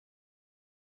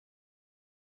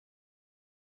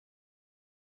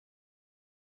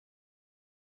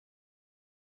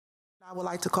I would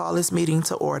like to call this meeting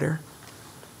to order.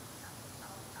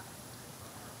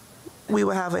 We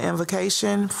will have an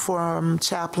invocation from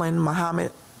Chaplain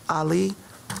Muhammad Ali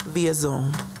via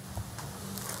Zoom.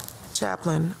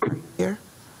 Chaplain, are you here?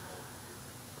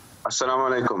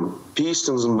 Assalamu alaikum. Peace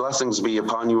and blessings be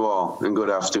upon you all, and good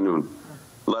afternoon.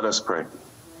 Let us pray.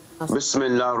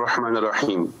 Bismillah ar-Rahman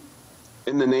ar-Rahim.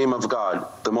 In the name of God,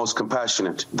 the most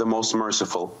compassionate, the most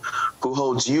merciful, who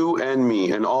holds you and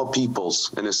me and all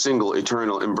peoples in a single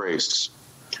eternal embrace.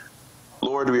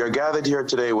 Lord, we are gathered here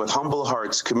today with humble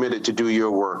hearts committed to do your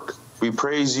work. We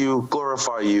praise you,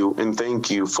 glorify you, and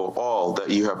thank you for all that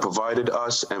you have provided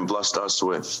us and blessed us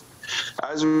with.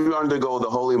 As we undergo the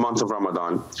holy month of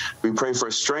Ramadan, we pray for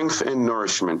strength and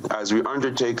nourishment as we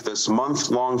undertake this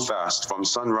month-long fast from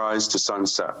sunrise to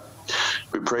sunset.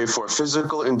 We pray for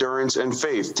physical endurance and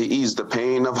faith to ease the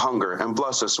pain of hunger and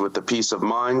bless us with the peace of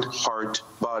mind, heart,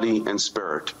 body, and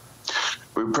spirit.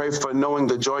 We pray for knowing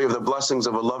the joy of the blessings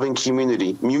of a loving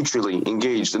community, mutually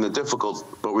engaged in the difficult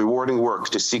but rewarding work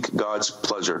to seek God's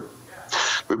pleasure.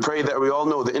 We pray that we all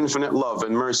know the infinite love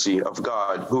and mercy of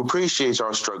God, who appreciates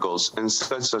our struggles and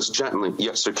sets us gently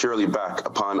yet securely back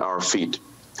upon our feet.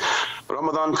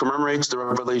 Ramadan commemorates the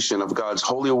revelation of God's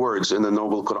holy words in the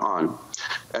noble Quran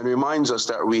and reminds us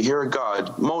that we hear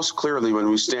God most clearly when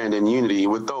we stand in unity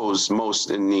with those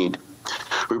most in need.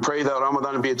 We pray that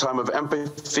Ramadan be a time of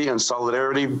empathy and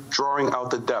solidarity, drawing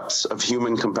out the depths of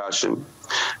human compassion.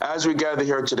 As we gather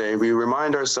here today, we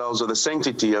remind ourselves of the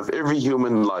sanctity of every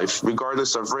human life,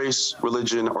 regardless of race,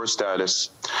 religion, or status.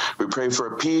 We pray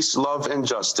for peace, love, and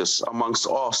justice amongst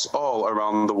us all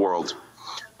around the world,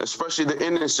 especially the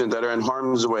innocent that are in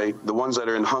harm's way, the ones that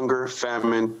are in hunger,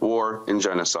 famine, war, and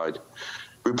genocide.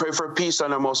 We pray for peace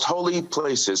on our most holy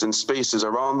places and spaces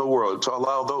around the world to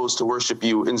allow those to worship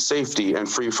you in safety and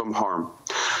free from harm.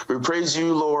 We praise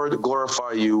you, Lord,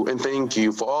 glorify you, and thank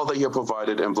you for all that you have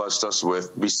provided and blessed us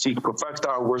with. We seek to perfect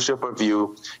our worship of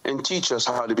you and teach us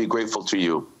how to be grateful to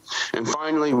you. And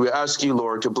finally, we ask you,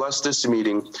 Lord, to bless this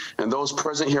meeting and those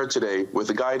present here today with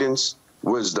the guidance,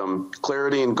 wisdom,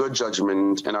 clarity, and good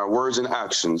judgment in our words and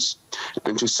actions,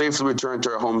 and to safely return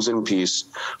to our homes in peace.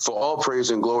 For all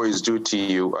praise and glory is due to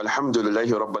you.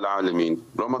 Alhamdulillahi Rabbil Alameen.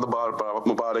 Ramadan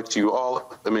Mubarak to you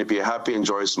all. It may be a happy and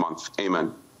joyous month.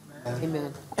 Amen.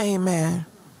 Amen. Amen.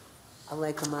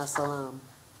 Alaikum assalam.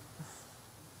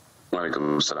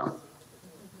 Walaikum assalam.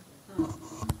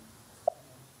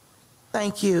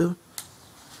 Thank you.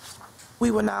 We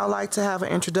would now like to have an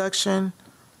introduction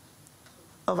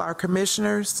of our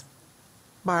commissioners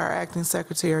by our acting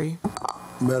secretary.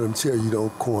 Madam Chair, you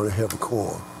don't have a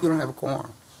quorum. You don't have a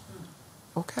quorum.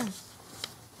 Okay.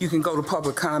 You can go to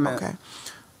public comment Okay.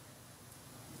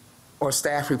 or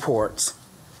staff reports.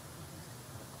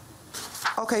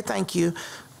 Okay, thank you.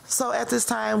 So at this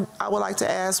time, I would like to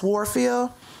ask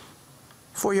Warfield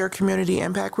for your community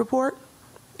impact report,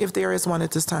 if there is one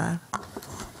at this time.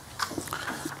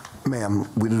 Ma'am,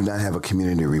 we do not have a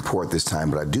community report this time,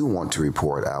 but I do want to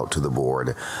report out to the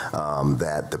board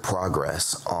that the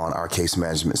progress on our case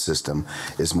management system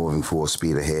is moving full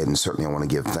speed ahead, and certainly I want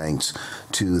to give thanks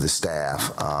to the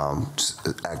staff,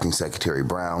 Acting Secretary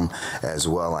Brown, as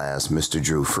well as Mr.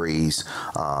 Drew Freeze,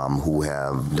 who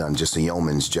have done just a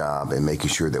yeoman's job in making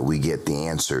sure that we get the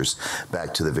answers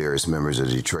back to the various members of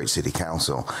the Detroit City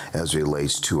Council as it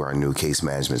relates to our new case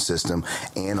management system.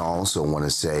 And I also want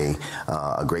to say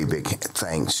a great big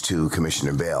thanks to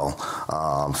Commissioner Bell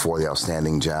for the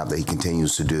outstanding job that he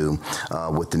continues to do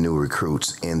with the new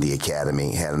recruits in the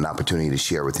academy. Had an opportunity to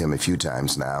share with him a few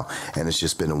times now, and it's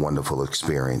just been a wonderful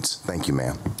experience. Thank you,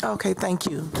 ma'am. Okay, thank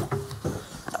you.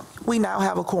 We now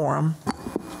have a quorum.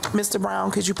 Mr.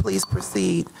 Brown, could you please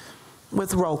proceed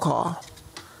with roll call?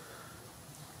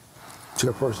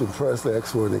 Chairperson Presley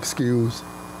asks for an excuse.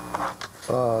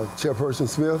 Chairperson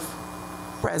Smith.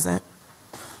 Present.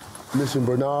 Commissioner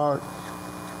Bernard.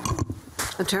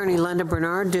 Attorney Linda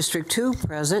Bernard, District 2,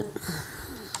 present.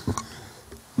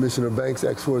 Commissioner Banks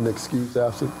asks for an excuse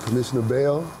absent. Commissioner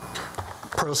Bell.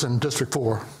 Present, District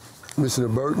 4. Commissioner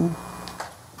Burton.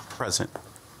 Present.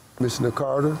 Commissioner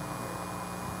Carter.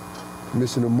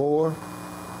 Commissioner Moore.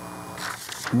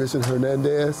 Commissioner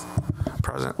Hernandez.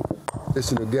 Present.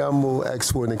 Commissioner Gamble asks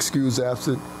for an excuse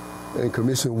absent, and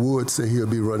Commissioner Wood said he'll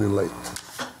be running late.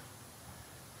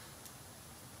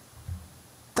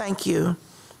 Thank you.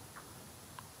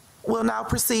 We'll now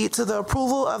proceed to the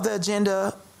approval of the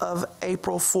agenda of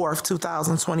April 4th,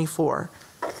 2024.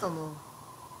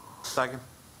 Second.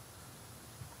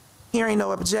 Hearing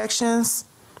no objections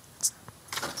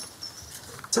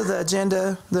to the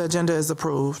agenda is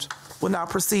approved. We'll now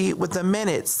proceed with the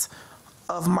minutes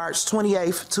of March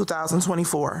 28th,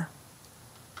 2024.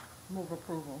 Move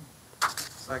approval.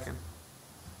 Second.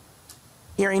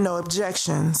 Hearing no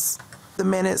objections, the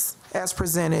minutes as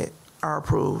presented are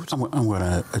approved. I'm going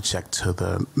to object to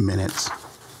the minutes.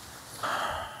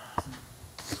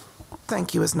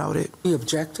 Thank you, as noted. He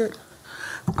objected?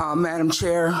 Madam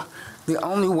Chair, the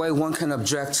only way one can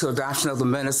object to adoption of the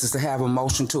minutes is to have a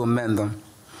motion to amend them.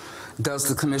 Does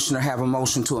the commissioner have a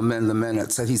motion to amend the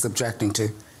minutes that he's objecting to?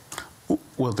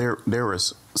 Well, there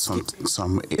was some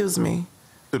Excuse me.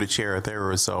 through the chair. There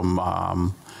were some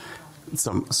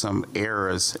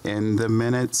errors in the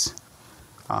minutes,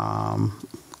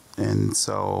 and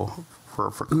so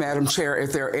for Madam Chair,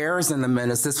 if there are errors in the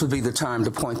minutes, this would be the time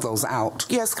to point those out.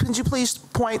 Yes, could you please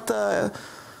point the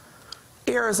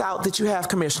errors out that you have,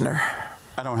 Commissioner?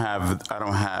 I don't have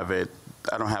it.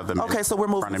 I don't have the minutes Okay, so we're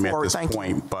moving in front of me forward. at this Thank you.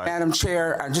 point, but Madam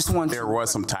Chair, I just want there was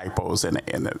some typos in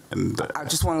the I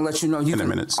just want to let you know you in the can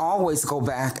minutes. always go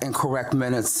back and correct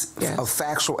minutes Yes. of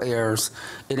factual errors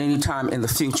at any time in the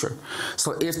future.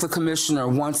 So if the commissioner,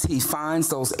 once he finds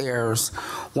those errors,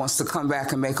 wants to come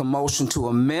back and make a motion to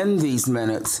amend these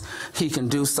minutes, he can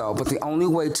do so. But the only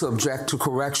way to object to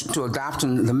correction, to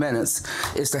adopting the minutes,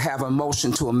 is to have a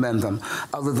motion to amend them.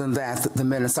 Other than that, the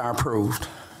minutes are approved.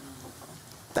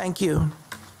 Thank you.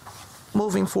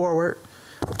 Moving forward,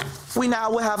 we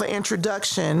now will have an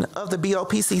introduction of the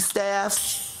BOPC staff,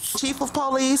 Chief of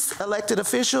Police, elected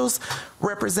officials,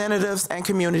 representatives, and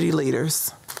community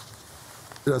leaders.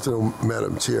 Good afternoon,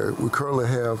 Madam Chair. We currently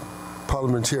have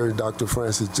Parliamentary Dr.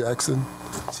 Francis Jackson,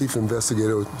 Chief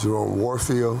Investigator Jerome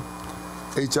Warfield,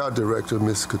 HR Director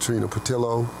Ms. Katrina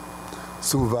Patillo,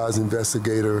 Supervising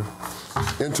Investigator,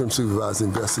 Interim Supervising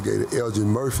Investigator Elgin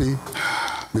Murphy,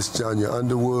 Ms. Janya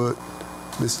Underwood,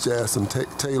 Ms. Jasmine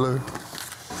Taylor,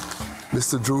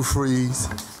 Mr. Drew Freeze.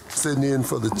 Sitting in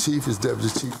for the Chief is Deputy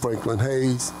Chief Franklin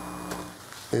Hayes,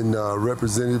 and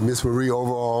Representative Ms. Marie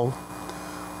Overall,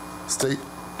 State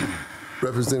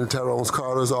Representative Tyrone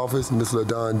Carter's office, Ms.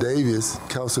 LaDon Davis,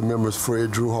 Council Members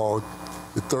Fred Drew Hall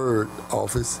III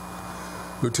office,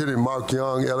 Lieutenant Mark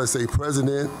Young, LSA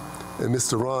President, and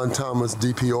Mr. Ron Thomas,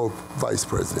 DPO Vice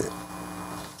President.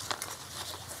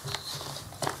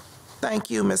 Thank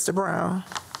you, Mr. Brown.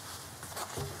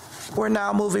 We're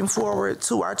now moving forward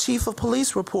to our Chief of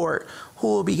Police report, who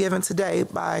will be given today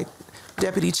by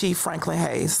Deputy Chief Franklin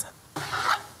Hayes.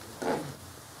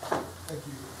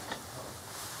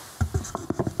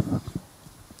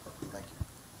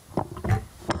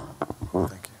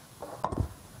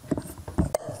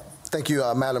 Thank you,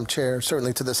 Madam Chair.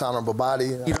 Certainly to this honorable body.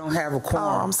 You don't have a Oh,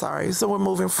 quorum. I'm sorry. So we're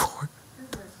moving forward.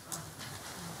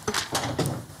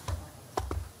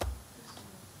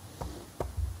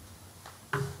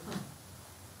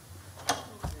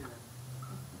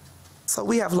 So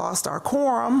we have lost our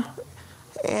quorum,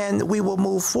 and we will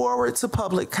move forward to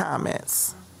public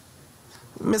comments.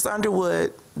 Ms.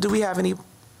 Underwood, do we have any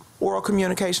oral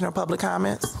communication or public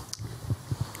comments?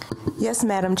 Yes,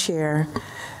 Madam Chair.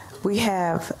 We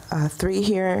have three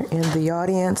here in the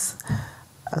audience.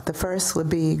 The first would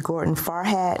be Gordon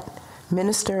Farhat,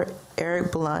 Minister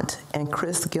Eric Blunt, and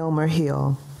Chris Gilmer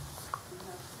Hill.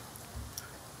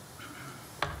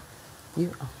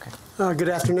 Okay. Good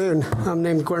afternoon. I'm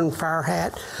named Gordon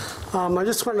Farhat. I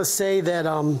just want to say that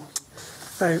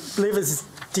I believe it's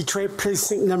Detroit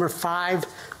Precinct number 5.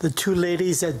 The two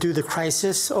ladies that do the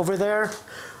crisis over there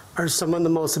are some of the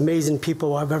most amazing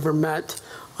people I've ever met.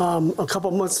 A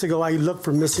couple months ago, I looked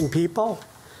for missing people,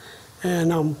 and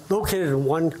located in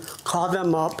one, called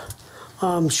them up.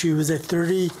 She was a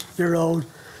 30-year-old,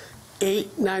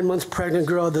 9 months pregnant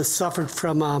girl that suffered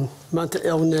from mental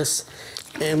illness.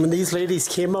 And when these ladies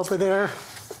came over there,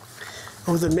 it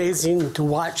was amazing to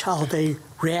watch how they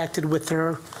reacted with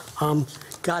her,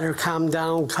 got her calmed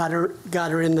down, got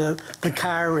her in the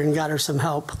car, and got her some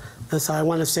help. So I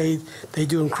want to say they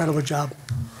do an incredible job.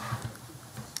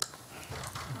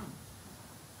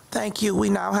 Thank you. We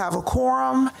now have a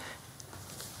quorum,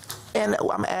 and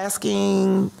I'm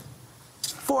asking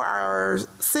for our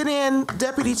sit-in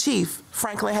Deputy Chief,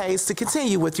 Franklin Hayes, to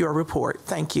continue with your report.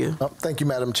 Thank you. Thank you,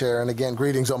 Madam Chair. And again,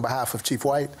 greetings on behalf of Chief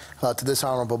White to this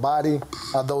honorable body,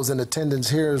 those in attendance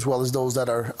here, as well as those that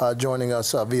are joining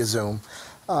us via Zoom.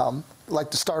 I'd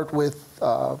like to start with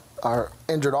our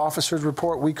injured officers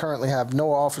report. We currently have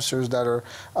no officers that are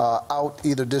out,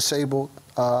 either disabled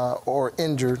or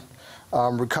injured,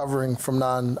 recovering from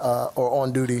non or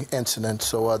on-duty incidents.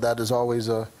 So that is always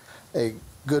a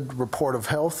good report of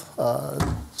health.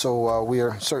 So we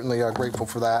are certainly grateful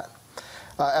for that.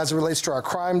 As it relates to our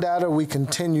crime data, we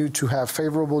continue to have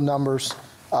favorable numbers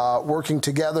working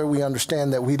together. We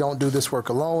understand that we don't do this work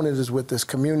alone. It is with this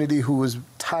community who is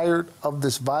tired of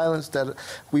this violence that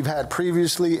we've had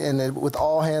previously, and with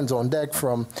all hands on deck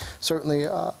from certainly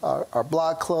our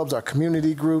block clubs, our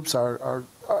community groups, our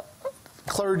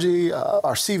clergy,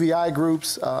 our CVI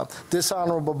groups, this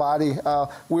honorable body,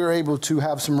 we're able to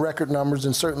have some record numbers,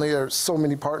 and certainly there are so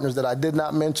many partners that I did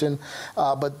not mention,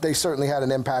 but they certainly had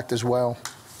an impact as well.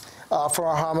 For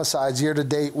our homicides, year to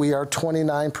date, we are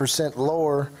 29%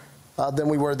 lower than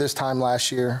we were this time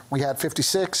last year. We had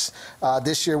 56.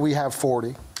 This year we have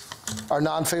 40. Our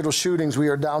non-fatal shootings, we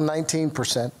are down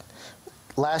 19%.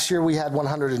 Last year we had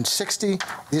 160.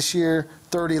 This year,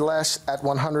 30 less at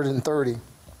 130.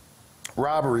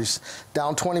 Robberies,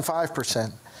 down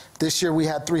 25%. This year we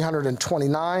had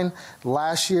 329.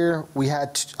 Last year we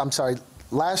had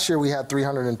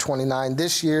 329.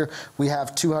 This year we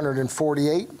have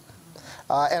 248.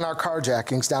 And our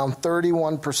carjackings down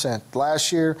 31%.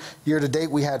 Last year, year to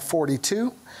date, we had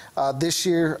 42. This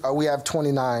year, we have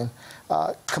 29.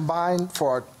 Combined for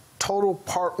our total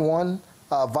Part 1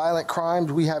 violent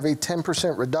crimes, we have a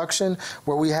 10% reduction,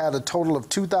 where we had a total of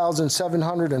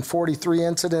 2,743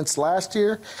 incidents last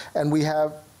year, and we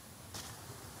have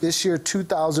this year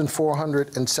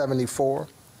 2,474.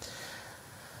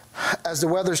 As the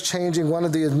weather's changing, one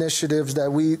of the initiatives that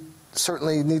we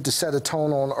certainly need to set a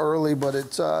tone on early, but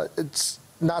it's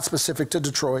not specific to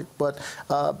Detroit, but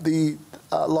the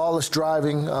lawless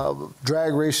driving,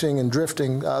 drag racing, and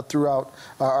drifting throughout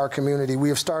our community. We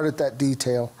have started that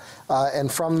detail, and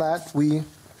from that, we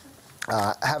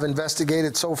have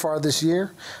investigated so far this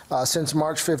year, since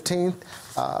March 15th,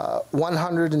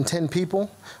 110 people.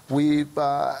 We've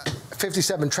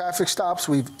 57 traffic stops.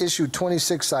 We've issued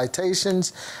 26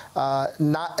 citations,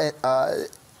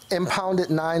 impounded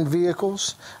 9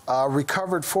 vehicles,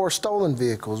 recovered 4 stolen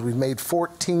vehicles. We've made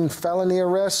 14 felony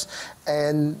arrests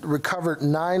and recovered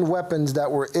 9 weapons that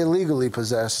were illegally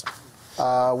possessed.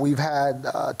 We've had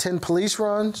 10 police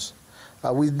runs.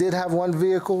 We did have 1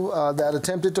 vehicle that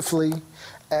attempted to flee.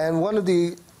 And one of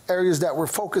the areas that we're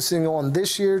focusing on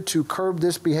this year to curb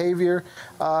this behavior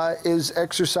is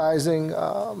exercising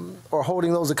or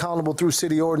holding those accountable through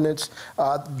city ordinance,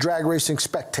 drag racing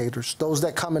spectators, those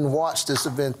that come and watch this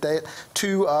event. That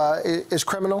too is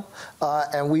criminal,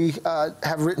 and we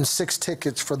have written 6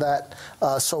 tickets for that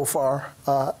so far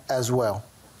as well.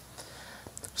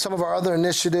 Some of our other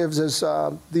initiatives, as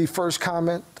the first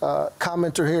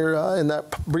commenter here in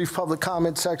that brief public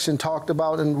comment section talked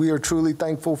about, and we are truly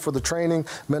thankful for the training.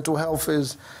 Mental health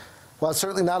is, well, it's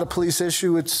certainly not a police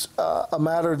issue. It's a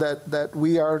matter that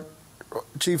we are,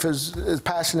 Chief is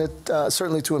passionate,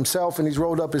 certainly to himself, and he's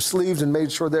rolled up his sleeves and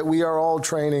made sure that we are all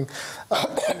training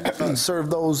to serve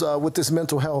those with this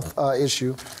mental health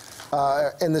issue.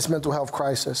 In this mental health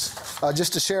crisis.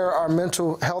 Just to share our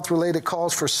mental health-related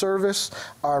calls for service,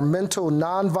 our mental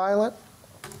nonviolent,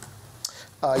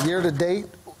 year to date,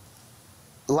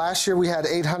 last year we had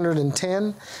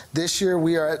 810. This year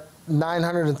we are at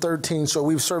 913, so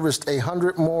we've serviced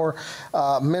 100 more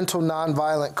mental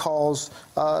nonviolent calls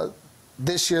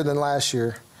this year than last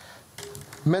year.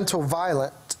 Mental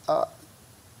violent,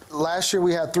 last year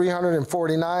we had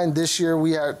 349. This year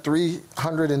we had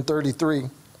 333.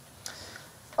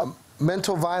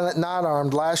 Mental violent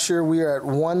non-armed, last year we are at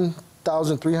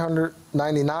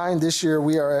 1,399. This year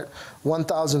we are at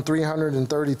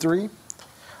 1,333.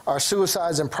 Our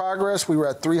suicides in progress, we were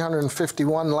at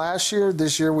 351 last year.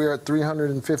 This year we are at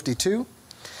 352.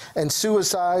 And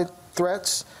suicide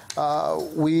threats,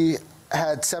 we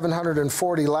had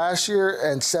 740 last year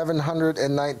and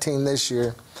 719 this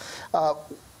year.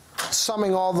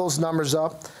 Summing all those numbers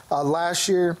up, last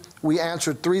year we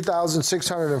answered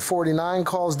 3,649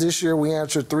 calls. This year we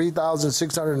answered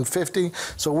 3,650.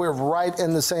 So we're right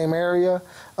in the same area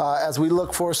as we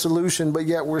look for a solution, but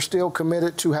yet we're still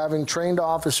committed to having trained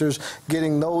officers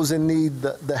getting those in need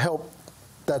the help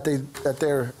that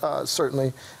they're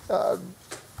certainly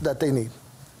that they need.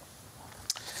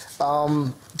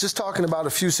 Just talking about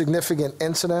a few significant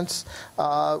incidents.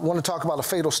 I want to talk about a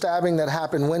fatal stabbing that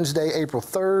happened Wednesday, April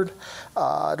 3rd,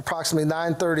 at approximately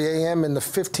 9:30 a.m. in the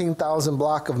 15,000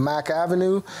 block of Mack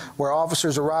Avenue, where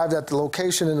officers arrived at the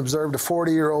location and observed a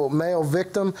 40-year-old male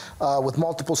victim with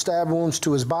multiple stab wounds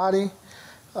to his body.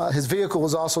 His vehicle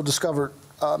was also discovered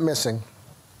missing.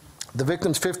 The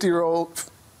victim's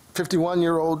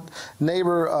 51-year-old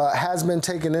neighbor has been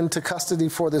taken into custody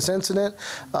for this incident,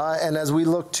 and as we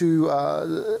look to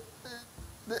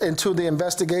into the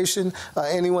investigation,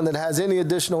 anyone that has any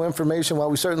additional information, while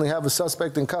we certainly have a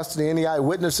suspect in custody, any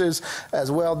eyewitnesses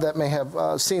as well that may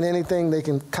have seen anything, they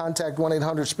can contact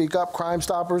 1-800-SPEAK-UP, Crime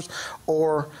Stoppers,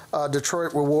 or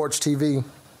Detroit Rewards TV.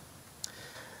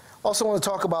 Also want to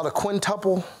talk about a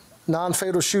quintuple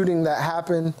non-fatal shooting that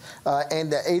happened in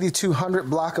the 8200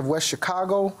 block of West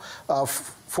Chicago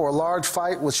for a large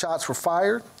fight with shots were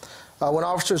fired. When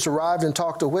officers arrived and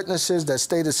talked to witnesses that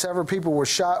stated several people were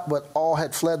shot, but all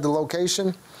had fled the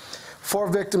location. 4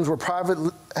 victims were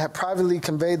had privately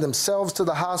conveyed themselves to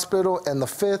the hospital, and the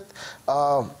 5th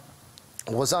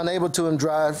was unable to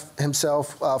drive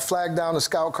himself, flagged down a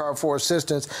scout car for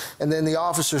assistance, and then the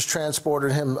officers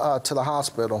transported him to the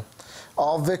hospital.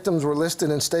 All victims were listed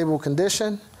in stable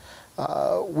condition.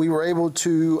 We were able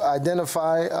to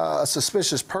identify a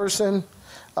suspicious person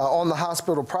on the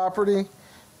hospital property,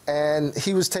 and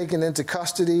he was taken into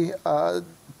custody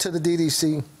to the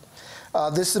DDC.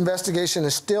 This investigation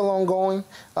is still ongoing.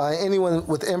 Anyone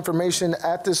with information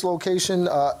at this location,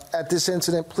 at this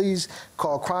incident, please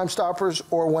call Crime Stoppers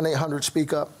or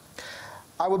 1-800-SPEAK-UP.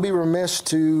 I would be remiss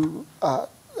to,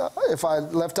 if I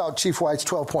left out Chief White's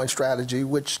 12-point strategy,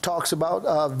 which talks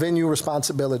about venue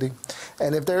responsibility.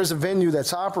 And if there's a venue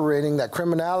that's operating, that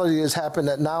criminality has happened,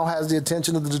 that now has the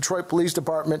attention of the Detroit Police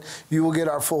Department, you will get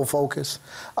our full focus.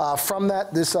 From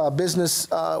that, this business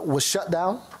was shut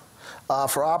down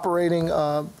for operating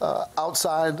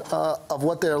outside of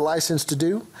what they're licensed to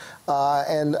do.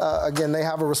 Again, they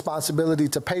have a responsibility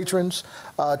to patrons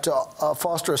to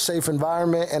foster a safe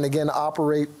environment and, again,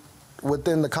 operate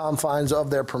within the confines of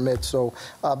their permits. So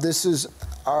this is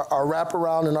our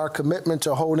wraparound and our commitment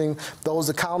to holding those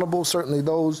accountable, certainly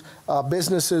those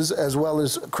businesses as well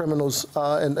as criminals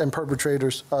and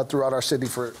perpetrators throughout our city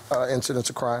for incidents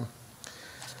of crime.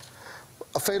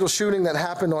 A fatal shooting that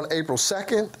happened on April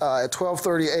 2nd at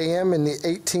 12:30 a.m. in the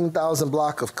 18,000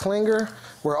 block of Klinger,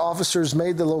 where officers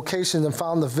made the location and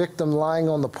found the victim lying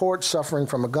on the porch suffering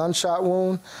from a gunshot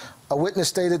wound. A witness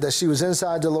stated that she was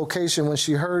inside the location when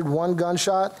she heard one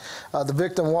gunshot. The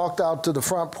victim walked out to the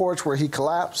front porch where he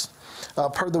collapsed.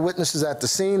 Per the witnesses at the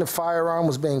scene, a firearm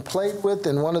was being played with,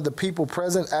 and one of the people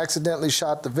present accidentally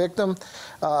shot the victim.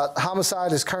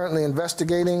 Homicide is currently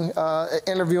investigating,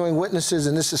 interviewing witnesses,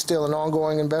 and this is still an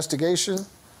ongoing investigation.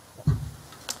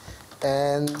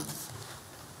 And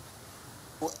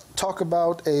talk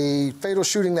about a fatal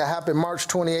shooting that happened March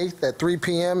 28th at 3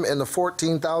 p.m. in the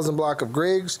 14,000 block of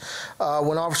Griggs.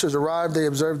 When officers arrived, they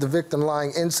observed the victim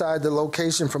lying inside the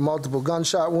location from multiple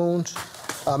gunshot wounds.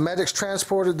 Medics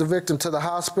transported the victim to the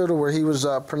hospital where he was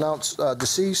pronounced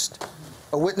deceased.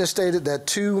 A witness stated that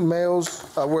 2 males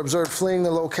were observed fleeing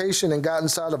the location and got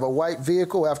inside of a white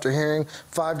vehicle after hearing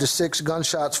 5 to 6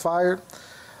 gunshots fired.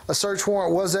 A search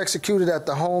warrant was executed at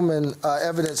the home and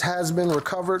evidence has been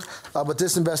recovered, but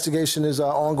this investigation is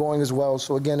ongoing as well.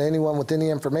 So again, anyone with any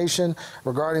information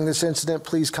regarding this incident,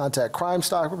 please contact Crime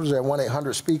Stoppers at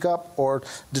 1-800-SPEAK-UP or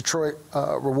Detroit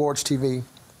Rewards TV.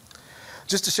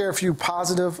 Just to share a few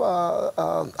positive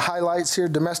highlights here,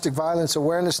 Domestic Violence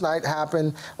Awareness Night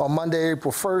happened on Monday,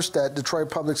 April 1st at Detroit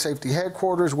Public Safety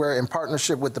Headquarters, where in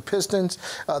partnership with the Pistons,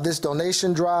 this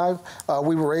donation drive,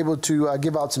 we were able to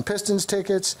give out some Pistons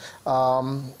tickets,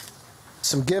 some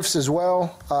gifts as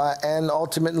well, and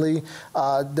ultimately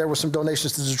there were some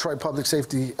donations to the Detroit Public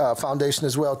Safety Foundation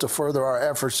as well to further our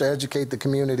efforts to educate the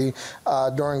community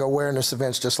during awareness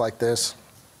events just like this.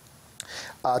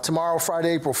 Tomorrow,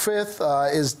 Friday, April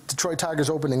 5th, is Detroit Tigers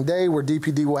opening day, where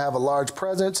DPD will have a large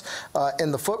presence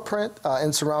in the footprint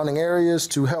in surrounding areas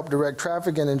to help direct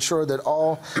traffic and ensure that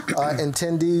all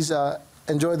attendees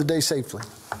enjoy the day safely.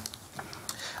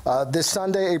 This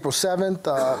Sunday, April 7th,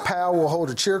 PAL will hold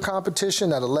a cheer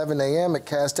competition at 11 a.m. at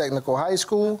Cass Technical High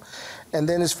School. And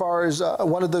then as far as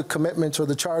one of the commitments or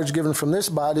the charge given from this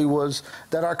body was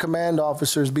that our command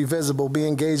officers be visible, be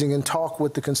engaging and talk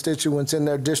with the constituents in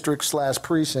their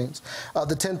district/precincts.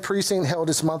 The 10th precinct held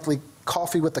its monthly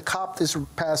Coffee with the Cop this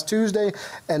past Tuesday,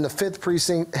 and the 5th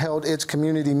precinct held its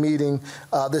community meeting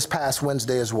this past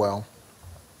Wednesday as well.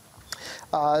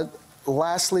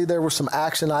 Lastly, there were some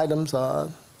action items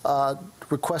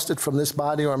requested from this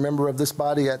body or a member of this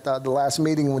body at the last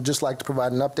meeting, and would just like to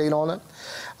provide an update on it.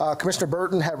 Commissioner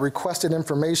Burton had requested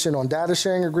information on data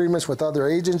sharing agreements with other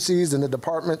agencies and the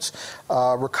department's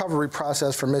recovery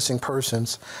process for missing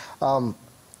persons.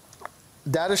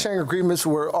 Data sharing agreements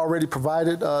were already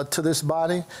provided to this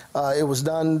body. It was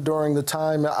done during the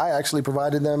time, I actually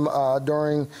provided them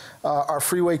during our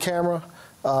freeway camera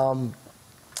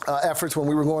efforts when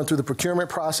we were going through the procurement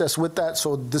process with that.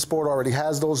 So this board already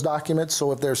has those documents.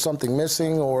 So if there's something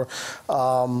missing or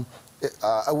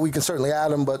we can certainly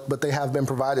add them, but they have been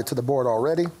provided to the board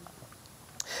already.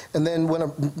 And then when a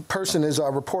person is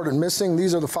reported missing,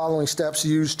 these are the following steps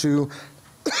used to,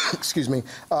 excuse me,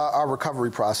 our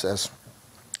recovery process.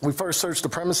 We first searched the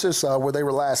premises where they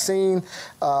were last seen.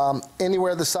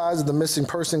 Anywhere the size of the missing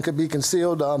person could be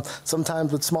concealed.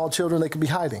 Sometimes with small children, they could be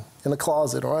hiding in a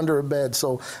closet or under a bed.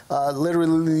 So literally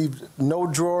leave no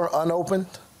drawer unopened.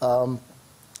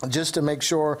 Just to make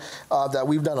sure that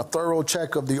we've done a thorough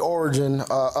check of the origin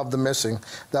of the missing.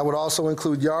 That would also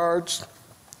include yards,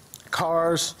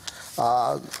 cars,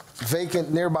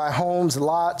 vacant nearby homes,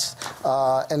 lots,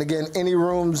 and again, any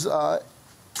rooms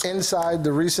inside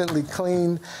the recently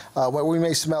cleaned where we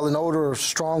may smell an odor of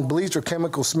strong bleach or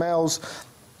chemical smells,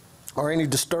 or any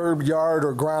disturbed yard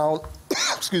or ground,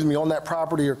 excuse me, on that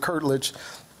property or curtilage,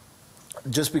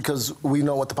 just because we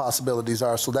know what the possibilities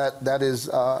are. So that is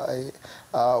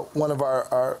one of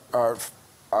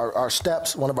our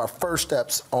steps, one of our first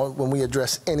steps when we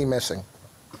address any missing.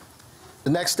 The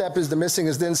next step is the missing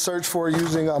is then searched for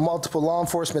using multiple law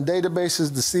enforcement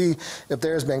databases to see if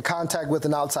there has been contact with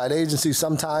an outside agency.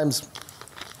 Sometimes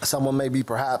someone may be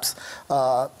perhaps,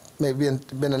 maybe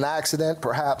been an accident,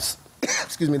 perhaps,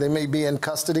 excuse me, they may be in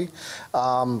custody.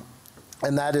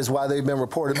 And that is why they've been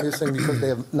reported missing, because they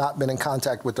have not been in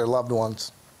contact with their loved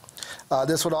ones.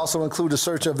 This would also include a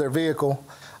search of their vehicle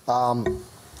and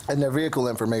their vehicle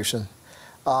information.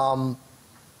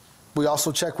 We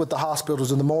also check with the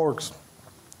hospitals and the morgues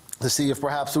to see if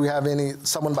perhaps we have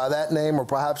someone by that name, or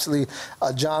perhaps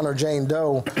John or Jane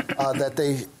Doe that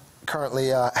they currently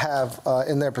have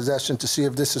in their possession, to see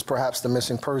if this is perhaps the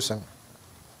missing person.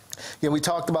 Again, we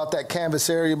talked about that canvas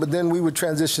area, but then we would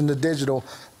transition to digital.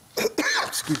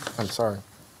 Excuse me, I'm sorry.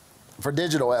 For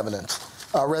digital evidence.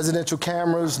 Residential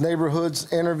cameras,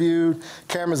 neighborhoods interviewed,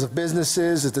 cameras of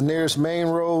businesses at the nearest main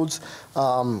roads,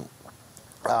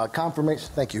 confirmation,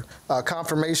 thank you,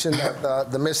 confirmation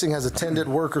that the missing has attended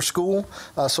work or school,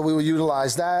 so we will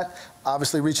utilize that.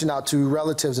 Obviously reaching out to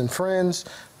relatives and friends,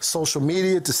 social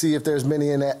media to see if there's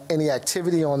been any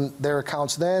activity on their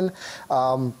accounts then.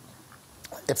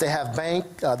 If they have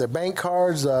their bank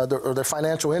cards or their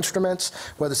financial instruments,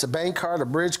 whether it's a bank card, a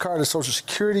bridge card, a social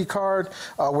security card,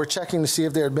 we're checking to see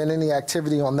if there had been any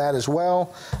activity on that as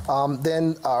well.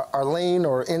 Then our lane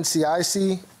or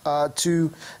NCIC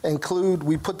to include,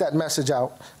 we put that message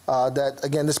out that,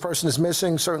 again, this person is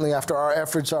missing. Certainly after our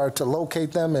efforts are to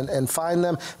locate them and find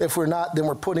them. If we're not, then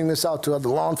we're putting this out to other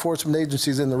law enforcement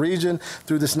agencies in the region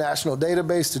through this national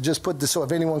database to just put this, so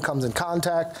if anyone comes in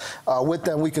contact with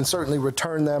them, we can certainly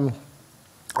return them,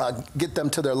 get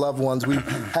them to their loved ones. We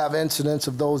have incidents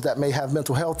of those that may have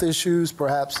mental health issues,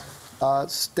 perhaps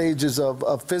stages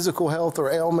of physical health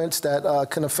or ailments that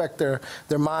can affect their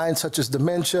mind, such as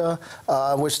dementia,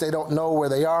 which they don't know where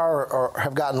they are or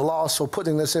have gotten lost. So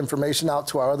putting this information out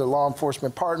to our other law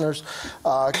enforcement partners,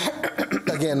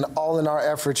 again, all in our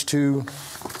efforts to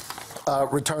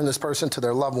return this person to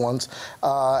their loved ones.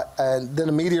 And then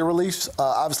a media release,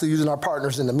 obviously using our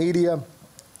partners in the media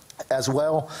as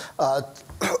well,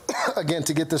 again,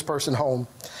 to get this person home.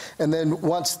 And then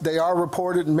once they are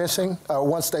reported missing,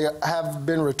 once they have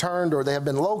been returned or they have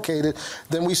been located,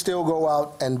 then we still go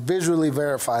out and visually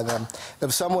verify them.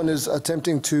 If someone is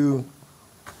attempting to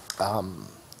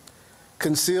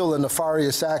conceal a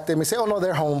nefarious act, they may say, oh, no,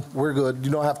 they're home, we're good,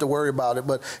 you don't have to worry about it.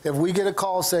 But if we get a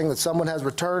call saying that someone has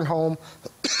returned home,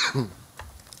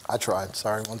 I tried,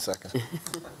 sorry, 1 second.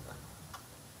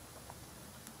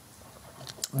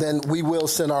 Then we will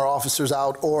send our officers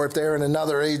out, or if they're in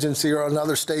another agency or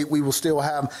another state, we will still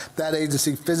have that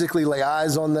agency physically lay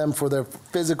eyes on them for their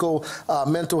physical,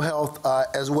 mental health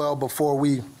as well before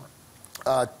we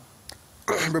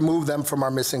remove them from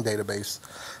our missing database.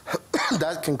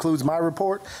 That concludes my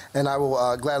report, and I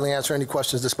will gladly answer any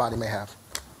questions this body may have.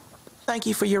 Thank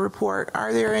you for your report.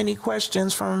 Are there any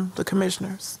questions from the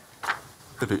commissioners?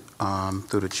 Through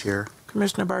the chair.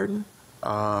 Commissioner Burton.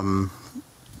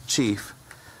 Chief,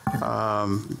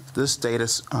 this data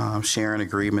sharing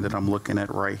agreement that I'm looking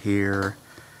at right here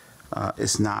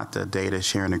is not the data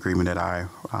sharing agreement that I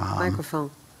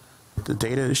Microphone. The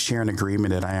data sharing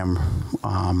agreement that I am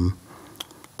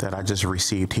that I just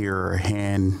received here, a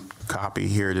hand copy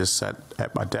here just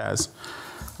at my desk,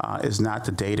 is not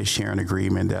the data sharing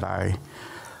agreement that I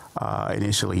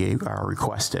initially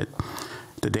requested.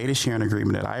 The data sharing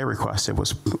agreement that I requested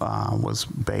was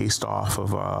based off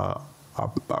of an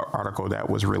article that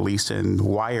was released in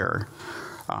Wire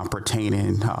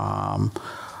pertaining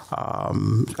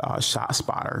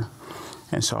ShotSpotter.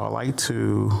 And so I'd like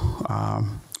to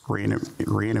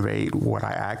reiterate what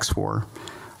I asked for,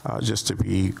 just to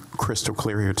be crystal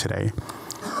clear here today,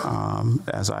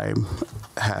 as I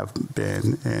have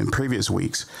been in previous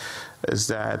weeks, is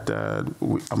that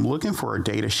I'm looking for a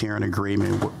data sharing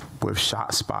agreement with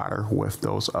ShotSpotter with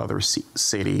those other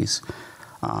cities.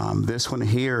 This one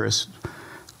here is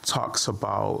talks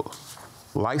about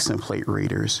license plate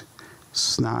readers.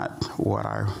 It's not what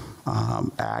I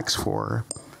asked for.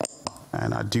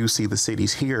 And I do see the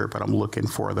cities here, but I'm looking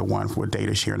for the one for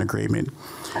data sharing agreement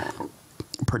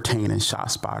pertaining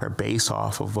ShotSpotter based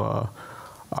off of a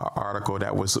article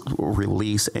that was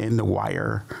released in The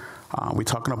Wire. We're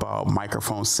talking about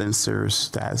microphone sensors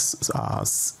that's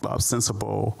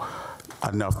sensible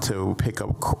enough to pick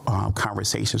up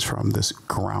conversations from this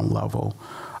ground level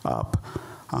up.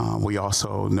 We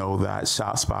also know that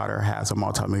ShotSpotter has a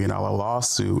multi-million-dollar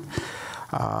lawsuit.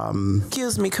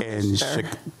 Excuse me, Commissioner.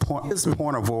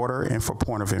 Point of order and for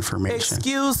point of information.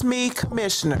 Excuse me,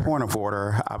 Commissioner. Point of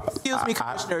order. Excuse me,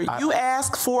 Commissioner. You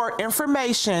asked for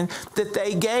information that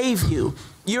they gave you.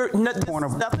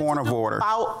 Point of order.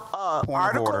 About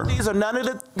article. These are none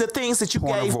of the things that you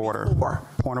gave before.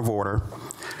 Point of order.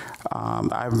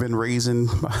 I've been raising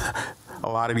a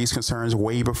lot of these concerns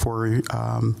way before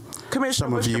Commissioner,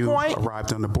 some of you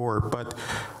arrived on the board. But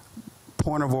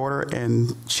point of order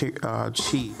and Chief.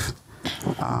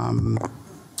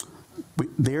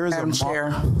 There's Madam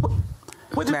Chair.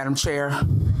 Madam Chair,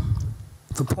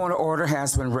 the point of order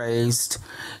has been raised.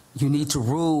 You need to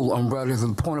rule on whether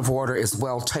the point of order is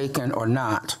well taken or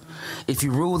not. If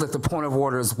you rule that the point of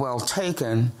order is well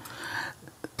taken,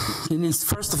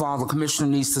 first of all, the commissioner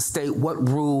needs to state what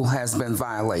rule has been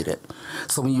violated.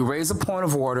 So when you raise a point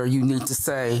of order, you need to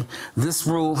say, this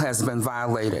rule has been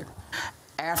violated.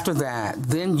 After that,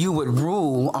 then you would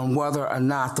rule on whether or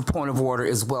not the point of order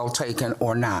is well taken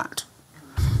or not.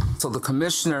 So the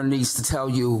commissioner needs to tell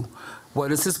you,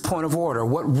 what is his point of order?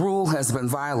 What rule has been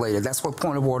violated? That's what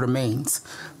point of order means.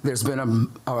 There's been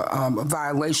a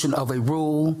violation of a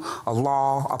rule, a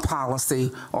law, a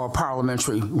policy, or a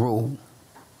parliamentary rule.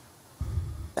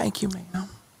 Thank you, ma'am.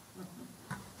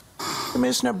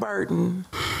 Commissioner Burton,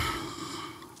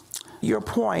 your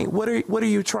point. What are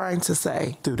you trying to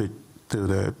say? Through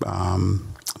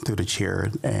the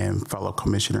chair and fellow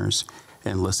commissioners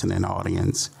and listening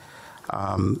audience,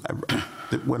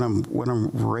 what I'm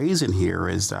raising here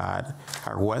is that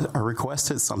I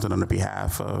requested something on the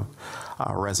behalf of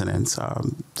residents,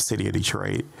 City of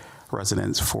Detroit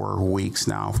residents, for weeks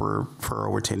now, for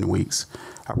over 10 weeks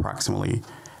approximately,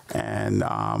 and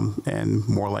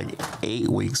more like 8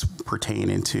 weeks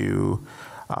pertaining to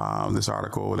this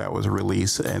article that was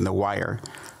released in The Wire.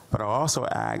 But I also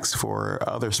asked for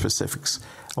other specifics,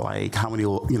 like how many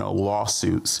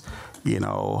lawsuits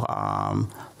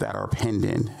that are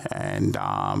pending, and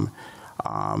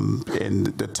in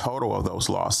the total of those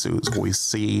lawsuits, we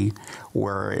see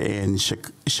where in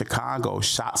Chicago,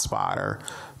 ShotSpotter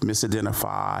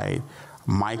misidentified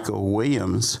Michael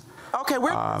Williams. Okay,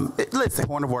 listen.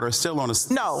 Point of order is still on the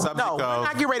subject of... No, we're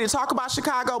not getting ready to talk about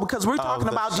Chicago because we're talking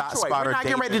about Detroit. We're not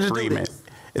getting ready to do this.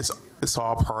 It's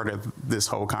all part of this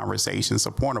whole conversation.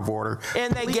 So point of order.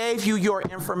 And they gave you your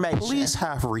information. Please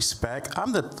have respect.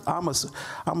 I'm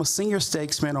a senior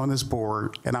statesman on this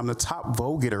board, and I'm the top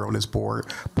vote getter on this board.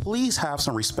 Please have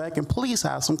some respect and please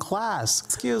have some class.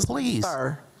 Excuse me,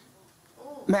 sir.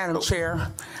 Madam Chair,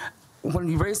 when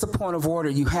you raise the point of order,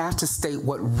 you have to state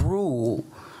what rule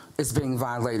is being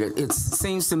violated. It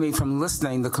seems to me from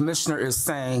listening, the commissioner is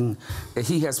saying that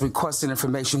he has requested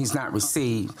information he's not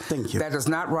received. Thank you. That does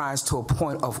not rise to a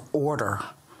point of order.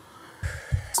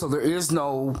 So there is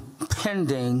no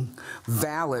pending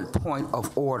valid point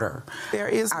of order. There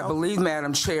is I believe,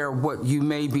 Madam Chair, what you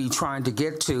may be trying to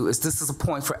get to is this is a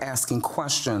point for asking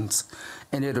questions,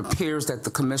 and it appears that the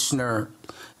commissioner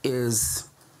is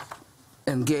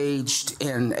engaged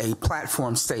in a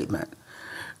platform statement.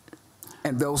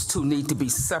 And those two need to be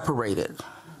separated.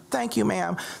 Thank you,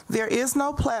 ma'am. There is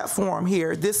no platform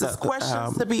here. This is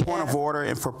questions to be asked. Point of order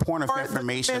and for point of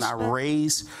information, I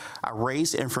raised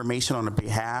information on the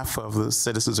behalf of the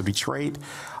citizens of Detroit,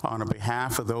 on the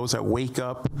behalf of those that wake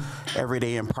up every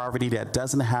day in poverty that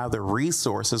doesn't have the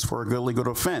resources for a good legal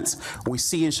defense. We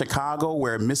see in Chicago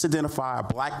where misidentified a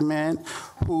black man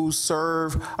who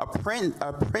served a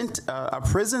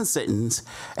prison sentence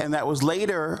and that was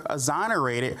later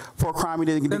exonerated for a crime he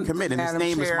didn't commit. And his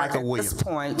name is Michael Williams. At this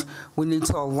point, we need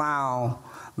to allow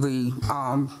the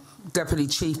Deputy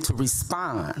Chief to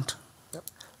respond. Yep.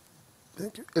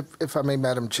 Thank you. If I may,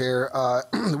 Madam Chair,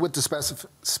 with the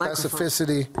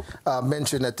specificity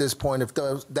mentioned at this point, if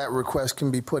that request can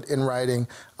be put in writing,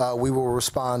 we will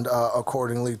respond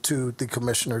accordingly to the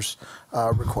Commissioner's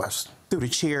request. through the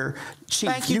chair, Chief,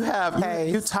 Thank you, you have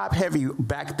Hayes. you top heavy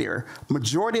back there.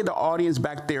 Majority of the audience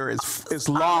back there is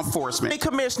law enforcement.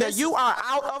 Commissioner, you are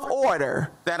out of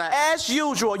order. As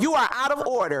usual, you are out of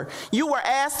order. You were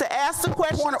asked to ask the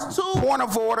question. Point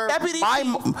of order. Deputy My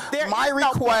Chief, there is no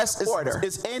request point of order.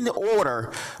 is in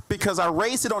order because I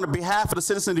raised it on the behalf of the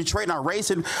citizens of Detroit, and I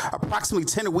raised it approximately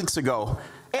 10 weeks ago.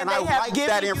 And I they have like given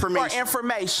that you your information.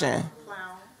 information.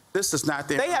 This is not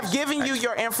the They have given you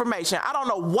your information. I don't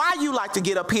know why you like to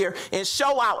get up here and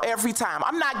show out every time.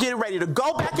 I'm not getting ready to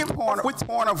go back and forth with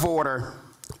point of order.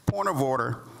 Point of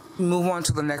order. Move on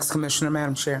to the next commissioner,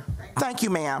 Madam Chair. Thank you,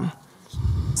 ma'am.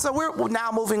 So we're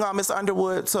now moving on, Ms.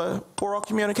 Underwood, to oral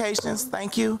communications.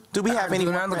 Thank you. Do we have any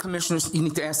Do none of the commissioners, you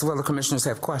need to ask whether commissioners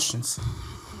have questions.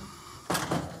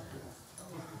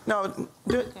 No,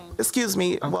 excuse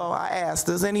me. Well, I asked,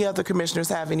 does any other commissioners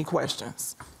have any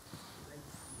questions?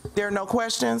 There are no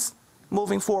questions?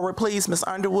 Moving forward, please, Ms.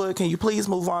 Underwood, can you please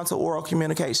move on to oral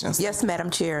communications? Yes, Madam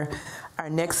Chair.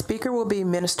 Our next speaker will be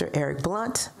Minister Eric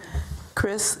Blunt,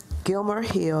 Chris Gilmer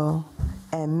Hill,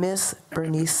 and Ms.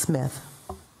 Bernice Smith.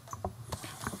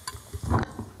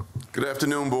 Good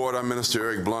afternoon, Board. I'm Minister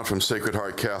Eric Blunt from Sacred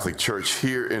Heart Catholic Church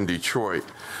here in Detroit.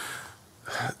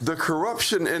 The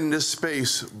corruption in this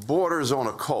space borders on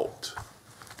a cult,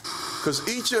 because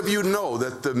each of you know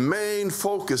that the main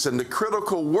focus and the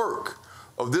critical work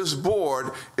of this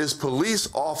board is police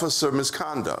officer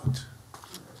misconduct.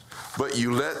 But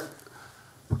you let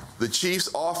the chief's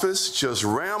office just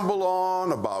ramble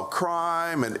on about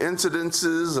crime and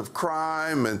incidences of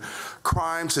crime and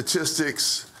crime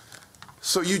statistics.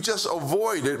 So you just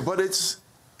avoid it, but it's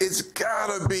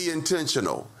gotta be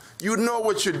intentional. You know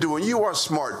what you're doing. You are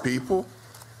smart people.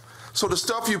 So the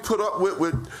stuff you put up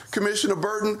with Commissioner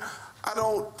Burton,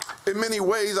 in many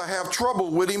ways I have trouble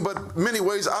with him, but many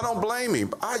ways I don't blame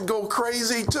him. I'd go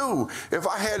crazy too if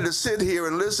I had to sit here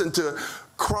and listen to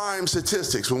crime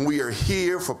statistics when we are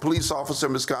here for police officer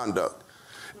misconduct.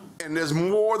 And there's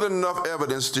more than enough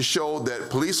evidence to show that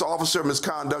police officer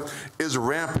misconduct is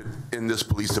rampant in this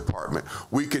police department.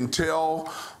 We can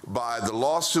tell by the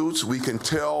lawsuits, we can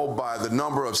tell by the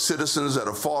number of citizens that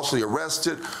are falsely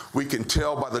arrested, we can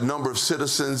tell by the number of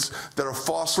citizens that are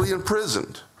falsely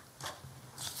imprisoned.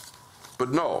 But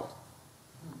no.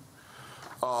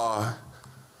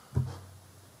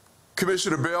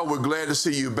 Commissioner Bell, we're glad to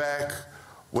see you back.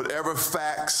 Whatever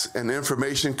facts and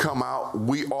information come out,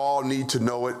 we all need to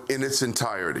know it in its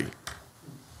entirety.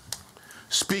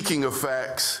 Speaking of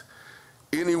facts,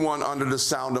 anyone under the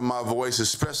sound of my voice,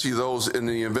 especially those in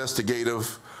the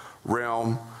investigative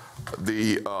realm,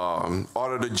 the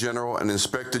Auditor General and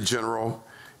Inspector General,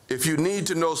 if you need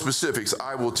to know specifics,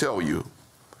 I will tell you.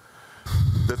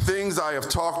 The things I have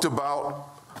talked about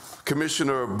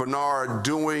Commissioner Bernard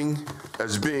doing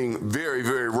as being very,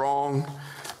 very wrong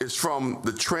is from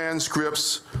the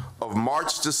transcripts of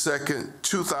March the 2nd,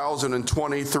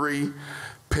 2023,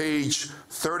 page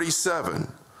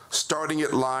 37, starting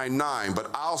at line 9, but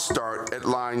I'll start at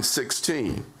line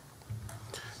 16.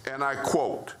 And I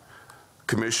quote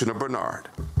Commissioner Bernard,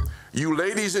 "You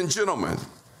ladies and gentlemen,"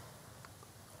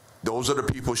 those are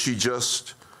the people she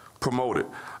just promoted,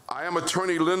 "I am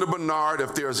Attorney Linda Bernard.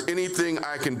 If there's anything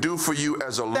I can do for you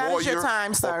as a That is lawyer your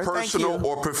time, sir. or Thank personal you.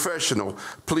 or professional,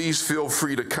 please feel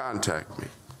free to contact me."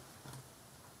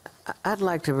 I'd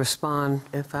like to respond,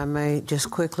 if I may,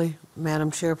 just quickly, Madam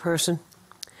Chairperson.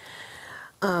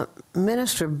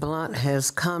 Minister Blunt has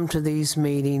come to these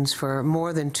meetings for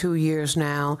more than 2 years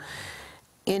now,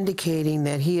 indicating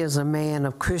that he is a man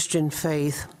of Christian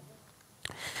faith.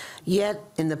 Yet,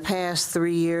 in the past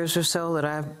 3 years or so that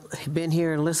I've been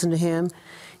here and listened to him,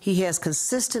 he has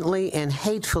consistently and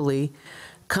hatefully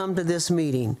come to this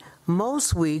meeting,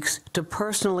 most weeks to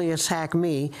personally attack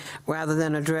me rather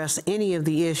than address any of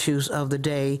the issues of the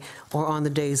day or on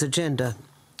the day's agenda.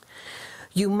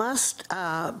 You must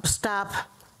stop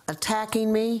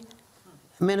attacking me,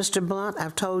 Minister Blunt.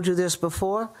 I've told you this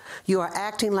before. You are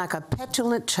acting like a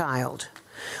petulant child.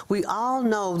 We all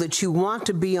know that you want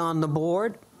to be on the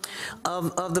board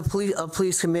of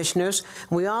police commissioners.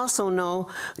 We also know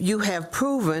you have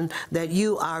proven that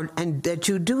you are and that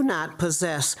you do not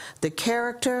possess the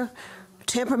character,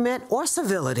 temperament, or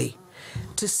civility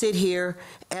to sit here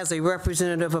as a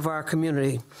representative of our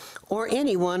community or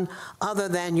anyone other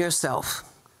than yourself.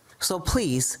 So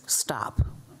please stop.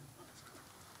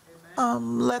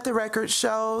 Let the record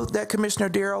show that Commissioner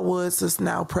Darrell Woods is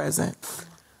now present.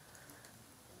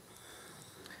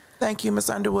 Thank you, Ms.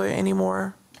 Underwood. Any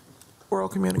more oral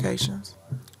communications?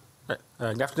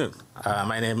 Good afternoon.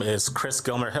 My name is Chris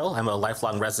Gilmer Hill. I'm a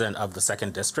lifelong resident of the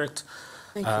 2nd District.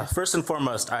 First and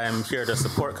foremost, I am here to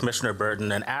support Commissioner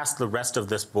Burton and ask the rest of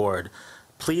this board,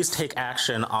 please take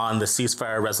action on the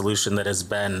ceasefire resolution that has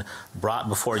been brought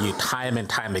before you time and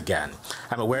time again.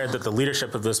 I'm aware that the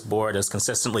leadership of this board has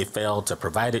consistently failed to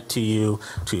provide it to you,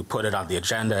 to put it on the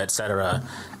agenda, et cetera.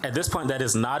 At this point, that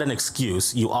is not an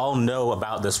excuse. You all know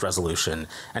about this resolution,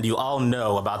 and you all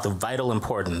know about the vital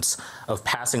importance of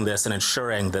passing this and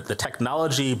ensuring that the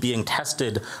technology being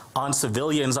tested on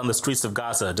civilians on the streets of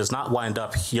Gaza does not wind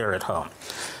up here at home.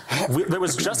 There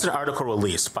was just an article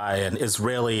released by an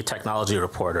Israeli technology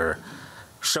reporter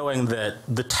showing that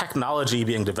the technology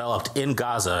being developed in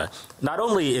Gaza not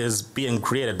only is being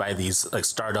created by these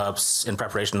startups in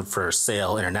preparation for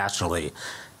sale internationally,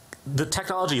 the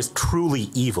technology is truly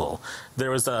evil.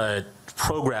 There was a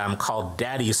program called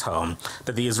Daddy's Home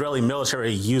that the Israeli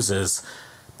military uses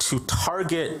to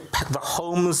target the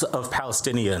homes of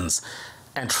Palestinians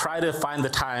and try to find the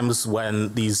times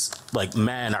when these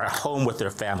men are at home with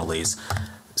their families,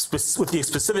 with the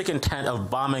specific intent of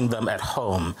bombing them at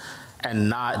home and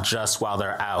not just while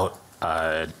they're out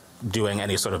doing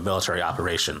any sort of military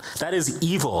operation. That is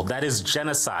evil. That is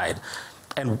genocide.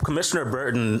 And Commissioner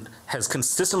Burton has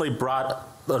consistently brought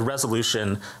a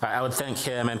resolution. I would thank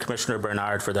him and Commissioner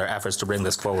Bernard for their efforts to bring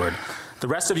this forward. The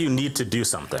rest of you need to do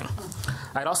something.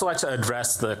 I'd also like to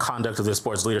address the conduct of this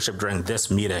board's leadership during this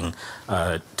meeting.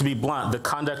 To be blunt, the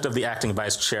conduct of the acting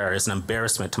vice chair is an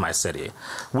embarrassment to my city.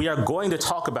 We are going to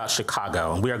talk about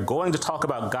Chicago, and we are going to talk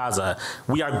about Gaza.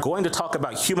 We are going to talk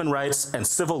about human rights and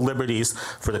civil liberties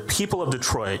for the people of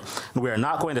Detroit, and we are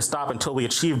not going to stop until we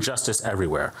achieve justice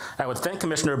everywhere. I would thank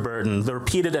Commissioner Burton. The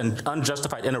repeated and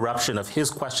unjustified interruption of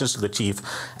his questions to the chief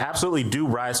absolutely do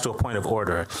rise to a point of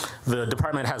order. The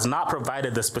department has not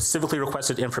provided the specifically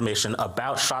requested information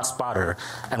about ShotSpotter,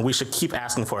 and we should keep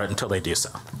asking for it until they do so.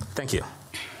 Thank you.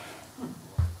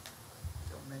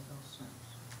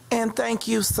 And thank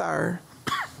you, sir.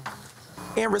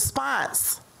 In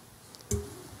response,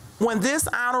 when this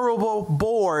honorable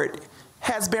board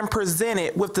has been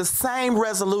presented with the same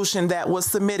resolution that was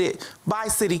submitted by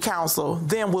City Council,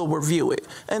 then we'll review it.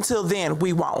 Until then,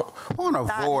 we won't. Point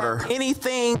of order.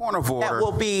 Anything that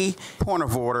will be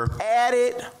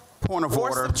added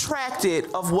or subtracted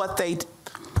of what they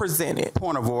presented.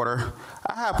 Point of order.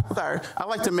 I'd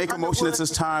like to make a motion at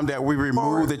this time that we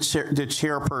remove the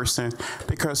chairperson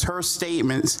because her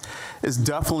statements is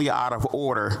definitely out of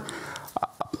order.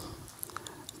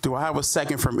 Do I have a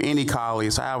second from any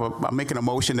colleagues? I'm making a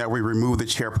motion that we remove the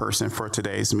chairperson for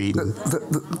today's meeting.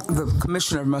 The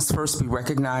commissioner must first be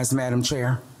recognized, Madam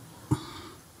Chair,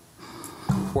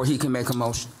 or he can make a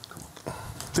motion.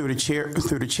 Through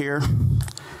the chair.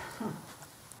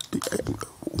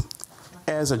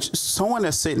 As someone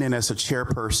that's sitting in as a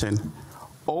chairperson,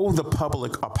 owe the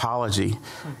public apology.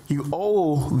 You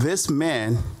owe this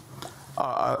man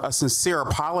a sincere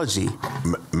apology.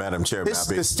 Madam Chair,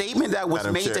 the statement that was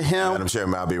made to him, Madam Chair,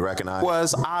 may I be recognized?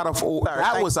 Was out of order.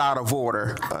 That was out of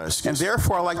order, and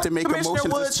therefore I'd like to make a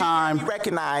motion at this time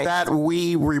that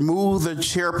we remove the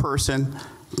chairperson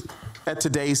at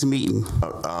today's meeting.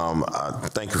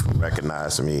 Thank you for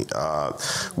recognizing me.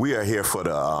 We are here for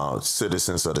the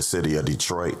citizens of the city of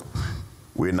Detroit.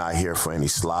 We're not here for any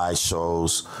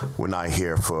slideshows. We're not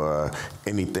here for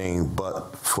anything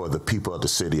but for the people of the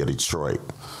city of Detroit.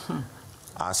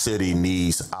 Our city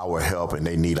needs our help and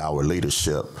they need our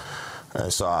leadership.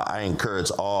 And so I encourage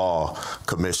all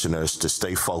commissioners to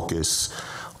stay focused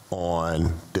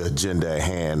on the agenda at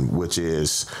hand, which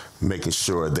is making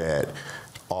sure that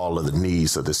all of the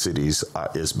needs of the cities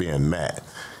is being met.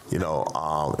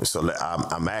 So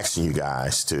I'm asking you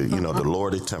guys to, to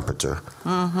lower the temperature.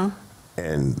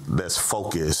 And let's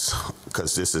focus,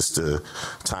 because this is the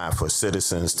time for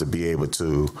citizens to be able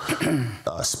to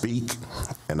speak.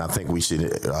 And I think we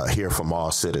should hear from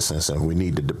all citizens, and we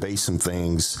need to debate some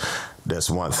things. That's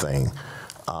one thing.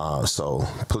 So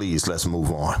please, let's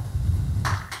move on.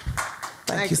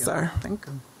 Thank you, sir. Thank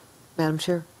you. Madam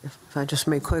Chair, if I just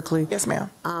may quickly. Yes, ma'am.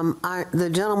 The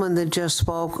gentleman that just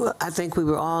spoke, I think we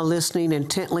were all listening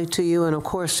intently to you, and of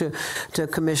course to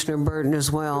Commissioner Burton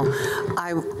as well.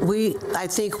 I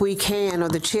think we can, or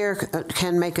the chair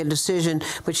can make a decision,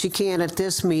 but she can at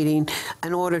this meeting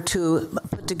in order to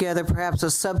put together perhaps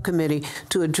a subcommittee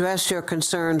to address your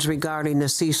concerns regarding the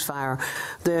ceasefire.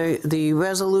 The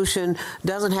resolution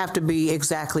doesn't have to be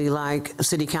exactly like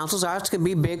City Council's. Ours can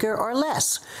be bigger or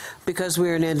less because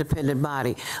we're an independent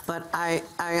body. But I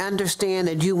understand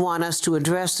that you want us to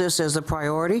address this as a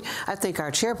priority. I think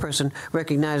our chairperson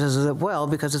recognizes it well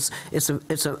because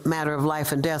it's a matter of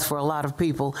life and death for a lot of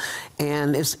people,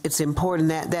 and it's important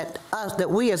that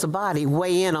we as a body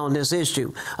weigh in on this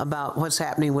issue about what's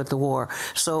happening with the war.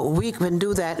 So we can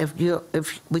do that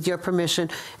if with your permission,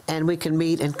 and we can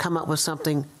meet and come up with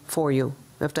something for you,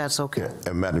 if that's okay.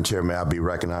 And Madam Chair, may I be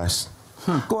recognized?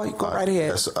 Go right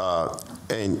ahead. Yes,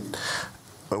 and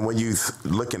when you're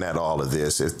looking at all of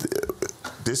this,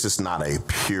 this is not a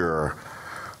pure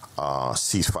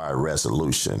ceasefire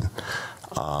resolution.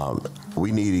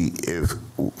 We need,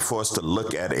 for us to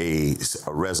look at a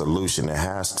resolution, it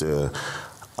has to,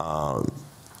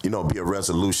 be a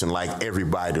resolution like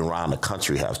everybody around the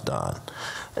country has done.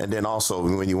 And then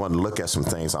also, when you want to look at some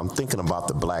things, I'm thinking about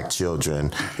the black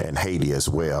children in Haiti as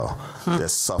well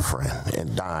that's suffering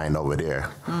and dying over there.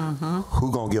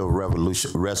 Who's going to give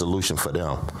a resolution for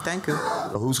them? Thank you.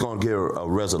 Who's going to give a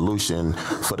resolution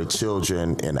for the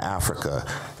children in Africa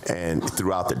and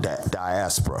throughout the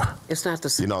diaspora? It's not the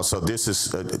same. So this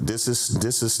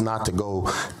is not to go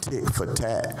tit for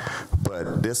tat,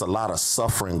 but there's a lot of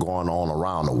suffering going on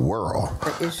around the world.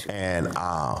 And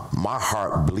my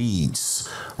heart bleeds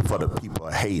for the people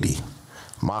of Haiti.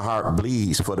 My heart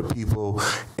bleeds for the people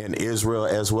in Israel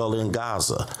as well in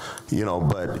Gaza,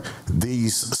 but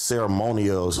these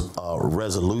ceremonial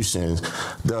resolutions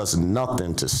does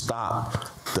nothing to stop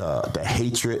the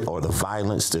hatred or the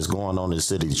violence that's going on in the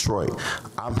city of Detroit.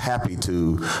 I'm happy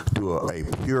to do a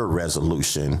pure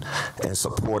resolution and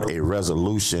support a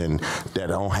resolution that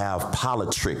don't have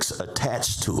politics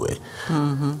attached to it.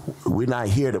 We're not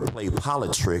here to play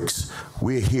politics.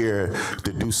 We're here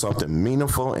to do something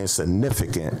meaningful and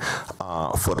significant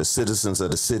for the citizens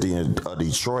of the city of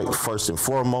Detroit, first and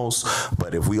foremost.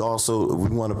 But if we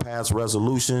want to pass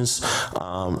resolutions,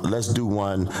 let's do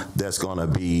one that's going to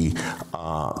be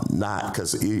not,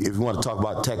 because if you want to talk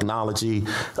about technology,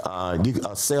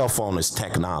 a cell phone is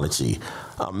technology.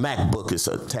 A MacBook is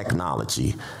a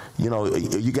technology.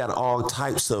 You got all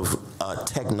types of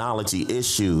technology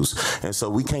issues, and so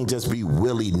we can't just be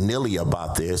willy-nilly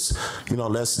about this.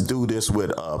 Let's do this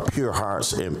with pure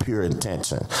hearts and pure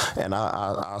intention. And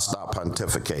I'll stop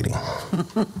pontificating.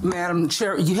 Madam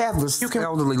Chair, you have this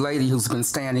elderly lady who's been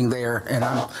standing there, and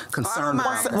I'm concerned.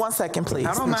 One second, please.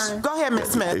 I don't mind. Go ahead,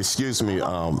 Ms. Smith. Excuse me,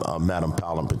 Madam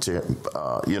Parliamentarian.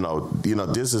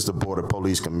 This is the Board of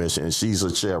Police Commission, and she's a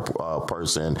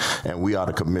chairperson, and we are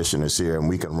the commissioners here, and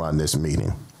we can run this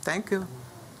meeting. Thank you.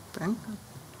 Thank you.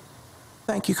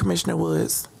 Thank you, Commissioner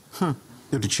Woods. Through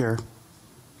the chair.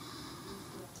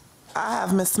 I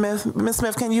have Ms. Smith. Ms.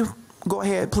 Smith, can you go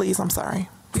ahead, please? I'm sorry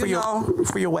for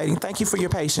your waiting. Thank you for your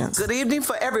patience. Good evening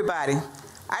for everybody.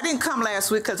 I didn't come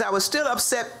last week because I was still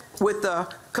upset with the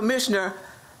commissioner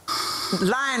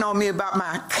lying on me about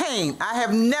my cane. I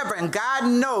have never, and God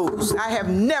knows, I have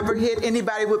never hit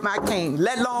anybody with my cane,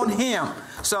 let alone him.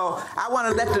 So I want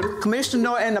to let the commissioner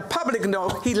know and the public know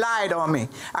he lied on me.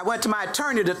 I went to my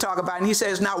attorney to talk about it, and he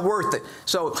said it's not worth it.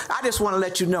 So I just want to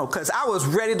let you know, because I was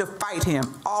ready to fight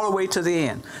him all the way to the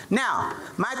end. Now,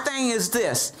 my thing is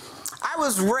this. I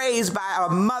was raised by a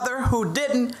mother who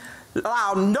didn't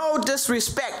allow no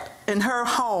disrespect in her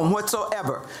home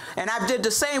whatsoever. And I did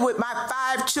the same with my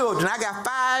 5 children. I got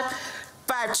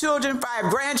five children, 5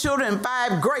 grandchildren, and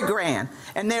 5 great-grand.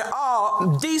 And they're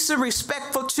all decent,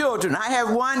 respectful children. I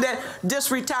have one that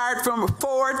just retired from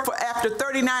Ford after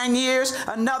 39 years.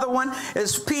 Another one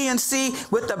is PNC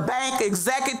with the bank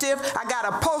executive. I got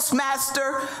a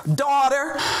postmaster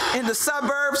daughter in the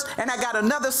suburbs, and I got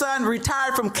another son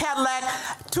retired from Cadillac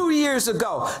 2 years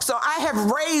ago. So I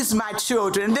have raised my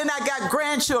children. And then I got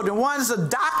grandchildren. One's a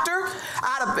doctor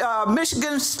out of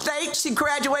Michigan State she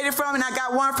graduated from, and I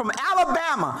got one from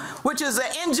Alabama, which is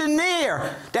an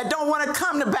engineer that don't want to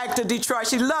come back to Detroit.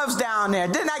 She loves down there.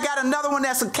 Then I got another one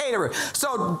that's a caterer.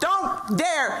 So don't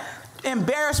dare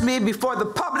embarrass me before the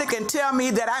public and tell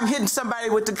me that I'm hitting somebody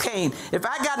with the cane. If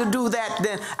I got to do that,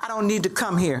 then I don't need to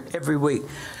come here every week.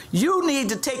 You need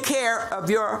to take care of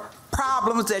your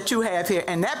problems that you have here,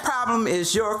 and that problem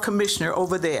is your commissioner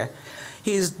over there.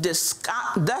 He's disgusting,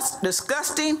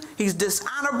 he's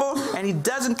dishonorable, and he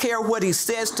doesn't care what he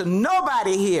says to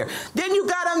nobody here. Then you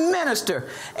got a minister,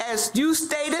 as you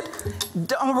stated,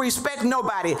 don't respect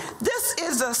nobody. This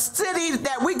is a city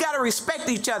that we got to respect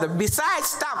each other. Besides,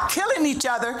 stop killing each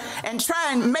other and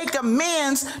try and make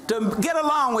amends to get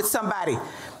along with somebody.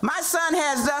 My son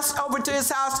has us over to his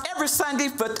house every Sunday,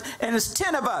 and it's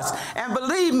 10 of us. And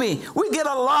believe me, we get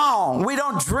along. We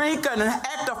don't drink and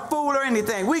act a fool or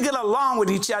anything. We get along with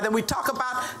each other. And we talk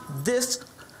about this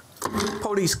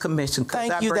police commission.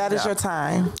 Thank you. That is your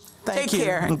time. Thank you. Take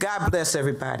care, and God bless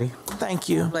everybody. Thank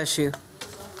you. Bless you.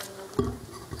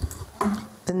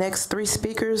 The next three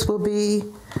speakers will be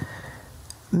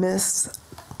Ms.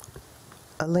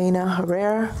 Alina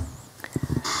Herrera,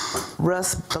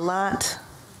 Russ Ballant,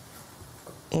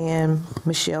 and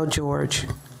Michelle George.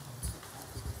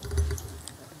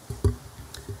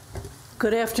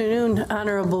 Good afternoon,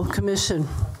 Honorable Commission.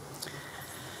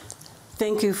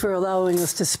 Thank you for allowing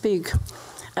us to speak.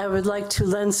 I would like to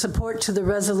lend support to the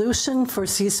resolution for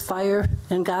ceasefire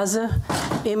in Gaza,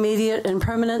 immediate and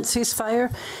permanent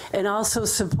ceasefire, and also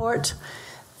support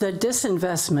the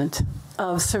disinvestment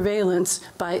of surveillance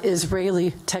by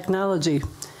Israeli technology.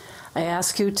 I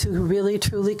ask you to really,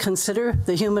 truly consider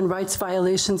the human rights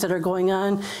violations that are going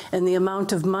on and the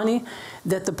amount of money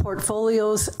that the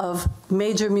portfolios of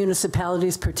major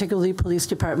municipalities, particularly police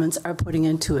departments, are putting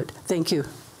into it. Thank you.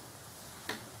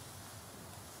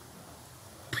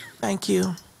 Thank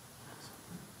you.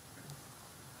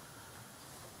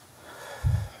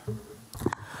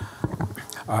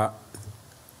 I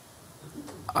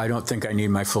don't think I need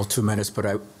my full 2 minutes,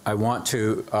 but I want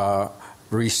to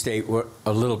restate what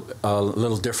a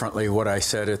little differently what I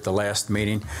said at the last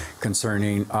meeting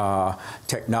concerning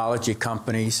technology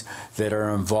companies that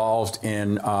are involved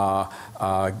in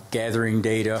gathering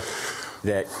data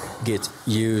that gets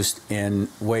used in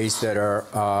ways that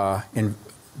are in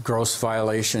gross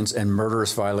violations and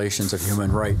murderous violations of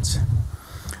human rights.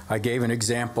 I gave an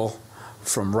example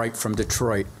from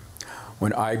Detroit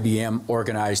when IBM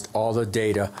organized all the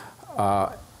data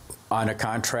on a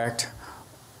contract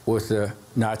with the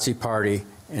Nazi Party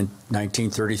in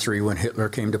 1933 when Hitler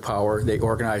came to power. They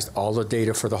organized all the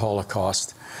data for the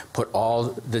Holocaust, put all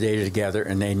the data together,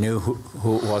 and they knew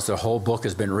who it was. The whole book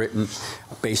has been written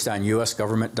based on U.S.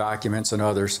 government documents and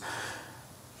others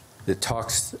that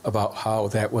talks about how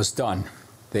that was done.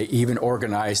 They even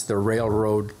organized the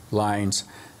railroad lines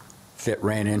that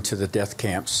ran into the death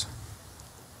camps.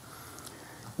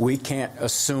 We can't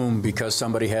assume because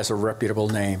somebody has a reputable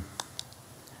name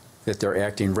that they're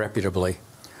acting reputably.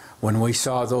 When we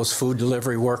saw those food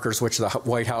delivery workers, which the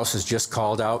White House has just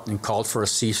called out and called for a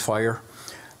ceasefire,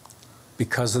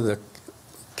 because of the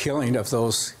killing of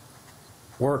those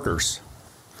workers,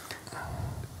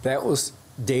 that was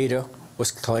data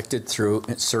was collected through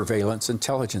surveillance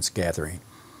intelligence gathering.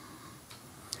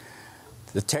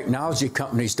 The technology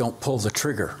companies don't pull the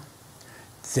trigger.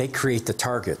 They create the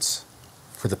targets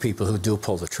for the people who do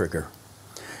pull the trigger.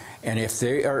 And if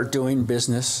they are doing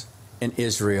business in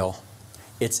Israel,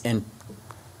 it's in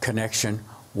connection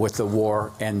with the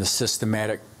war and the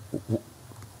systematic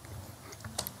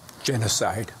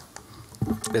genocide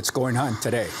that's going on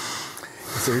today.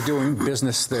 If they're doing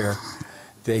business there,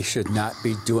 they should not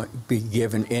be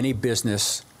given any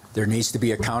business. There needs to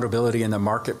be accountability in the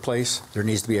marketplace. There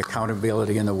needs to be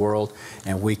accountability in the world,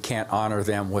 and we can't honor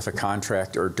them with a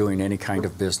contract or doing any kind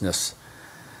of business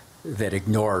that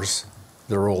ignores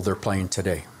the role they're playing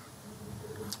today.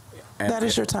 And that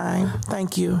is your time.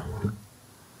 Thank you.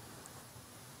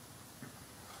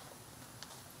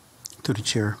 To the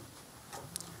chair.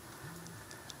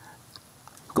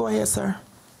 Go ahead, sir.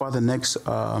 While the next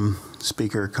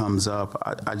speaker comes up,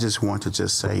 I just want to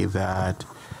just say that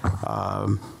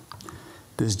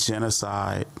this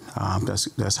genocide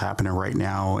that's happening right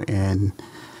now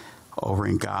over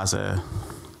in Gaza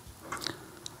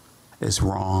is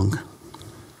wrong,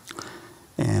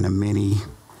 and many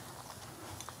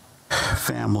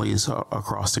families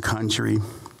across the country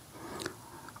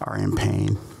are in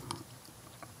pain.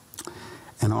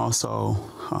 And also,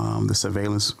 the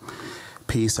surveillance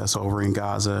piece that's over in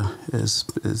Gaza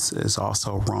is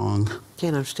also wrong.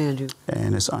 Can't understand you.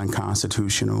 And it's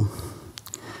unconstitutional.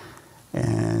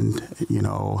 And,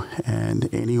 and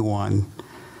anyone,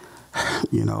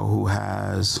 who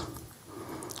has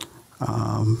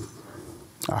a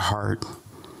heart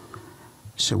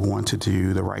should want to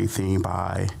do the right thing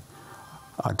by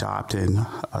adopting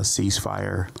a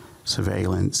ceasefire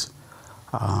surveillance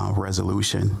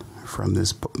resolution from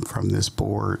this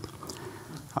board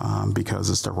because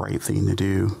it's the right thing to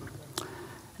do.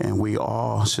 And we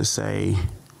all should say,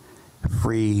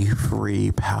 free,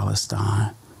 free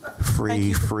Palestine.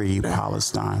 Free, free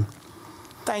Palestine.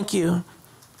 Thank you.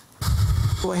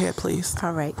 Go ahead, please.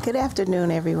 All right. Good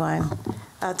afternoon, everyone.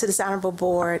 To this honorable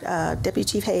board, Deputy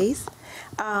Chief Hayes.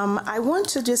 I want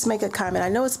to just make a comment. I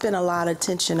know it's been a lot of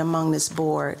tension among this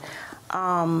board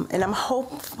And I'm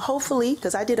hopefully,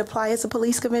 because I did apply as a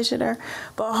police commissioner,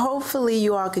 but hopefully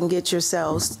you all can get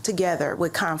yourselves together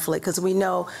with conflict, because we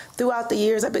know throughout the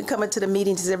years I've been coming to the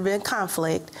meetings, there's been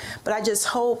conflict. But I just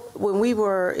hope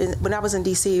when I was in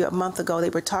DC a month ago, they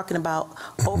were talking about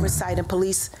oversight in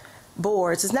police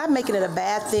boards. It's not making it a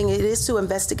bad thing. It is to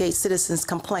investigate citizens'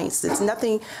 complaints. It's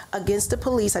nothing against the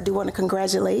police. I do want to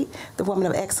congratulate the Woman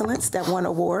of Excellence that won an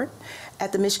award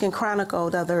at the Michigan Chronicle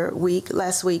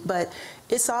last week. But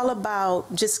it's all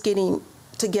about just getting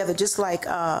together, just like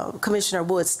Commissioner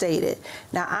Wood stated.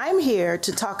 Now, I'm here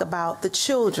to talk about the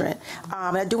children.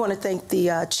 I do want to thank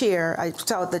the chair. I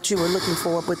saw that you were looking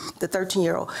for with the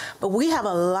 13-year-old. But we have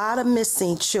a lot of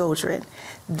missing children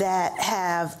that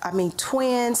have,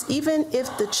 twins. Even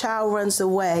if the child runs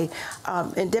away,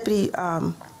 and Deputy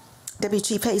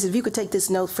Chief Hayes, if you could take this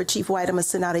note for Chief White, I'm going to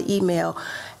send out an email.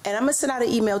 And I'm going to send out an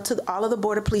email to all of the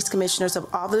Board of Police Commissioners of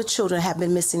all of the children that have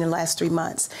been missing in the last 3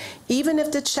 months. Even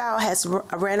if the child has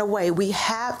ran away, we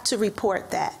have to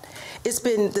report that. It's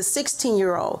been the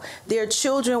 16-year-old. There are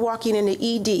children walking in the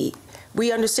ED.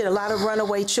 We understand a lot of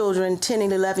runaway children, 10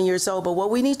 and 11 years old, but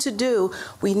what we need to do,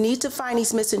 we need to find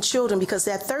these missing children, because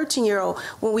that 13-year-old,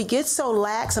 when we get so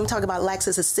lax, I'm talking about lax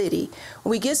as a city, when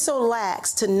we get so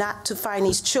lax to not to find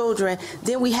these children,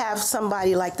 then we have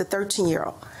somebody like the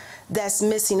 13-year-old that's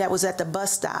missing, that was at the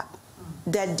bus stop,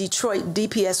 that Detroit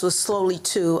DPS was slowly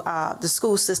to the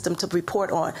school system to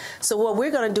report on. So what we're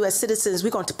going to do as citizens, we're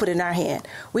going to put it in our hand.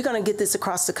 We're going to get this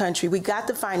across the country. We got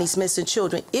to find these missing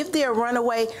children. If they're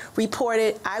runaway, report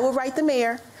it. I will write the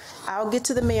mayor. I'll get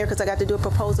to the mayor, because I got to do a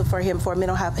proposal for him for a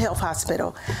mental health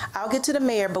hospital. I'll get to the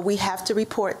mayor, but we have to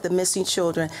report the missing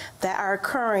children that are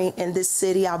occurring in this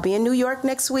city. I'll be in New York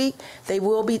next week. They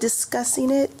will be discussing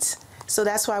it. So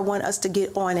that's why I want us to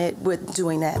get on it with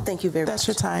doing that. Thank you very much. That's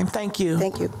your time. Thank you.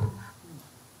 Thank you.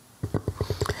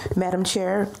 Madam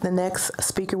Chair, the next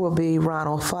speaker will be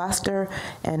Ronald Foster,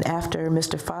 and after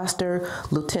Mr. Foster,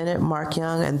 Lieutenant Mark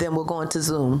Young, and then we'll go into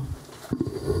Zoom.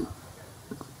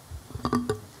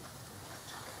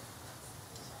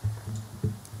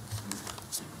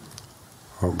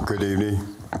 Good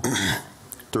evening.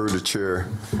 Through the chair.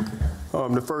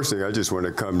 The first thing, I just want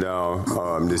to come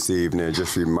down this evening and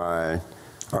just remind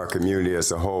our community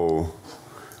as a whole,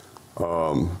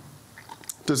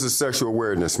 this is Sexual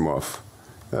Awareness Month.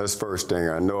 That's the first thing.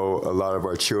 I know a lot of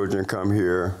our children come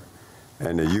here,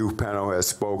 and the youth panel has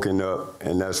spoken up,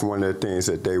 and that's one of the things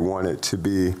that they wanted to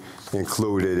be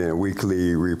included in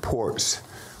weekly reports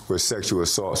with sexual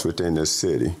assaults within the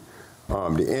city.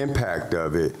 The impact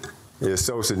of it is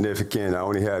so significant. I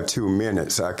only have 2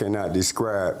 minutes. I cannot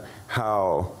describe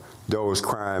how those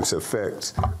crimes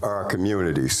affect our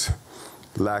communities.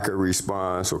 Lack of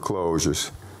response or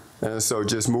closures. And so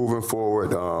just moving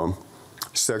forward,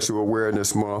 Sexual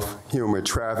Awareness Month, human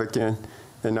trafficking,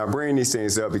 and I bring these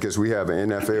things up because we have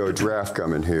an NFL draft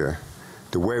coming here.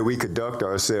 The way we conduct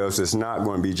ourselves is not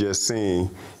going to be just seen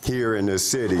here in this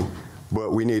city,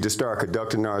 but we need to start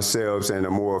conducting ourselves in a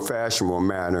more fashionable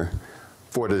manner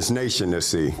for this nation to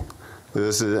see.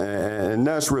 And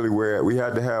that's really where we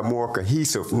have to have more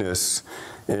cohesiveness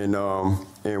in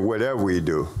whatever we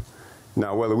do.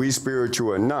 Now, whether we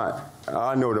spiritual or not,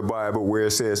 I know the Bible where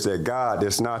it says that God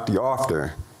is not the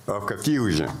author of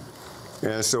confusion.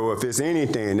 And so if it's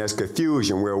anything that's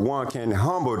confusion where one can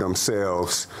humble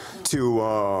themselves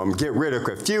to get rid of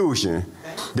confusion,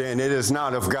 then it is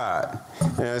not of God.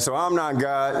 And so I'm not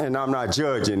God and I'm not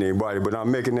judging anybody, but I'm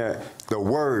making the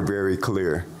word very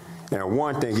clear. And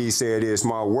one thing he said is,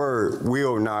 my word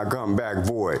will not come back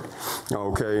void.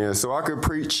 Okay, and so I could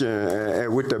preach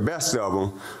with the best of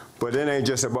them, but it ain't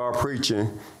just about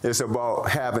preaching. It's about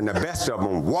having the best of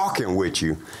them walking with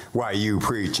you while you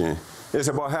preaching. It's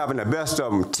about having the best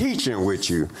of them teaching with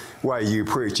you while you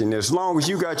preaching. As long as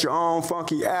you got your own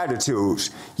funky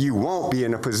attitudes, you won't be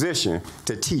in a position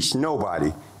to teach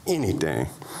nobody anything.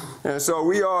 And so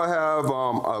we all have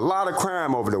a lot of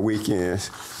crime over the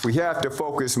weekends. We have to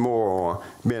focus more on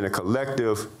being a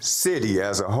collective city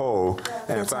as a whole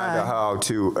and find out how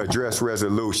to address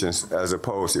resolutions as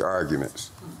opposed to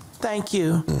arguments. Thank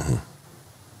you.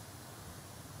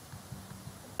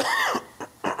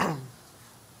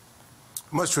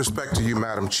 Much respect to you,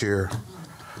 Madam Chair.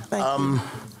 Thank you.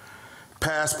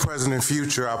 Past, present, and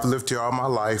future, I've lived here all my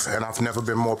life, and I've never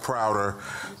been more prouder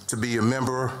to be a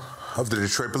member of the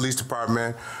Detroit Police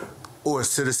Department or a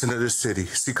citizen of this city.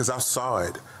 See, because I saw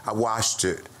it. I watched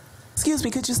it. Excuse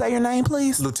me, could you say your name,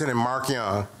 please? Lieutenant Mark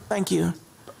Young. Thank you.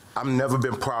 I've never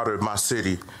been prouder of my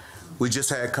city. We just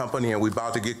had company, and we're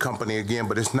about to get company again,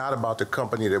 but it's not about the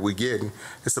company that we're getting.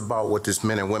 It's about what these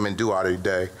men and women do out of the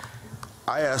day.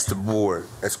 I ask the board,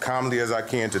 as calmly as I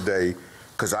can today,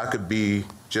 because I could be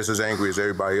just as angry as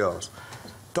everybody else,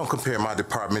 don't compare my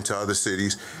department to other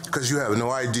cities, because you have no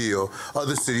idea.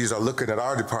 Other cities are looking at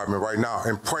our department right now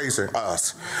and praising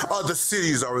us. Other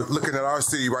cities are looking at our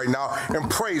city right now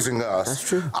and praising us. That's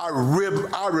true.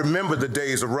 I remember the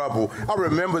days of rubble. I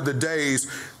remember the days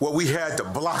where we had to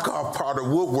block off part of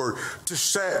Woodward to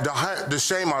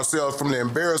shame ourselves from the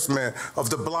embarrassment of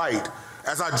the blight.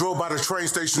 As I drove by the train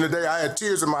station today, I had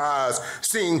tears in my eyes,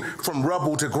 seeing from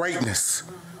rubble to greatness.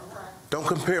 Don't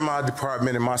compare my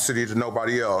department and my city to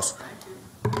nobody else.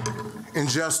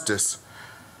 Injustice.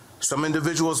 Some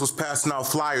individuals was passing out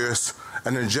flyers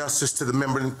and injustice to the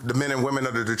men and women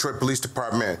of the Detroit Police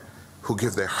Department who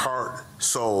give their heart,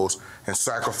 souls, and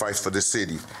sacrifice for the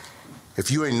city. If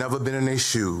you ain't never been in their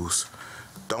shoes,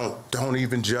 don't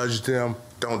even judge them,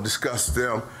 don't discuss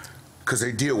them, because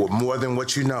they deal with more than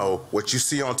what you know. What you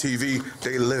see on TV,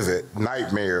 they live it.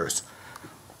 Nightmares.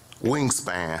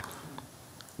 Wingspan.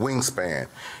 Wingspan.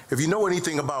 If you know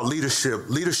anything about leadership,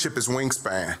 leadership is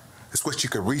wingspan. It's what you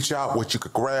could reach out, what you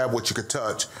could grab, what you could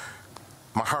touch.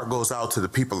 My heart goes out to the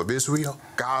people of Israel,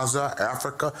 Gaza,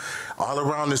 Africa, all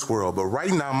around this world. But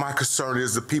right now, my concern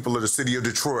is the people of the city of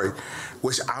Detroit,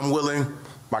 which I'm willing,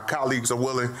 my colleagues are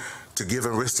willing to give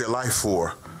and risk their life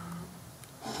for.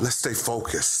 Let's stay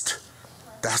focused.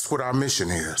 That's what our mission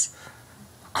is.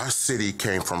 Our city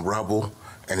came from rubble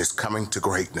and is coming to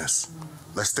greatness.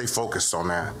 Let's stay focused on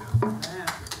that.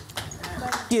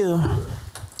 Thank you.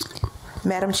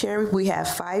 Madam Chair, we have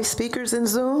 5 speakers in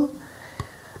Zoom.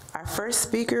 Our first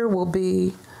speaker will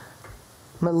be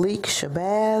Malik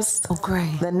Shabazz. Oh,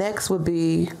 great. The next would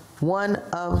be one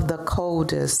of the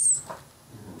coldest.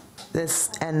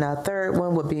 And the third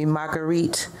one would be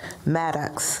Marguerite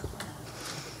Maddox.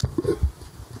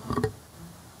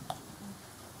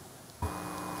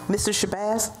 Mr.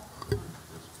 Shabazz?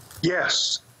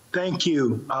 Yes, thank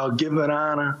you. I'll give an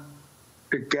honor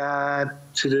to God,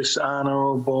 to this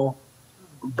honorable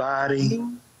body,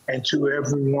 and to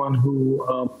everyone who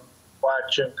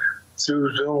watching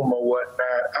through Zoom or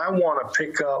whatnot. I want to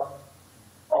pick up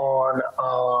on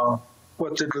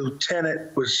what the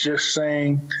lieutenant was just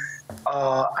saying.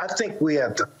 I think we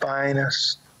have the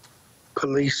finest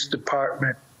police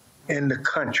department in the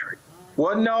country.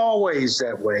 Wasn't always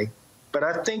that way, but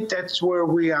I think that's where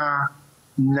we are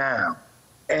now.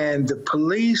 And the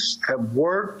police have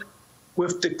worked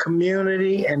with the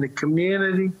community, and the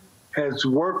community has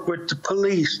worked with the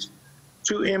police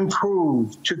to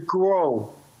improve, to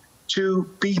grow, to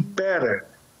be better,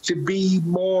 to be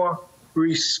more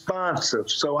responsive.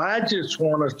 So I just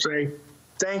want to say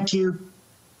thank you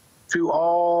to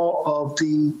all of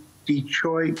the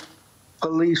Detroit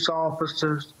police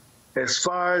officers. As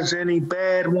far as any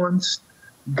bad ones,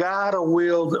 God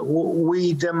will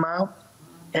weed them out,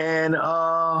 and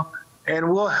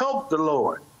we'll help the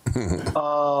Lord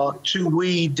to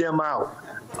weed them out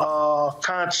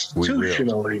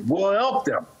constitutionally. We'll help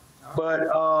them.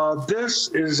 But this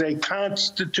is a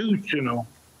constitutional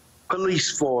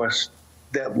police force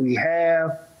that we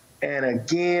have. And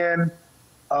again,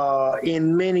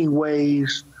 in many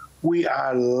ways, we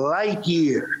are light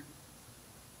years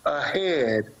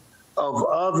ahead of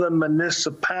other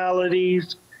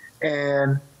municipalities.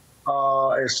 And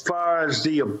as far as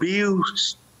the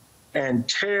abuse and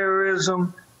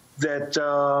terrorism that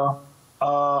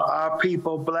our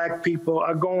people, Black people,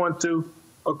 are going through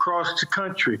across the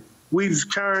country, we've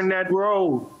turned that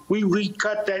road. We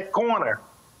cut that corner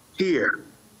here.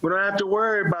 We don't have to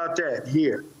worry about that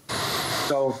here.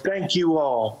 So thank you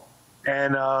all.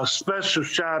 And a special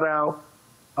shout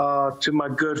out to my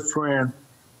good friend,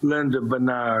 Linda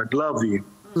Bernard. Love you.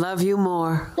 Love you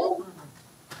more.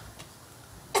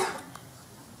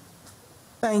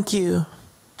 Thank you.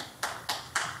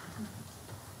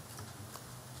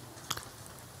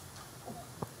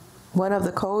 One of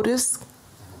the coldest.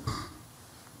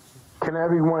 Can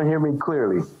everyone hear me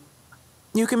clearly?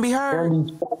 You can be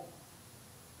heard.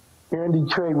 Here in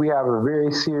Detroit, we have a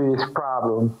very serious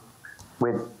problem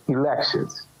with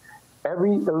elections.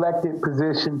 Every elected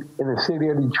position in the city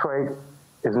of Detroit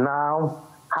is now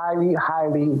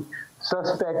highly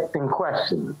suspect and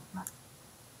questioned.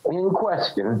 In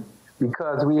question,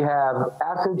 because we have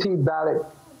absentee ballot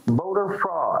voter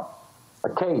fraud.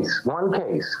 One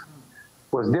case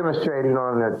was demonstrated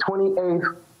on the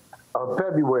 28th of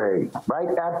February,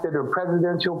 right after the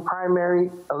presidential primary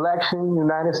election,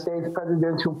 United States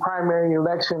presidential primary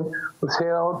election was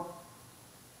held.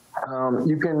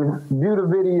 You can view the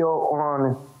video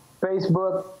on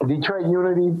Facebook, Detroit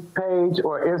Unity page,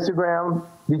 or Instagram,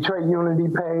 Detroit Unity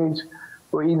page,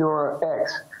 or either on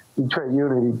X, Detroit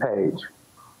Unity page.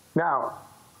 Now,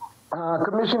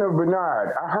 Commissioner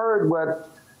Bernard, I heard what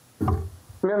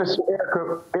Minister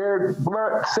Eric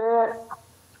Blunt said,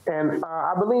 and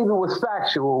I believe it was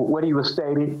factual what he was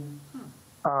stating.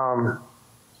 For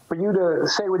you to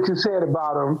say what you said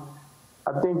about him,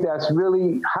 I think that's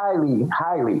really highly,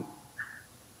 highly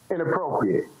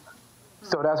inappropriate.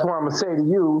 So that's what I'm gonna say to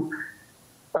you.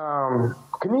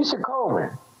 Kenesha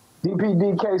Coleman,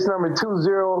 DPD case number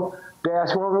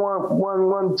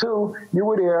 20-11112, you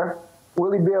were there.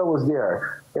 Willie Bell was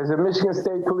there. There's a Michigan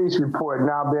State Police report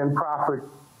now been proffered,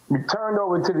 returned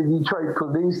over to the Detroit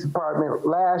Police Department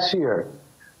last year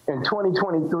in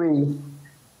 2023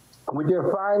 with their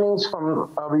findings from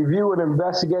a review and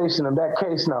investigation of that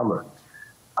case number.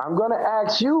 I'm gonna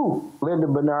ask you, Linda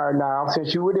Bernard, now,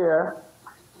 since you were there,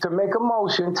 to make a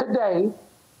motion today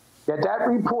that that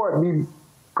report be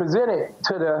presented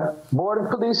to the Board of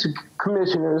Police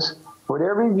Commissioners for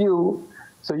their review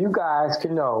so you guys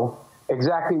can know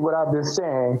exactly what I've been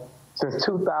saying since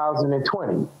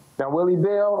 2020. Now, Willie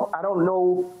Bell, I don't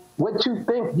know what you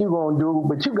think you're gonna do,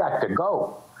 but you got to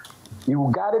go. You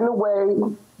got in the way,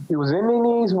 you was in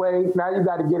Nini's way, now you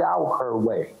gotta get out her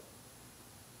way.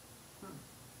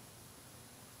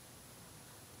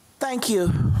 Thank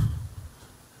you.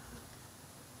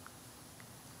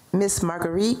 Miss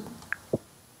Marguerite?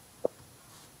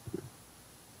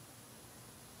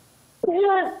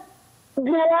 Good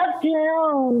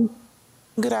afternoon.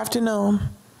 Good afternoon.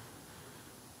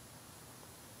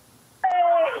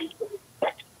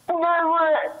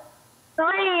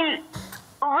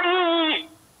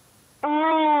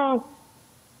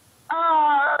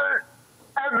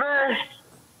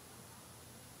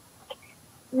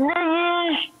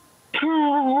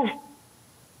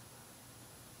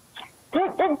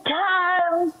 Take the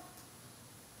time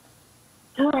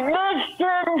to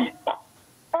listen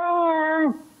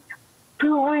and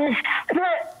to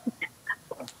respect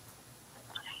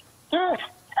each other's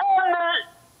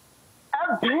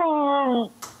opinion.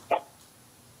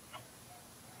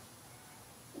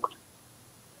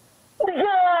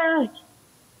 Because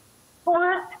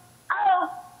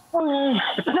without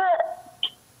respect,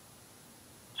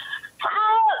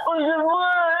 how is the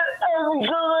word of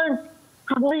God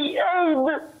to be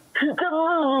able to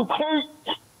communicate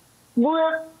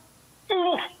with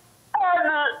each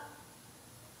other?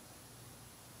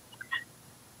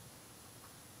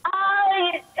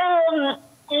 I am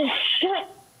sick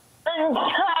and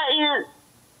tired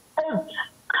of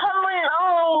coming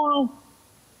on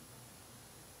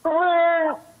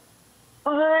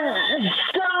when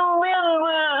some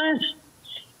members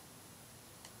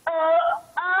are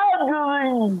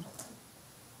arguing.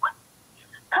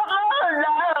 Come on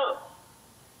now.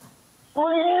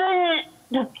 We need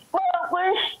to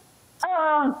focus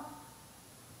on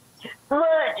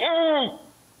what is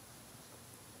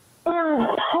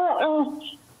important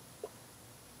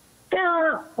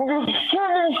to the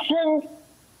citizens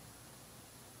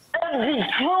of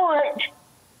Detroit.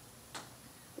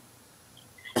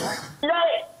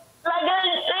 Like I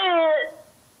said,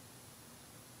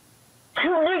 to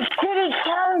the city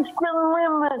council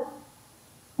members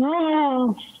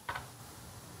means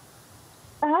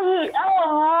we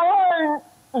are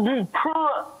one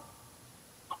Detroit.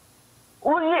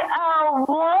 We are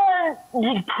one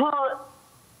Detroit.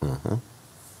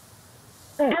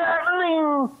 That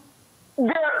means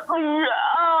that we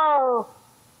all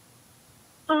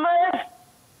must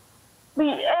be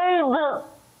able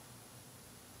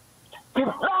to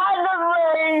find a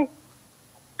way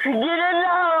to get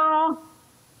along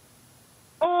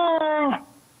and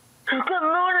to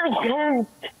communicate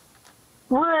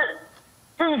with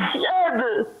each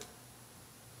other.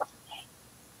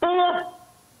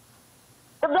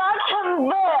 If I come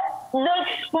back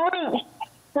next week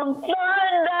and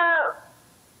find out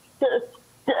that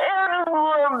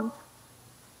everyone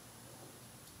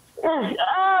is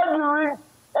arguing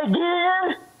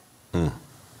again,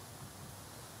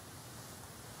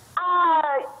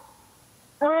 I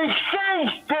will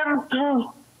say something.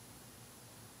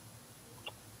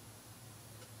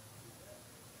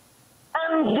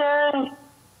 I'm done.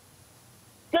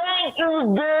 Thank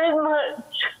you very much.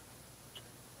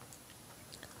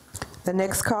 The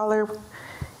next caller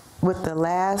with the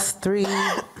last three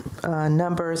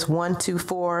numbers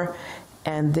 124,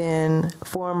 and then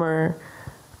former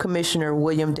Commissioner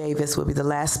William Davis will be the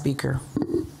last speaker.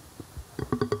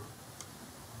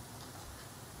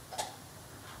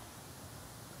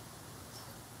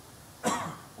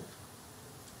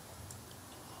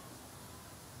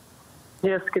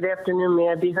 Yes, good afternoon. May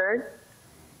I be heard?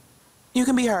 You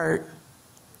can be heard.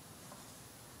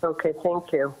 Okay,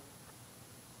 thank you.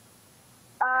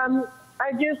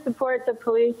 I do support the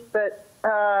police, but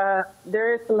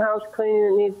there is some house cleaning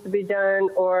that needs to be done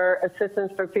or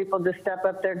assistance for people to step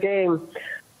up their game.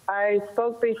 I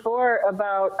spoke before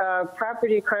about a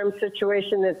property crime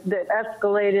situation that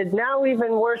escalated, now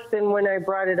even worse than when I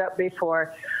brought it up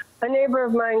before. A neighbor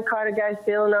of mine caught a guy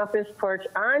stealing off his porch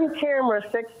on camera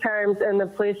 6 times, and the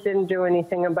police didn't do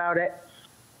anything about it.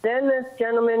 Then this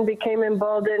gentleman became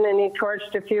emboldened, and he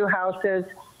torched a few houses.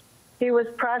 He was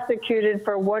prosecuted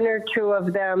for 1 or 2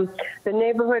 of them. The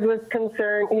neighborhood was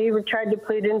concerned. He tried to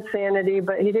plead insanity,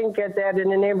 but he didn't get that.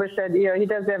 And the neighbor said, you know, he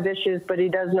does have issues, but he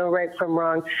does know right from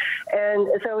wrong. And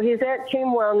so he's at Team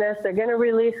Wellness. They're going to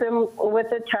release him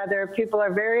with a tether. People are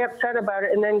very upset about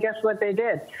it. And then guess what they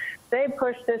did? They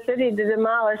pushed the city to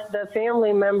demolish the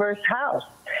family member's house.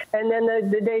 And then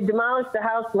they demolished the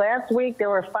house last week. There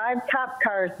were 5 cop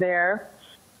cars there.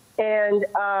 And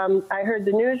I heard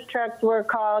the news trucks were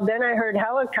called. Then I heard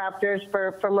helicopters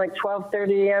from like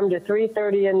 12:30 a.m. to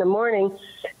 3:30 in the morning.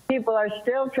 People are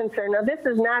still concerned. Now, this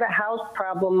is not a house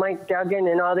problem, Mike Duggan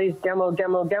and all these demo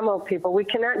people. We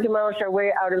cannot demolish our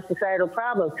way out of societal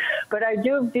problems. But I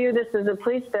do view this as a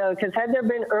police bill, because had there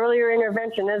been earlier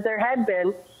intervention, as there had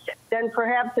been, then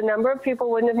perhaps a number of people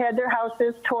wouldn't have had their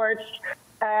houses torched,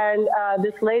 and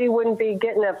this lady wouldn't be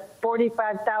getting a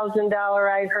 $45,000,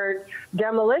 I heard,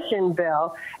 demolition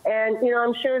bill. And, you know,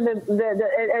 I'm sure that,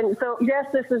 and so, yes,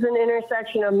 this is an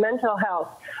intersection of mental health.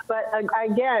 But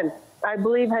again, I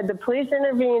believe had the police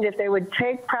intervened, if they would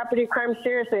take property crime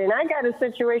seriously, and I got a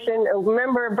situation,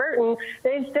 member Burton,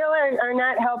 they still are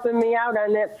not helping me out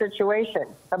on that situation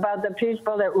about the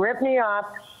people that ripped me off.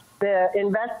 The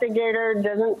investigator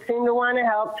doesn't seem to want to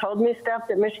help, told me stuff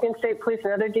that Michigan State Police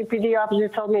and other DPD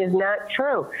officers told me is not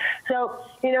true. So,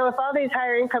 you know, if all these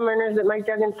higher income earners that Mike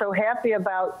Duggan's so happy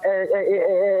about...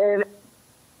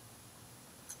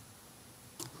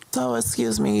 So,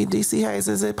 excuse me, D.C. Hayes,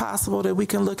 is it possible that we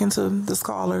can look into this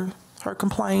caller, her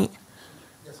complaint,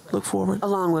 look forward?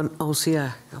 Along with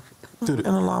OCI. Through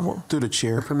the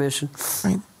chair. Permission.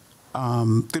 Right.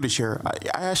 Through the chair,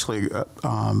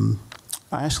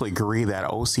 I actually agree that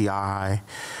OCI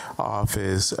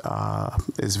office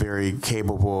is very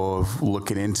capable of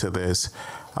looking into this.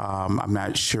 I'm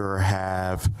not sure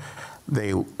have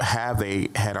they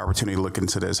had opportunity to look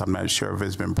into this. I'm not sure if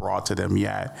it's been brought to them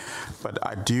yet, but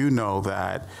I do know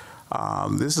that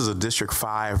this is a District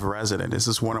 5 resident. This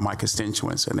is one of my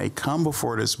constituents, and they come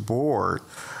before this board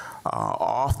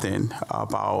often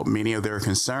about many of their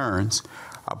concerns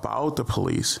about the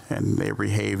police and their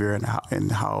behavior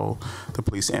and how the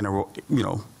police enter in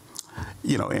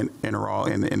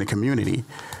the community.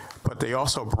 But they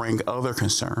also bring other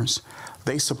concerns.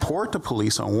 They support the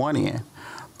police on one end,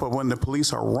 but when the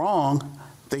police are wrong,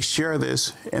 they share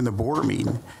this in the board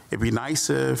meeting. It'd be nice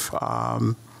if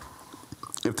the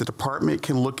department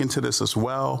can look into this as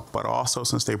well, but also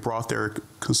since they brought their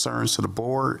concerns to the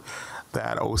board,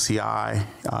 that OCI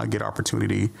get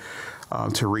opportunity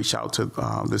to reach out to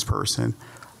this person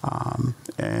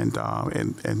and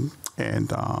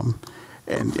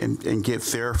get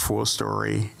their full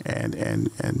story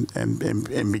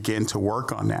and begin to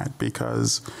work on that,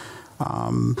 because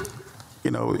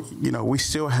we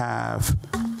still have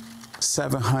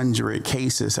 700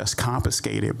 cases that's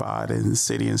confiscated by the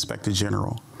city inspector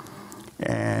general,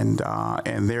 and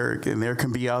there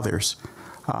can be others,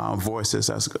 voices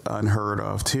that's unheard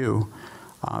of too.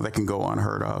 That can go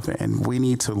unheard of, and we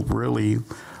need to really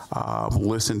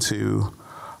listen to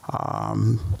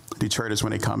Detroiters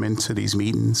when they come into these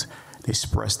meetings. They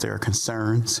express their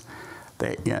concerns,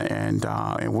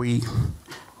 and we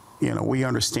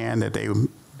understand that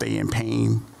they in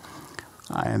pain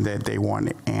and that they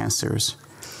want answers.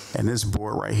 And this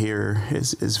board right here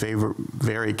is very,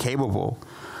 very capable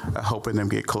of helping them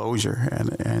get closure.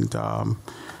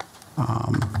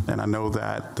 And I know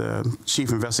that the chief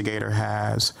investigator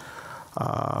has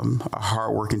a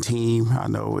hardworking team. I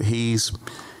know he's,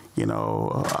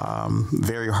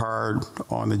 very hard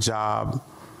on the job.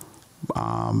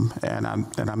 And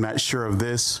I'm not sure if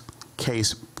this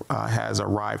case has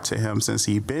arrived to him since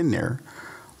he's been there,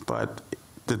 but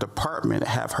the department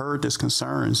have heard these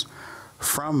concerns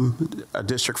from a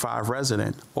District 5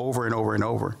 resident over and over and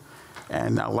over.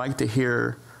 And I'd like to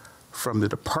hear from the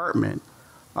department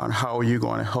on how you're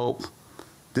going to help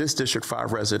this District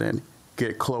 5 resident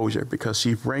get closure, because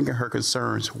she's bringing her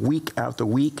concerns week after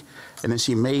week, and then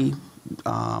she may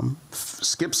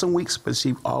skip some weeks, but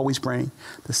she always brings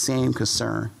the same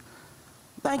concern.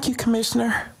 Thank you,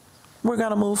 Commissioner. We're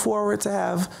going to move forward to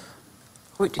have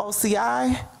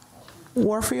OCI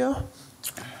Warfield.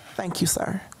 Thank you,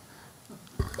 sir.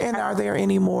 And are there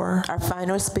any more? Our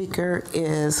final speaker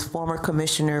is former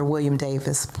Commissioner William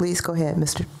Davis. Please go ahead,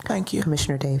 Mr. Thank you.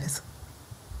 Commissioner Davis.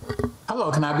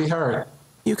 Hello, can I be heard?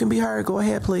 You can be heard. Go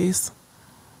ahead, please.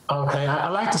 Okay, I'd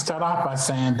like to start off by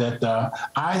saying that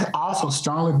I also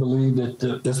strongly believe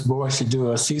that this board should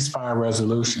do a ceasefire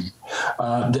resolution.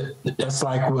 That's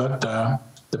like what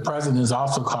the president is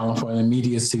also calling for, an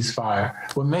immediate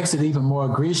ceasefire. What makes it even more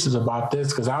egregious about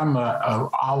this, because I'm a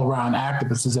all-around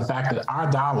activist, is the fact that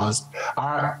our dollars,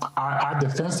 our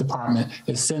Defense Department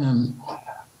is sending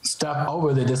stuff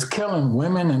over that is killing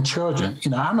women and children.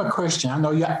 You know, I'm a Christian. I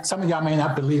know some of y'all may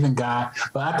not believe in God,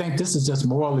 but I think this is just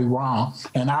morally wrong.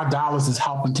 And our dollars is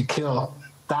helping to kill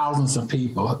thousands of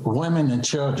people, women and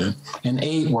children, and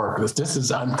aid workers. This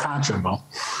is unconscionable.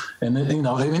 And, you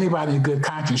know, if anybody in good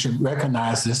conscience should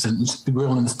recognize this and be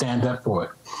willing to stand up for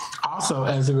it. Also,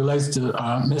 as it relates to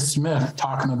Ms. Smith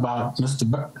talking about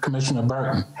Commissioner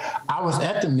Burton, I was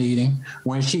at the meeting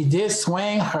when she did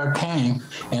swing her cane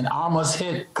and almost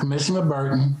hit Commissioner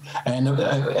Burton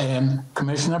and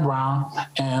Commissioner Brown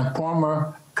and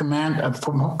former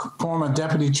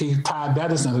Deputy Chief Todd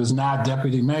Bettison, who's now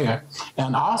Deputy Mayor.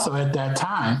 And also at that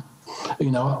time,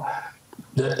 you know,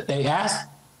 they asked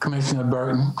Commissioner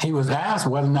Burton, he was asked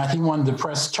whether or not he wanted to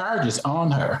press charges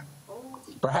on her.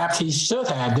 Perhaps he should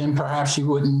have, then perhaps she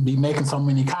wouldn't be making so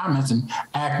many comments and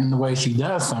acting the way she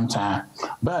does sometimes.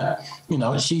 But, you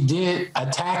know, she did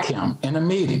attack him in a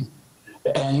meeting.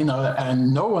 And, you know,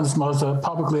 and no one's supposed to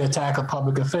publicly attack a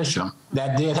public official.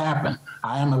 That did happen.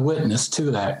 I am a witness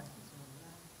to that.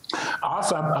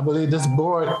 Also, I believe this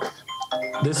board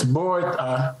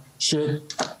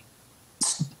should,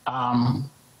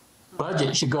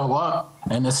 budget should go up,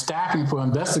 and the staffing for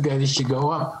investigators should go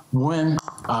up when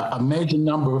a major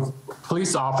number of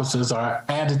police officers are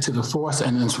added to the force,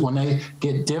 and it's when they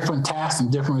get different tasks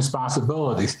and different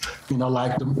responsibilities, you know,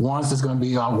 like the ones that's going to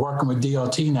be working with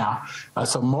DOT now.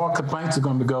 So more complaints are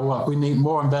going to go up. We need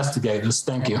more investigators.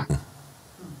 Thank you.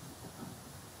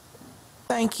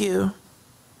 Thank you.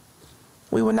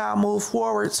 We will now move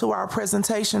forward to our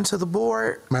presentation to the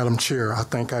board. Madam Chair, I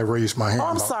think I raised my hand.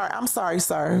 Oh, I'm sorry,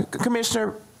 sir.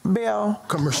 Commissioner Bell.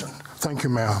 Commissioner, thank you,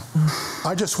 ma'am.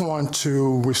 I just want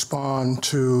to respond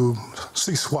to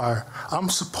ceasefire. I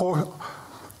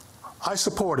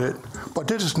support it, but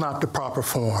this is not the proper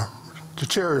forum. The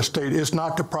chair has stated it's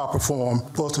not the proper forum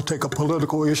for us to take a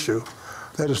political issue.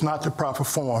 That is not the proper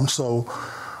forum. So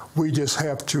we just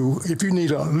have to, if you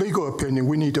need a legal opinion,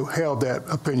 we need to have that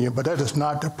opinion, but that is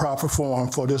not the proper forum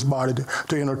for this body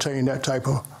to entertain that type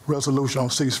of resolution on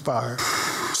ceasefire.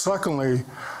 Secondly,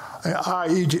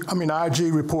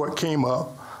 IG report came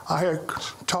up. I had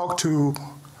talked to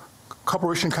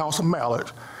Corporation Counsel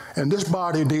Mallett, and this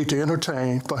body need to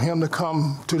entertain for him to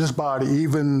come to this body,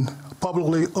 even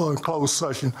publicly or in closed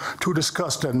session, to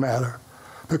discuss that matter,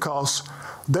 because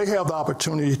they have the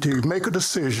opportunity to make a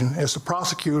decision as the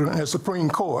prosecutor and as Supreme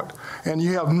Court, and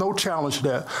you have no challenge to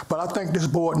that. But I think this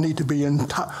board need to be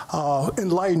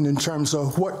enlightened in terms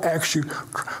of what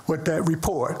that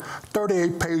report,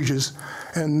 38 pages,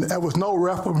 and there was no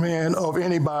reprimand of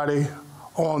anybody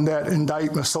on that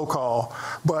indictment, so-called,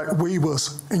 but we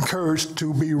was encouraged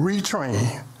to be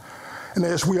retrained. And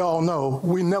as we all know,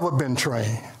 we never been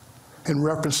trained. In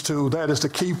reference to that is the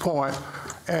key point.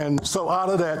 And so out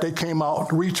of that, they came out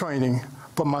retraining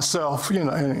for myself, you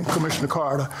know, and Commissioner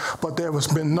Carter. But there has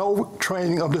been no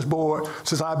training of this board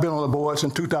since I've been on the board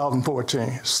since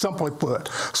 2014, simply put.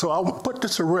 So I'll put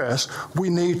this to rest. We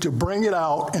need to bring it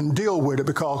out and deal with it,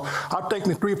 because I think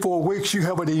in 3 or 4 weeks, you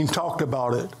haven't even talked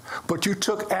about it. But you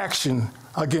took action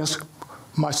against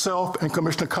myself and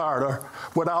Commissioner Carter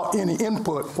without any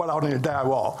input, without any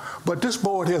dialogue. But this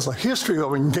board has a history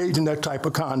of engaging that type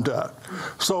of conduct.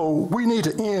 So we need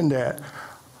to end that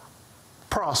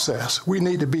process. We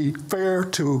need to be fair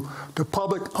to the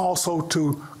public, also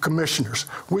to commissioners.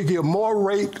 We give more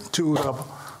rate to the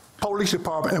police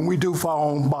department than we do for our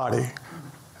own body.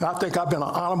 And I think I've been an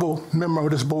honorable member of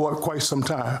this board quite some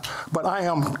time, but I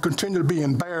am continue to be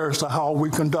embarrassed of how we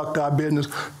conduct our business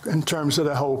in terms of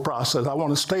the whole process. I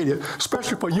want to state it,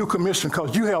 especially for you, Commissioner,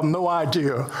 because you have no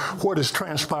idea what has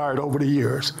transpired over the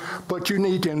years. But you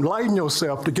need to enlighten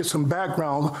yourself to get some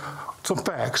background, some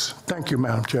facts. Thank you,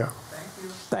 Madam Chair.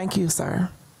 Thank you,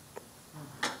 sir.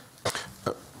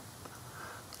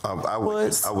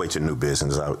 I'll wait your new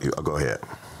business. I'll go ahead.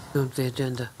 Move the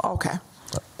agenda. Okay.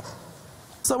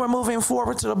 So we're moving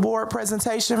forward to the board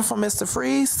presentation from Mr.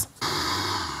 Freeze.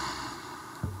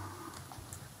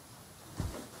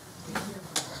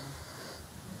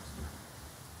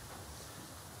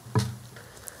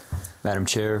 Madam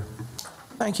Chair.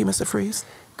 Thank you, Mr. Freeze.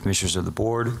 Commissioners of the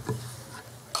board.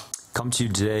 come to you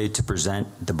today to present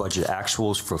the budget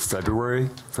actuals for February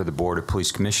for the Board of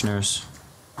Police Commissioners.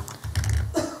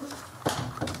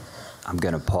 I'm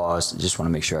going to pause. Just want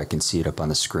to make sure I can see it up on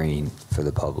the screen for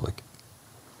the public.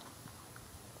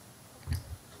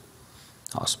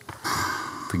 Awesome.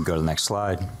 If we can go to the next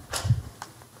slide.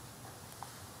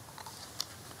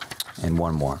 And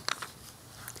one more.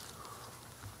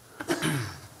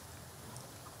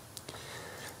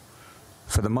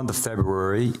 For the month of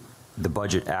February, the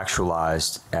budget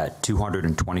actualized at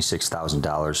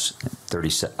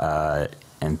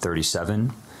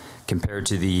 $226,037 compared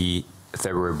to the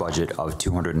February budget of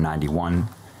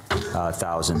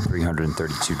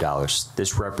 $291,332.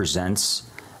 This represents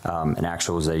an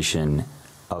actualization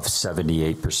of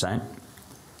 78%.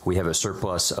 We have a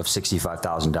surplus of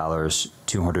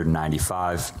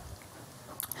 $65,295.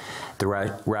 The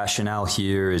rationale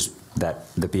here is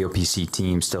that the BOPC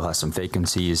team still has some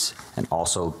vacancies, and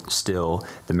also still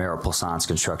the Mayor Plaisance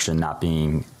construction not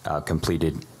being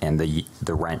completed and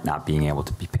the rent not being able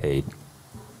to be paid.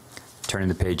 Turning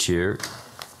the page here,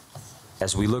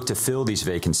 as we look to fill these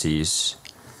vacancies,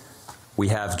 we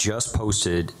have just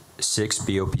posted 6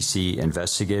 BOPC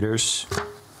investigators.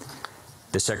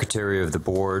 The Secretary of the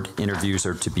Board interviews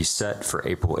are to be set for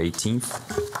April 18th.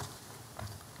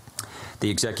 The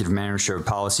Executive Manager of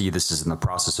Policy, this is in the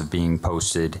process of being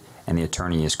posted, and the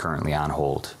attorney is currently on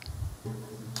hold.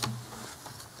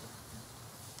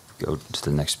 Go to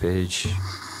the next page.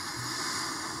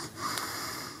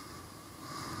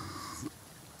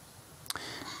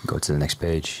 Go to the next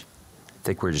page. I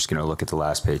think we're just going to look at the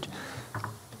last page.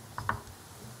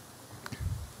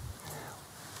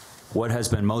 What has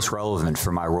been most relevant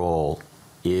for my role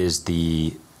is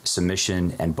the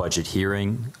submission and budget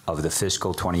hearing of the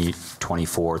fiscal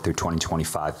 2024 through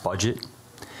 2025 budget.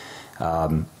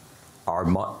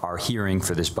 Our hearing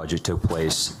for this budget took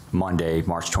place Monday,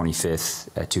 March 25th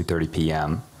at 2:30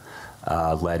 p.m.,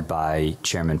 led by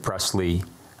Chairman Presley.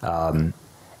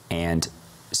 And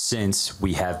since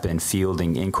we have been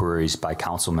fielding inquiries by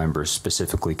council members,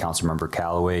 specifically Councilmember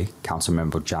Callaway,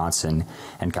 Councilmember Johnson,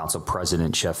 and Council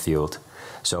President Sheffield.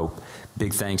 So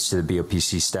big thanks to the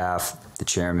BOPC staff, the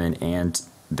chairman, and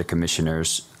the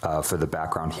commissioners for the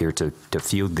background here to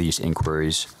field these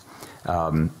inquiries.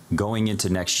 Going into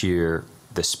next year,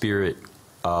 the spirit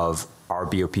of our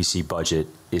BOPC budget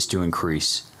is to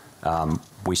increase.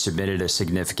 We submitted a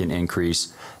significant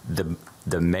increase. The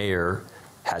mayor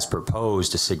has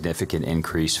proposed a significant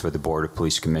increase for the Board of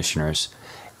Police Commissioners,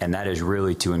 and that is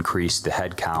really to increase the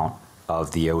head count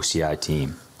of the OCI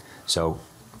team. So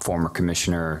former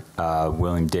Commissioner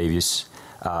William Davis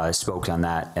spoke on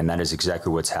that, and that is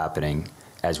exactly what's happening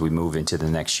as we move into the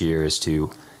next year, is to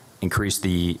increase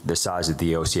the size of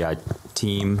the OCI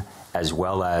team, as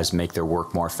well as make their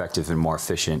work more effective and more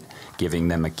efficient, giving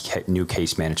them a new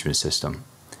case management system.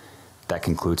 That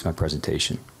concludes my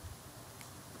presentation.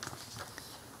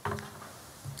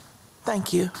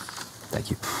 Thank you. Thank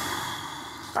you.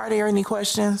 Are there any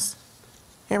questions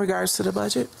in regards to the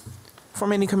budget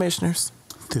from any commissioners?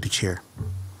 To the chair.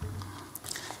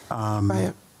 Go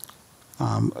ahead.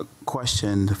 A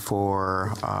question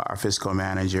for our fiscal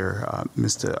manager,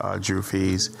 Mr. Drew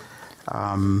Fees.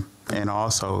 And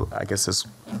also, I guess this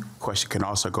question can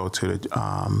also go to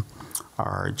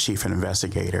our chief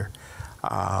investigator.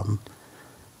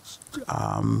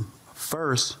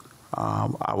 First,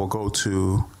 I will go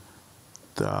to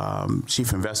the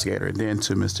chief investigator and then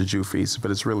to Mr. Drew Fees,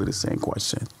 but it's really the same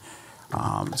question.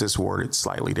 Just worded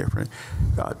slightly different.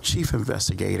 Chief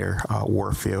Investigator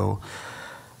Warfield,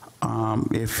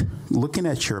 if looking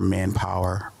at your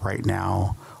manpower right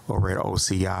now over at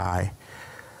OCI,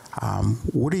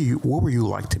 what were you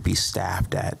like to be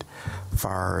staffed at, as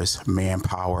far as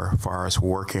manpower, as far as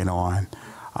working on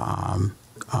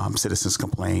citizens'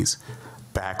 complaints?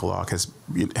 Backlog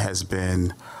has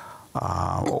been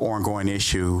an ongoing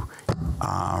issue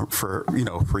for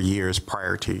years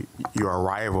prior to your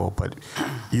arrival, but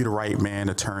you're the right man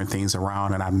to turn things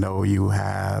around, and I know you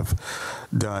have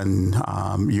done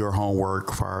your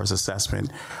homework as far as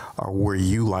assessment or where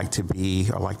you like to be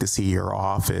or like to see your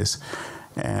office,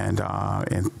 and we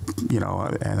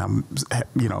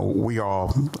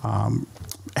all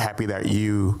happy that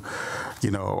you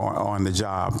are on the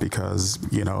job, because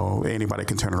anybody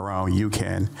can turn it around, you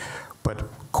can. But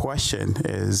question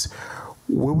is,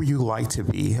 where would you like to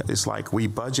be? It's like we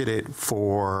budgeted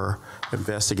for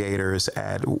investigators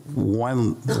at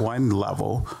one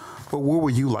level, but where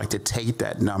would you like to take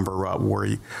that number up,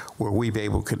 where we be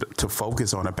able to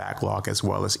focus on a backlog as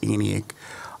well as any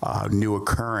new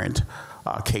current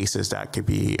cases that could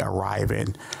be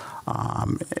arriving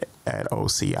at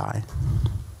OCI?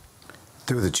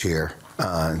 Through the chair,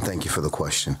 and thank you for the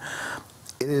question.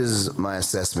 It is my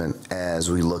assessment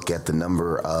as we look at the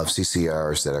number of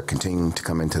CCRs that are continuing to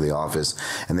come into the office,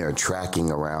 and they're tracking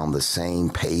around the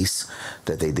same pace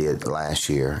that they did last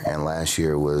year, and last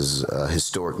year was a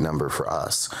historic number for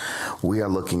us. We are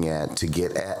looking at to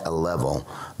get at a level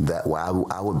that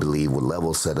I would believe would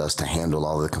level set us to handle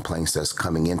all the complaints that's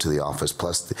coming into the office,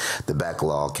 plus the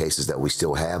backlog cases that we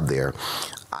still have there.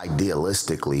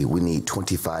 Idealistically, we need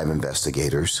 25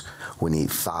 investigators. We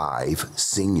need 5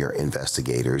 senior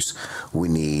investigators. We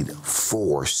need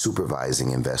 4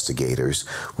 supervising investigators.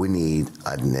 We need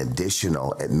an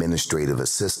additional administrative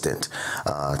assistant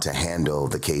to handle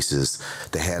the cases,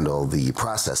 to handle the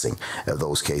processing of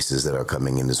those cases that are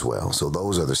coming in as well. So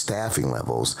those are the staffing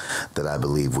levels that I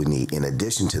believe we need. In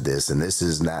addition to this, and this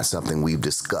is not something we've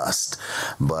discussed,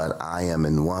 but I am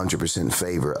in 100%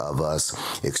 favor of us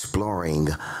exploring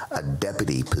a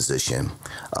deputy position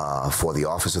for the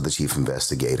Office of the Chief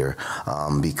Investigator,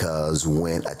 because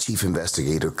when a chief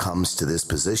investigator comes to this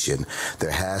position,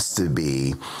 there has to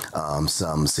be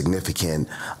some significant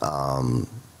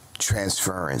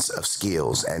transference of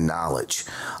skills and knowledge,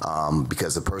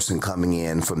 because the person coming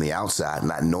in from the outside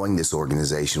not knowing this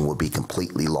organization will be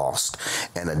completely lost,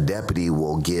 and a deputy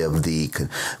will give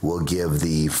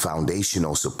the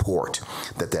foundational support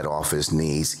that office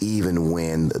needs, even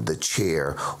when the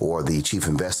chair or the chief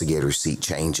investigator seat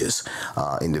changes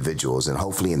individuals. And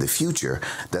hopefully in the future,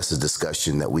 that's a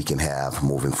discussion that we can have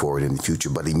moving forward in the future.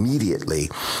 But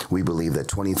immediately, we believe that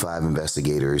 25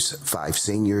 investigators, 5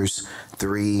 seniors,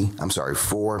 4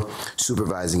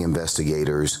 supervising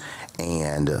investigators,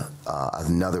 and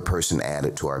another person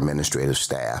added to our administrative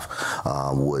staff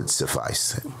would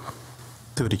suffice.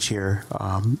 Through the chair,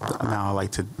 now I'd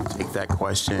like to take that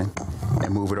question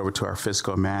and move it over to our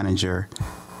fiscal manager.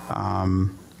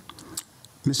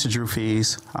 Mr. Drew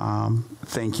Fees,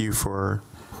 thank you for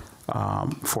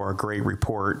a great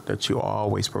report that you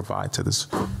always provide to this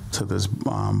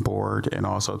board and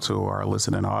also to our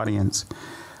listening audience.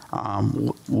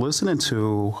 Listening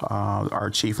to our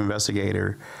chief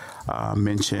investigator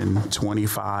mention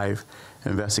 25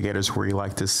 investigators where you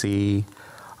like to see,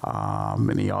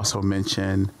 and he also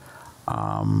mentioned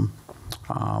 4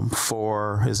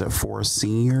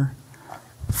 senior,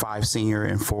 5 senior,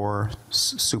 and 4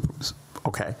 super.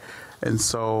 Okay, and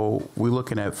so we're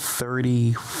looking at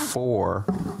 34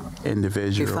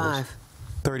 individuals.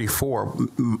 34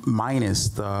 minus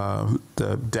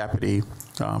the deputy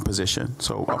position.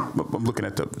 So I'm looking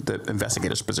at the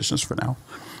investigators' positions for now.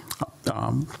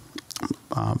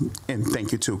 And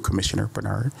thank you to Commissioner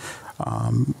Bernard.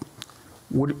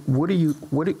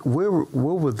 Where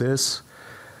will this?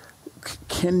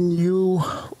 Can you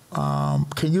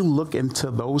look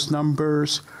into those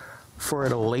numbers for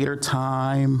at a later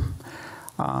time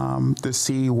to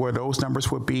see where those numbers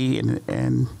would be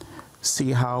and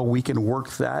see how we can work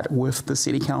that with the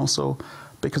city council?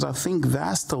 Because I think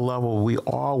that's the level we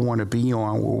all want to be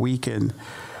on, where we can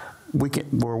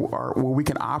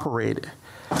operate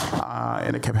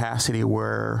in a capacity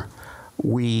where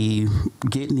we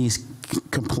get these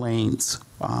complaints,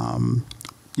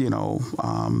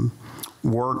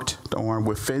 worked on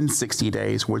within 60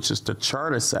 days, which is the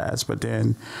charter says, but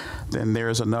then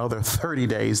there's another 30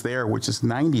 days there, which is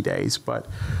 90 days. But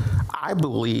I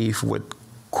believe with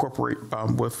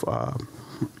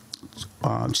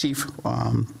Chief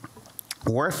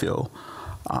Warfield,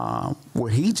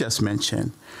 what he just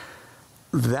mentioned,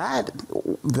 that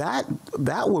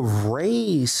would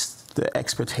raise the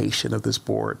expectation of this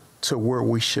board to where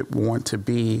we should want to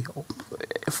be,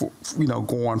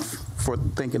 going for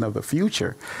thinking of the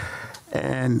future.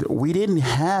 And we didn't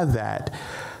have that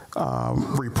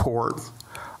report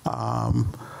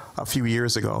a few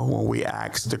years ago when we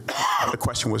asked, the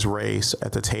question was raised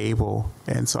at the table.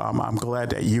 And so I'm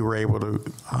glad that you were able to,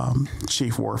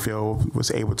 Chief Warfield was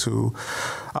able to,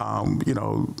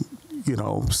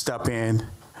 step in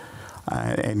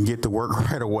and get the work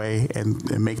right away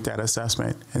and make that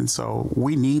assessment. And so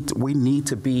we need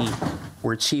to be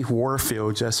where Chief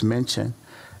Warfield just mentioned,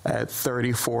 at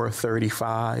 34,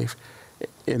 35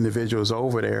 individuals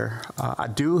over there. I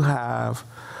do have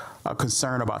a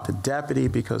concern about the deputy,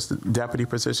 because the deputy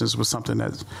positions was something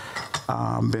that's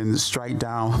been struck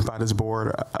down by this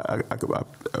board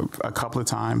a couple of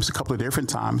times, a couple of different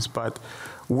times. But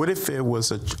what if it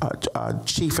was a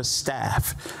chief of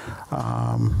staff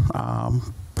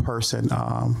person,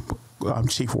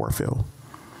 Chief Warfield,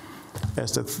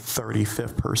 as the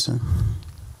 35th person?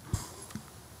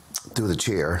 Through the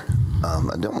chair,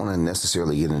 I don't want to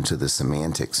necessarily get into the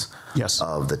semantics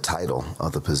of the title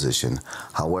of the position.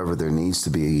 However, there needs to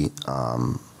be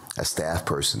a staff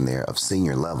person there of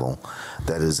senior level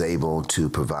that is able to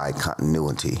provide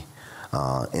continuity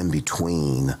in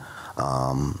between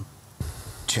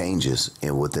changes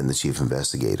within the chief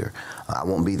investigator. I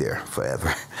won't be there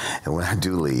forever. And when I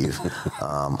do leave,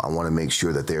 I want to make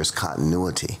sure that there's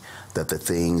continuity, that the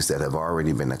things that have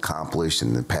already been accomplished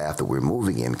and the path that we're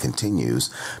moving in continues,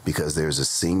 because there's a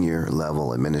senior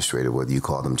level administrator, whether you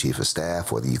call them chief of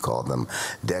staff, whether you call them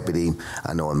deputy.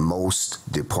 I know in most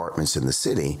departments in the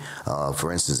city,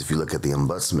 for instance, if you look at the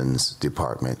ombudsman's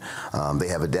department, they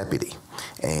have a deputy,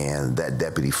 and that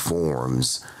deputy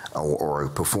forms or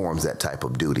performs that type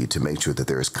of duty to make sure that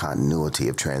there is continuity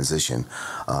of transition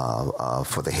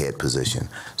for the head position.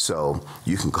 So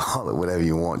you can call it whatever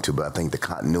you want to, but I think the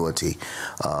continuity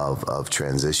of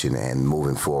transition and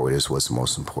moving forward is what's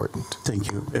most important. Thank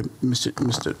you.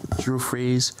 Mr. Drew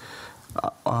Freeze,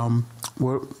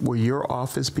 will your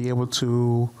office be able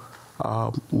to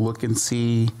look and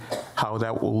see how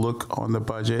that will look on the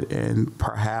budget, and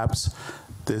perhaps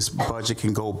this budget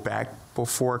can go back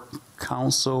before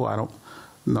council? I don't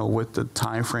know what the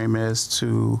time frame is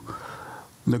to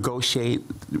negotiate,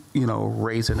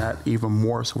 raising that even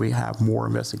more so we have more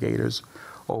investigators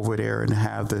over there and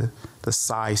have the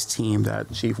size team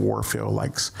that Chief Warfield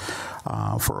likes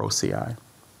for OCI.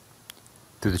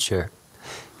 Through the chair.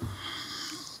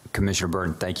 Commissioner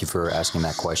Burton, thank you for asking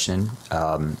that question.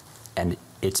 And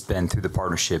it's been through the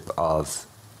partnership of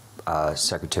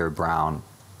Secretary Brown,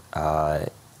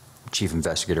 Chief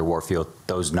Investigator Warfield.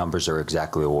 Those numbers are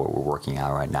exactly what we're working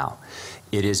on right now.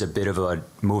 It is a bit of a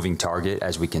moving target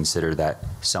as we consider that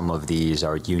some of these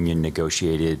are union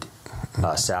negotiated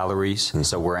salaries.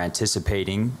 So we're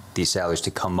anticipating these salaries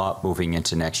to come up moving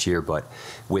into next year, but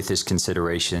with this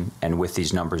consideration and with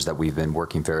these numbers that we've been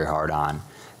working very hard on,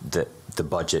 the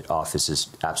budget office is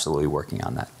absolutely working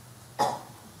on that.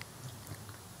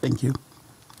 Thank you.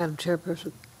 Madam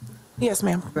Chairperson. Yes,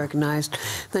 ma'am. Recognized.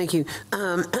 Thank you.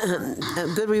 A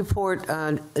good report,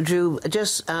 Drew.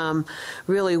 Just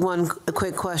really one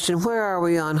quick question. Where are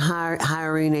we on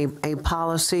hiring a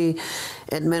policy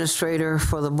administrator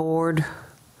for the board?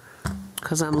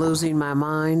 Because I'm losing my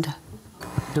mind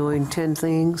doing 10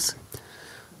 things.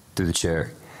 Through the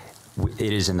chair.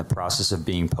 It is in the process of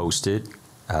being posted.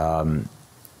 A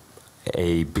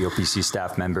BOPC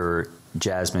staff member,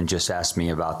 Jasmine, just asked me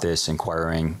about this,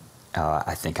 inquiring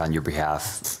I think on your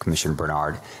behalf, Commissioner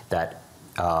Bernard, that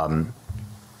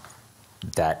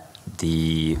that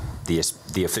the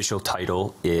official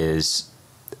title is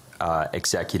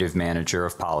Executive Manager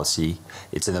of Policy.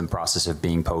 It's in the process of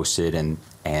being posted,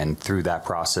 and through that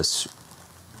process,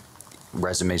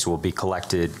 resumes will be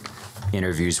collected,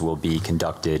 interviews will be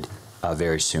conducted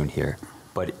very soon here.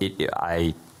 But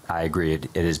I agree,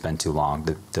 it has been too long.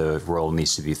 The role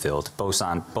needs to be filled, both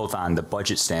on the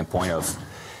budget standpoint of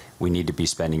we need to be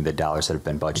spending the dollars that have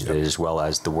been budgeted, as well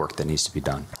as the work that needs to be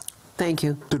done. Thank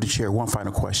you. Through the chair, one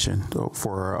final question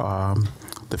for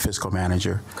the fiscal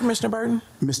manager. Commissioner Burton.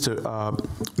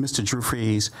 Mr. Drew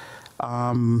Freeze,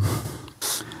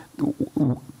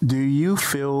 do you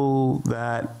feel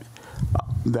that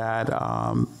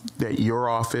your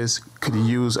office could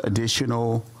use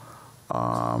additional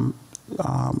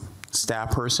staff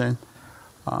person,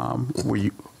 were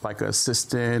you like an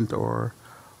assistant or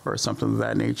something of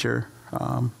that nature?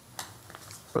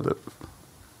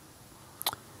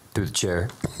 Through the chair,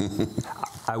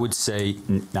 I would say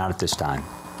not at this time.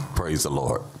 Praise the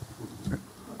Lord.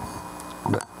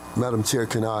 Madam Chair,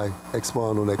 can I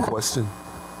expound on that question?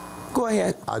 Go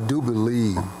ahead. I do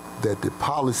believe that the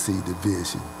policy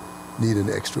division need an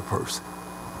extra person.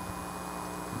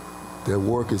 Their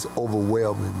work is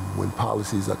overwhelming when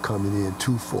policies are coming in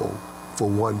twofold for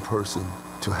one person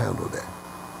to handle that.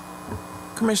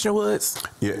 Commissioner Woods.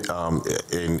 Yeah,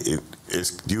 and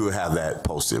you will have that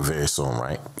posted very soon,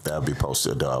 right? That'll be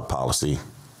posted, policy.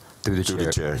 Through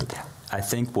the chair. I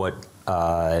think what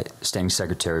Standing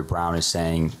Secretary Brown is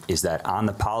saying is that on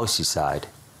the policy side,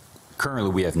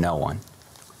 currently we have no one.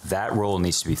 That role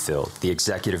needs to be filled, the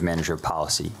Executive Manager of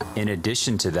Policy. In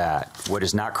addition to that, what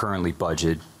is not currently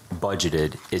budgeted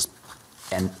is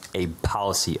a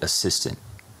policy assistant.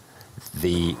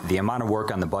 The amount of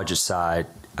work on the budget side,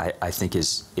 I think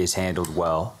is handled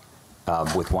well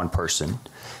with one person.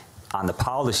 On the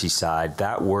policy side,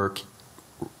 that work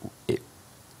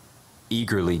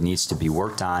eagerly needs to be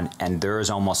worked on, and there is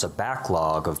almost a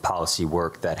backlog of policy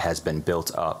work that has been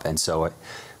built up. And so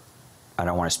I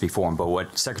don't want to speak for him, but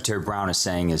what Secretary Brown is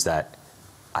saying is that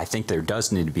I think there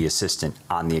does need to be assistant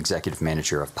on the Executive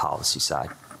Manager of Policy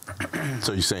side.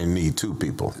 So you're saying need two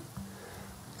people?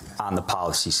 On the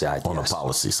policy side, On yes. the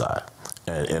policy side.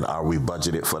 And are we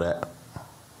budgeted for that?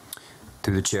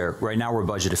 Through the chair, right now we're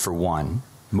budgeted for one.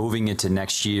 Moving into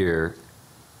next year,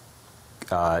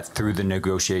 through the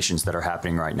negotiations that are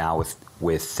happening right now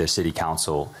with the city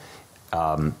council,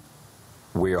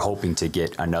 we are hoping to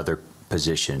get another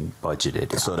position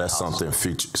budgeted. So that's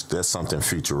something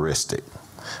futuristic.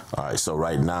 All right. So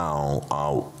right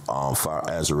now,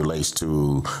 as it relates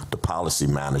to the policy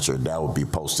manager, that will be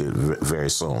posted very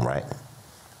soon, right?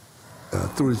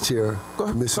 Through the chair, go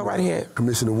right ahead.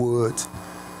 Commissioner Woods,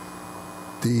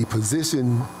 the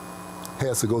position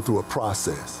has to go through a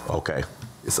process. Okay.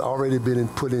 It's already been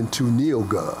put into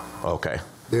NeoGov. Okay.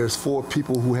 There's 4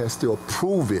 people who has to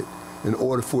approve it in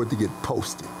order for it to get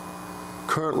posted.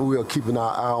 Currently, we are keeping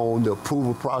our eye on the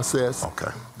approval process.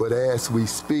 Okay. But as we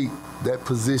speak, that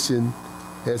position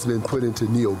has been put into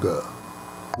NeoGov,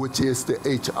 which is the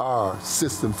HR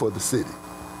system for the city.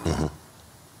 Mm-hmm.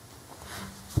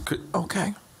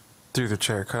 Okay. Through the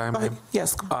chair, could I?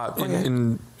 Yes.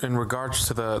 In regards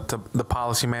to the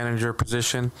policy manager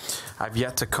position, I've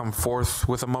yet to come forth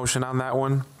with a motion on that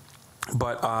one.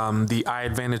 But the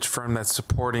iAdvantage firm that's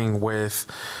supporting with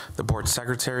the board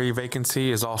secretary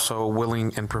vacancy is also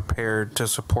willing and prepared to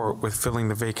support with filling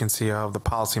the vacancy of the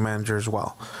policy manager as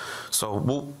well.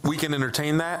 So we can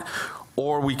entertain that,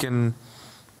 or we can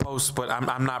post, but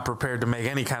I'm not prepared to make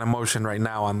any kind of motion right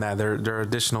now on that. There are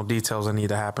additional details that need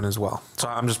to happen as well. So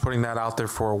I'm just putting that out there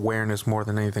for awareness more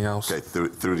than anything else. Okay,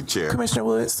 through the chair. Commissioner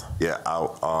Woods. Yeah,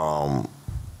 I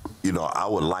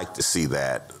would like to see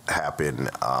that happen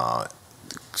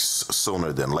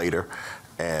sooner than later.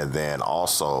 And then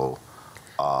also,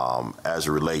 as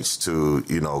it relates to,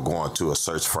 going to a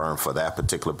search firm for that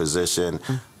particular position,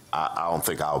 I don't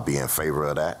think I'll be in favor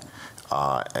of that.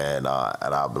 And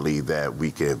I believe that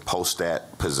we can post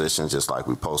that position just like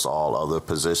we post all other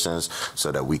positions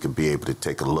so that we can be able to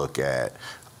take a look at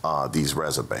these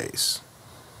resumes.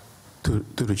 Through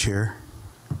the chair.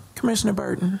 Commissioner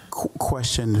Burton.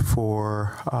 Question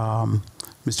for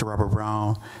Mr. Robert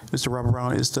Brown. Mr. Robert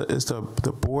Brown, is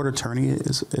the board attorney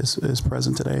is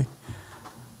present today?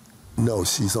 No,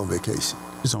 she's on vacation.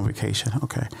 She's on vacation.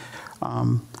 Okay.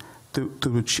 Through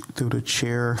the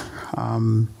chair.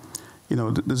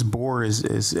 This board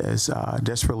is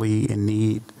desperately in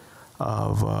need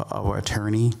of an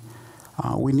attorney.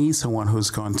 We need someone who's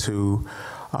going to,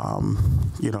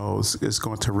 is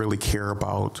going to really care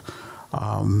about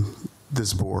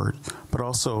this board, but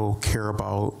also care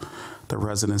about the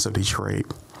residents of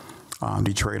Detroit,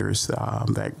 Detroiters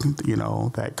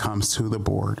that comes to the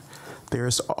board.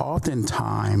 There's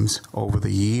oftentimes over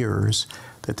the years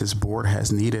that this board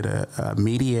has needed an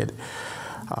immediate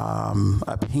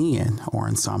opinion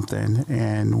on something,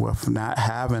 and with not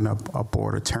having a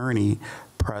board attorney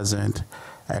present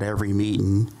at every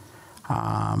meeting,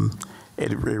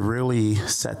 it really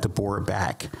set the board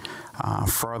back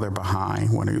further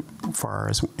behind as far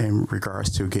as in regards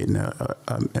to getting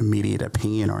an immediate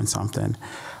opinion on something.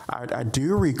 I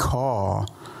do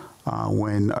recall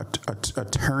when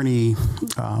attorney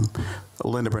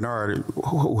Linda Bernard,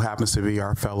 who happens to be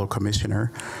our fellow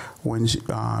commissioner, when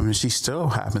she still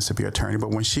happens to be attorney, but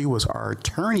when she was our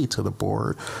attorney to the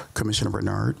board, Commissioner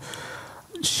Bernard,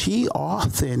 she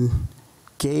often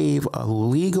gave a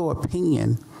legal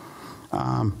opinion,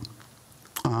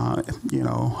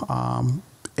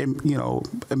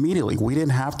 immediately. We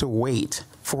didn't have to wait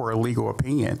for a legal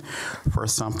opinion for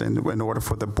something in order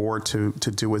for the board to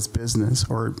do its business,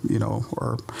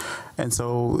 and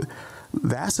so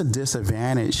that's a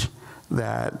disadvantage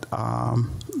that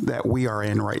we are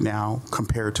in right now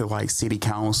compared to like city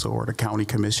council or the county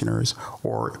commissioners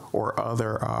or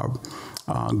other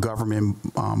government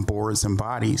boards and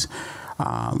bodies.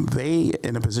 They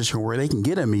in a position where they can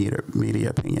get immediate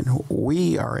opinion.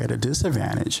 We are at a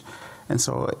disadvantage, and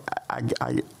so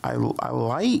I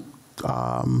like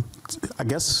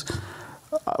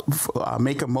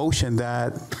make a motion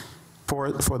that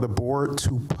for the board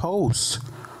to post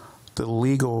the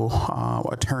legal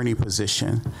attorney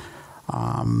position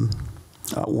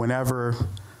whenever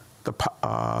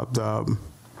I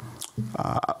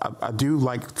do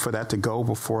like for that to go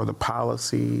before the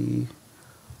policy.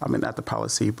 I mean, not the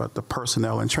policy, but the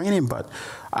personnel and training. But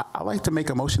I like to make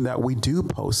a motion that we do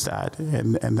post that,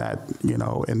 and that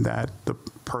the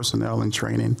personnel and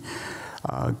training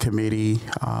committee,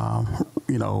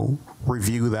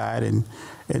 review that and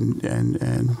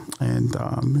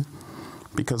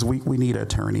because we need an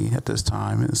attorney at this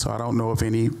time, and so I don't know if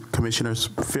any commissioners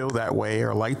feel that way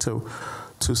or like to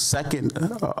second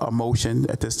a motion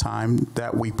at this time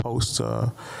that we post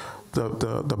the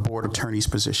board attorney's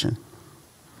position.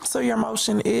 So your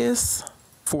motion is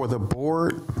for the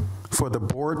board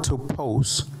to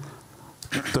post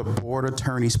the board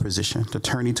attorney's position, the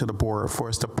attorney to the board, for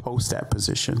us to post that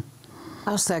position.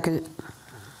 I'll second it.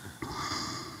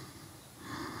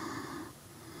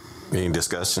 Any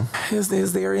discussion?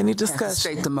 Is there any discussion?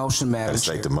 State the motion, Madam Chair.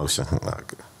 State the motion.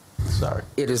 Okay. Sorry.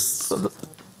 It is.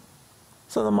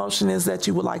 So the motion is that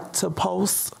you would like to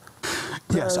post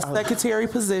the secretary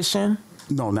position.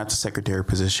 No, not the secretary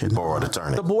position. Board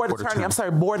attorney. The board attorney. I'm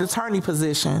sorry, board attorney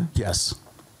position. Yes.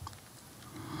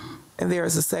 And there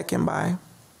is a second by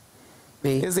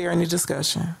me. Is there any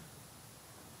discussion?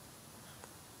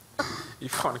 You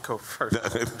want to go first?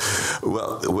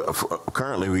 Well,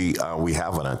 currently we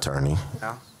have an attorney,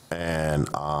 and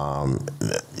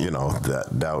you know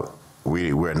that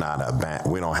we're not a bank.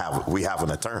 We have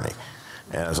an attorney,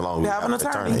 and as long as we have an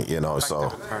attorney, you know,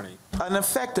 so an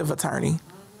effective attorney.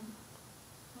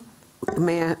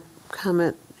 May I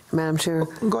comment, Madam Chair?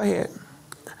 Go ahead.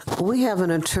 We have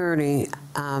an attorney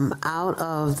out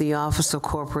of the Office of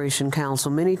Corporation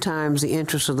Counsel. Many times the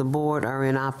interests of the board are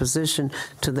in opposition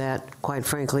to that, quite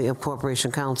frankly, of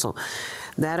Corporation Counsel.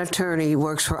 That attorney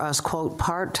works for us, quote,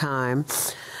 part-time,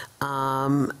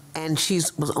 and she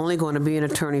was only going to be an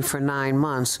attorney for 9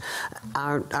 months.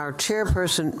 Our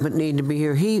chairperson would need to be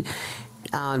here. He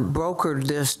brokered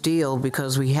this deal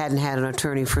because we hadn't had an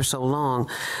attorney for so long,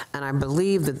 and I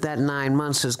believe that 9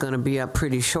 months is going to be up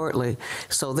pretty shortly.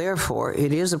 So therefore,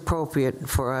 it is appropriate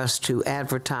for us to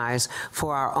advertise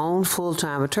for our own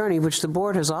full-time attorney, which the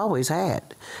board has always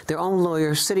had, their own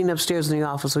lawyer sitting upstairs in the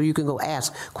office so you can go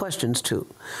ask questions to,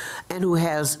 and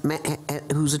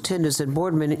whose attendance at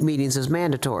board meetings is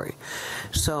mandatory.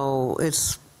 So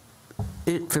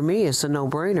for me, it's a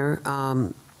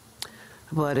no-brainer.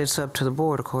 But it's up to the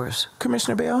board, of course.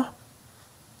 Commissioner Bell?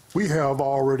 We have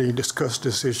already discussed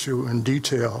this issue in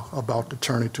detail about the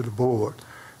attorney to the board,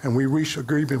 and we reached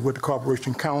agreement with the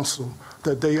Corporation Counsel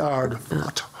that they are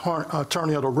the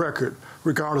attorney of the record,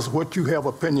 regardless of what you have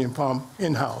opinion from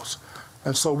in-house.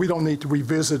 And so we don't need to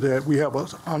revisit that. We have an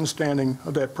understanding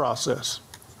of that process.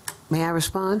 May I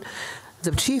respond? The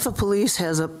chief of police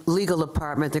has a legal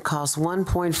department that costs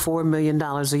 $1.4 million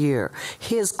a year.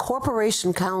 His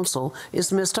corporation counsel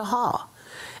is Mr. Haw.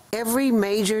 Every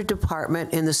major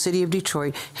department in the city of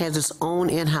Detroit has its own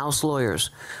in-house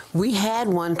lawyers. We had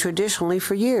one traditionally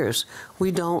for years. We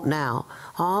don't now.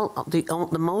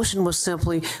 The motion was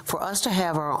simply for us to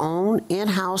have our own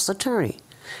in-house attorney,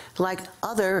 like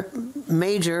other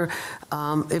major,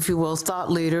 if you will, thought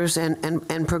leaders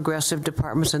and progressive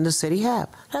departments in the city have.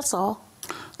 That's all.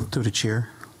 Through the chair,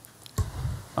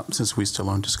 since we're still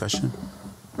on discussion.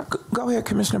 Go ahead,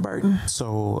 Commissioner Burton.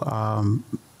 So,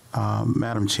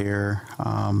 Madam Chair,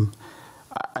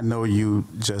 I know you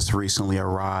just recently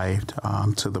arrived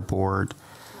to the board,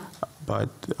 but,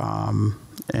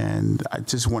 and I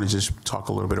just want to just talk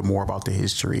a little bit more about the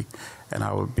history, and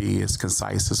I would be as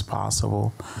concise as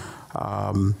possible.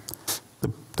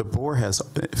 The board has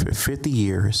 50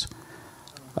 years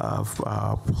of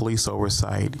police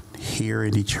oversight here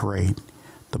in Detroit.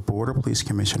 The Board of Police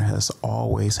Commissioner has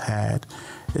always had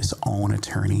its own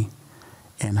attorney,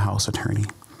 in-house attorney.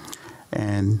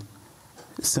 And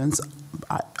since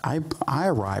I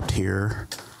arrived here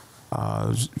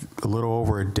a little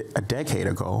over a decade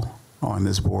ago on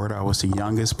this board, I was the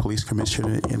youngest police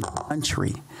commissioner in the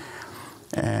country.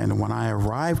 And when I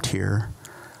arrived here,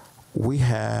 we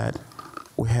had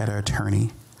an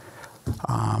attorney.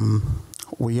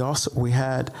 We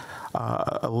had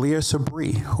Aaliyah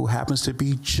Sabri, who happens to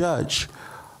be Judge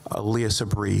Aaliyah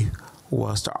Sabri,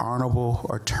 was the honorable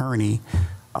attorney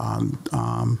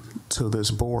to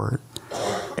this board,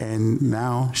 and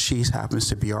now she happens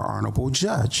to be our honorable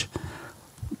judge.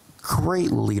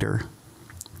 Great leader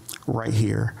right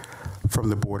here from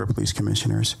the Board of Police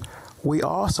Commissioners. We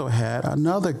also had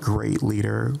another great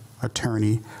leader,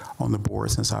 attorney on the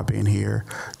board since I've been here,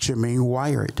 Jermaine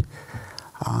Wyatt.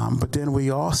 But then we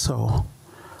also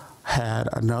had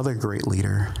another great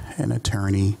leader, an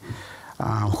attorney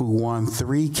who won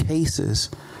 3 cases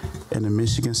in the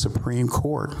Michigan Supreme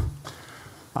Court,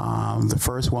 the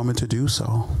first woman to do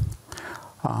so,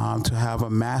 to have a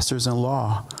master's in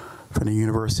law from the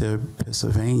University of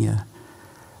Pennsylvania,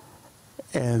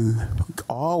 and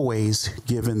always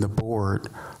giving the board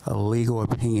a legal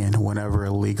opinion whenever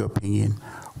a legal opinion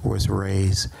was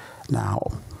raised.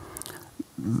 Now,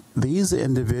 these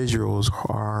individuals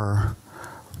are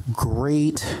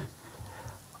great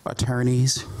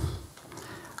attorneys,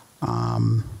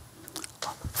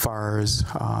 far as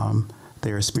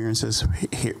their experiences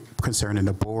here concerning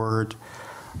the board's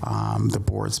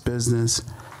business.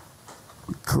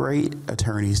 Great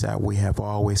attorneys that we have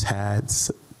always had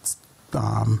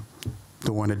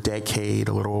during a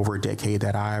little over a decade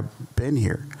that I've been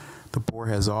here. The board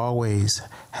has always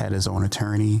had its own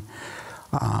attorney.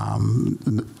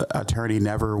 Attorney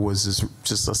never was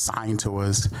just assigned to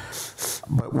us,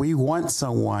 but we want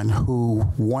someone who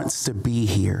wants to be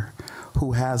here,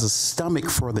 who has a stomach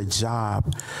for the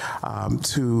job,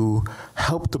 to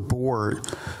help the board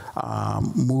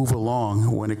move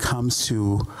along when it comes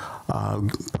to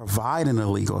providing a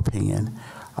legal opinion.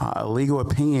 A legal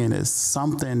opinion is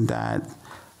something that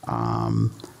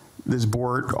this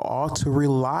board ought to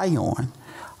rely on,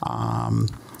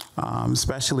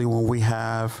 especially when we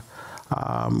have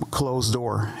closed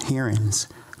door hearings,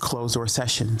 closed door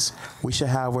sessions. We should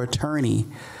have an attorney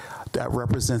that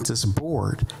represents this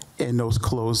board in those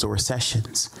closed door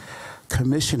sessions.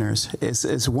 Commissioners,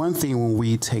 it's one thing when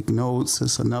we take notes,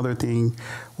 it's another thing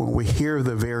when we hear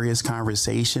the various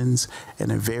conversations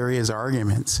and the various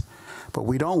arguments. But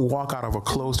we don't walk out of a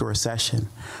closed door session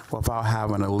without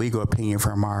having a legal opinion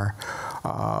from our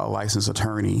licensed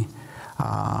attorney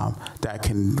that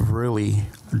can really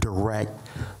direct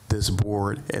this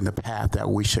board in the path that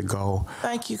we should go.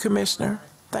 Thank you, Commissioner.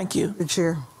 Thank you. The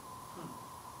chair.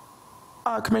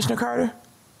 Commissioner Carter?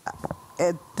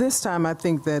 At this time, I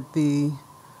think that the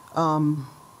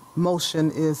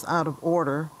motion is out of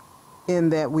order in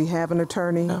that we have an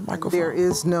attorney. There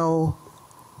is no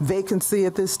vacancy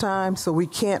at this time, so we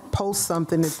can't post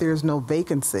something if there's no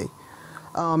vacancy.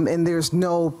 And there's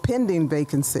no pending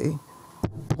vacancy.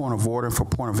 Point of order for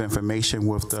point of information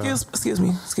with the... Excuse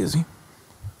me.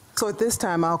 So at this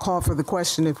time, I'll call for the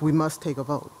question if we must take a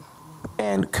vote.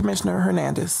 And Commissioner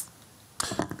Hernandez.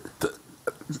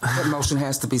 That motion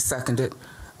has to be seconded.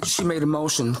 She made a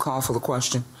motion, call for the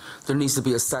question. There needs to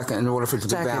be a second in order for it to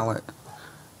be valid.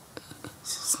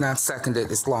 It's not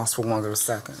seconded, it's lost for want of a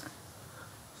second.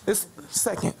 It's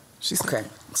second. Okay,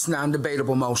 it's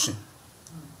non-debatable motion.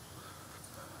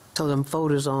 So the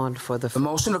vote is on for the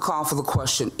motion to call for the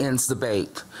question ends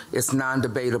debate. It's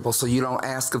non-debatable, so you don't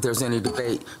ask if there's any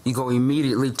debate. You go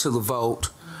immediately to the vote.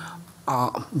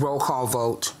 Roll call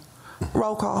vote.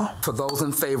 Roll call. For those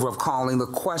in favor of calling the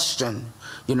question,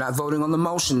 you're not voting on the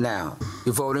motion now.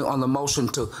 You're voting on the motion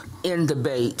to end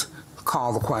debate,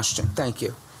 call the question. Thank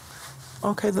you.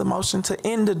 Okay, the motion to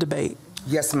end the debate.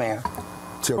 Yes, ma'am.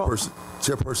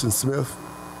 Chairperson Smith?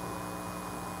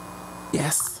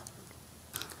 Yes.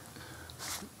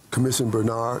 Commissioner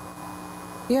Bernard?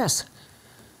 Yes.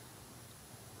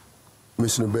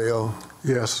 Commissioner Bell?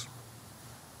 Yes.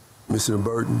 Commissioner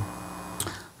Burton?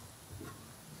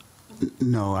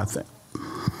 No, I think.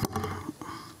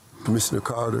 Commissioner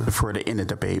Carter? For the end of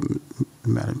debate,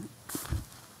 Madam.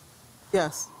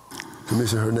 Yes.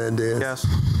 Commissioner Hernandez? Yes.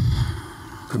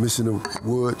 Commissioner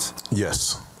Woods?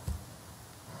 Yes.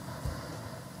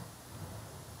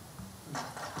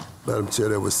 Madam Chair,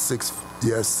 there was 6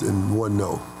 yes and 1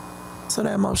 no. So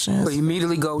that motion is... We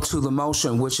immediately go to the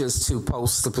motion, which is to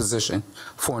post the position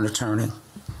for an attorney.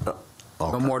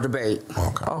 No more debate.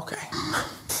 Okay.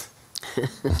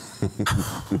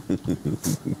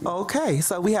 Okay,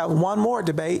 so we have one more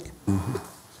debate.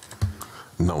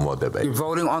 No more debate. You're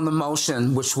voting on the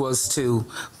motion, which was to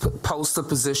post the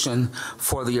position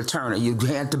for the attorney. You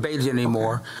can't debate it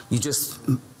anymore. You just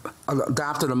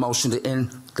adopted a motion to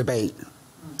end debate.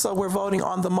 So we're voting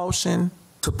on the motion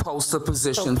to post the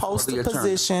position for the attorney.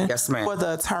 Position yes, ma'am. For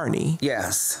the attorney.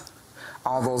 Yes.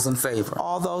 All those in favor?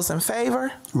 All those in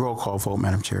favor? Roll call vote,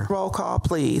 Madam Chair. Roll call,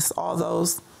 please. All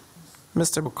those.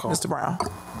 Mr. Brown.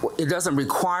 It doesn't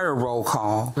require roll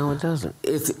call. No, it doesn't.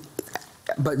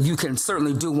 But you can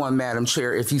certainly do one, Madam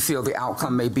Chair, if you feel the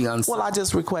outcome may be uncertain. Well, I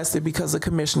just requested because the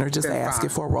commissioner just asked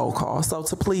it for a roll call. So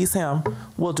to please him,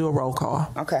 we'll do a roll call.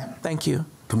 Okay. Thank you.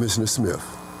 Commissioner Smith?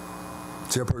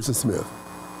 Chairperson Smith?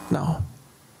 No.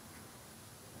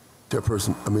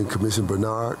 Commissioner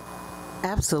Bernard?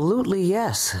 Absolutely,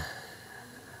 yes.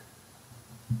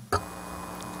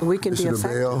 We can be Commissioner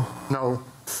effective. Bell? No.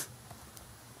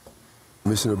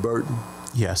 Commissioner Burton?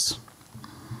 Yes.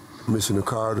 Commissioner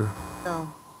Carter?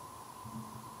 No.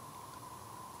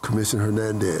 Commissioner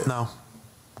Hernandez? No.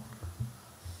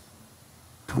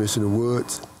 Commissioner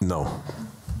Woods? No.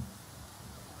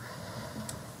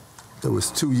 There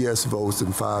was 2 yes votes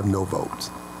and 5 no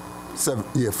votes.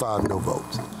 5 no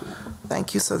votes.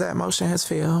 Thank you. So that motion has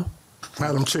failed.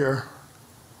 Madam Chair.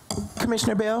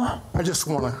 Commissioner Bell? I just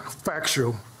want to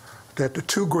factual that the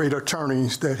 2 great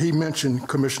attorneys that he mentioned,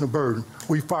 Commissioner Burton,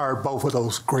 we fired both of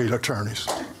those great attorneys.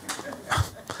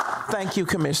 Thank you,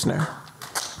 Commissioner.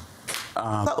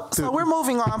 So we're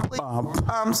moving on,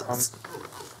 please.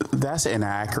 That's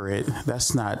inaccurate.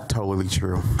 That's not totally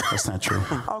true. That's not true.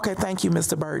 Okay, thank you,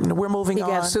 Mr. Burton. We're moving He on.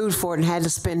 got sued for it and had to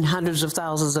spend hundreds of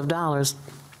thousands of dollars.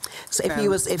 So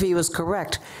if he was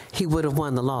correct, he would have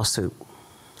won the lawsuit.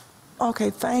 Okay,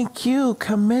 thank you,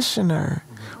 Commissioner.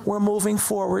 We're moving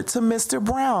forward to Mr.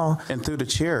 Brown. And through the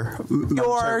chair,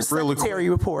 Your secretary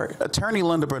report. Attorney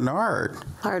Linda Bernard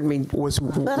was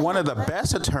one of the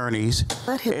best attorneys.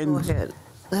 Let him go ahead.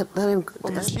 Let him.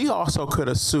 She also could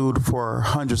have sued for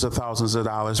hundreds of thousands of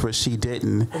dollars, but she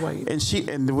didn't.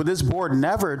 And with this board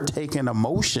never taken a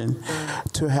motion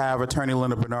to have Attorney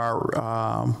Linda Bernard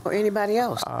or anybody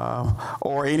else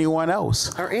or anyone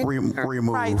else removed.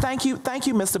 Right. Thank you,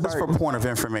 Mr. Burton. Just for point of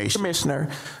information, Commissioner,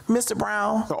 Mr.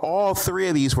 Brown. So all three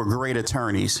of these were great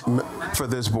attorneys for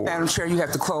this board. Madam Chair, you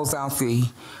have to close out the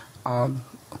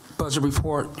budget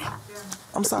report.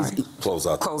 I'm sorry. Close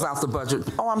out the budget.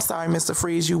 Oh, I'm sorry, Mr.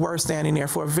 Freeze. You were standing there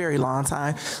for a very long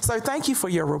time. So thank you for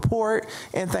your report,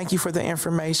 and thank you for the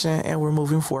information, and we're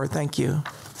moving forward. Thank you.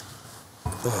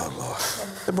 Oh, Lord.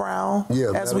 Mr. Brown,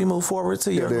 as we move forward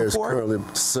to your there's report. There's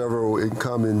currently several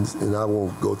incomings, and I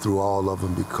won't go through all of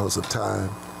them because of time.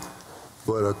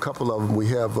 But a couple of them, we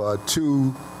have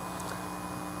 2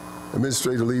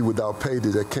 administrative leave without pay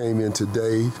that came in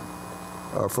today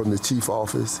from the chief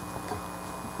office,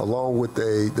 along with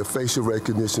the facial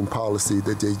recognition policy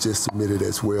that they just submitted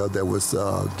as well that was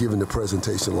given the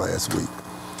presentation last week.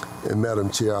 And Madam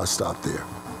Chair, I'll stop there.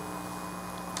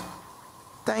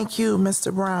 Thank you,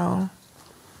 Mr. Brown.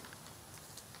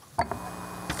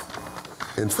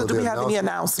 And So do we have any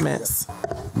announcements?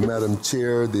 Madam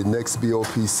Chair, the next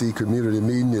BOPC community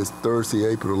meeting is Thursday,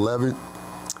 April 11th,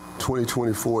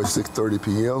 2024 at 6:30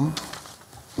 p.m.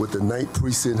 with the 9th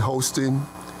Precinct hosting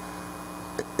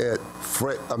at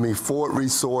Ford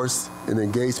Resource and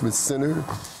Engagement Center.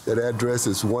 That address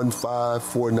is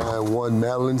 15491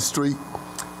 Madeline Street,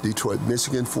 Detroit,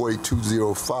 Michigan,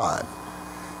 48205.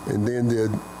 And then the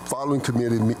following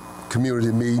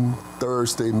community meeting,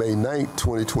 Thursday, May 9th,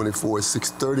 2024 at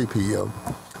 6:30 p.m.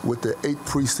 with the 8th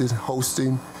Precinct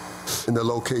hosting, and the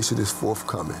location is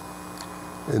forthcoming.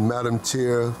 And Madam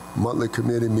Chair, monthly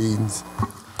committee meetings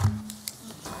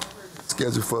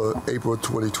scheduled for April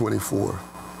 2024.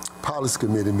 Policy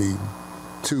Committee meeting,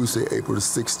 Tuesday, April the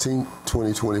 16th,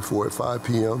 2024 at 5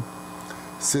 p.m.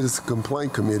 Citizen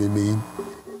Complaint Committee meeting,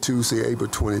 Tuesday, April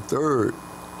 23rd,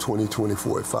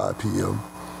 2024 at 5 p.m.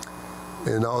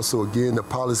 And also, again, the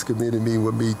Policy Committee meeting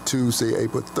will be Tuesday,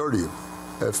 April 30th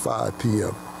at 5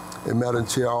 p.m. And Madam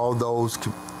Chair, all those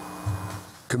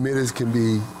committees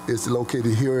it's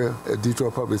located here at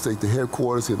Detroit Public Safety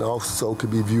Headquarters and also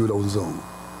can be viewed on Zoom.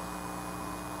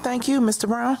 Thank you, Mr.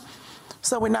 Brown.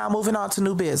 So we're now moving on to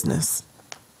new business.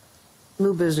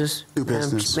 New business. New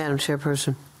business. Madam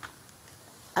Chairperson.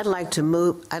 I'd like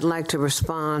to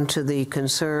respond to the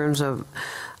concerns of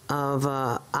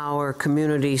our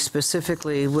community,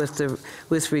 specifically with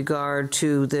regard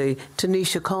to the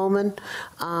Tanisha Coleman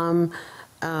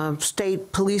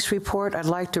state police report. I'd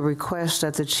like to request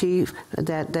that the chief,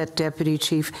 that Deputy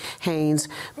Chief Haynes,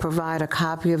 provide a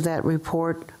copy of that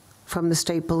report from the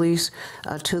state police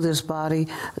to this body.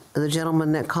 The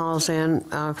gentleman that calls in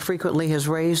frequently has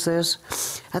raised this.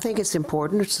 I think it's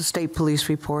important. It's the state police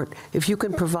report. If you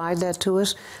can provide that to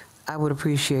us, I would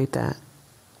appreciate that.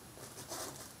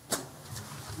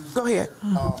 Go ahead.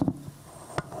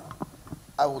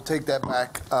 I will take that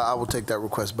back. I will take that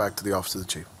request back to the Office of the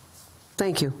Chief.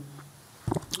 Thank you.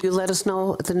 You let us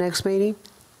know at the next meeting?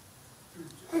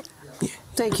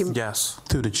 Thank you. Yes.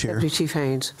 Through the chair. Deputy Chief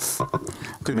Haynes.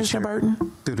 Commissioner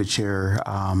Burton. Through the chair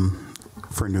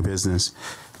for new business.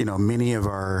 You know, many of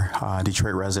our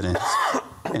Detroit residents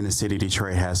in the city of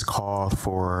Detroit has called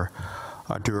for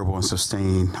a durable and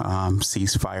sustained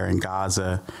ceasefire in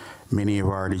Gaza. Many of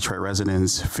our Detroit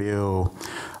residents feel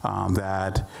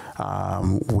that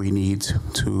we need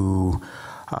to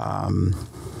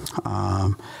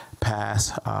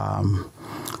pass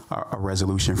a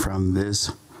resolution from this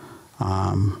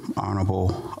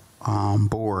honorable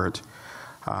board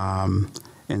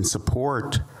in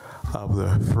support of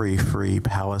the free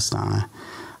Palestine.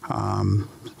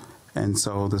 And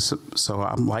so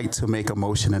I'd like to make a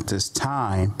motion at this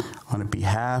time on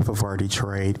behalf of our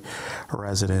Detroit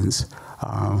residents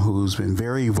who's been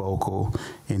very vocal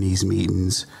in these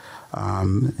meetings, I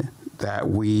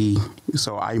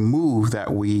move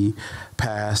that we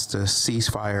pass the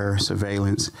ceasefire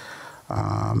surveillance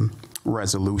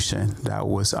resolution that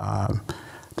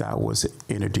was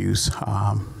introduced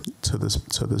to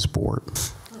this board.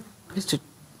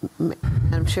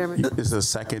 Madam Chairman. Is there a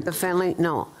second?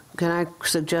 Can I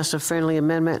suggest a friendly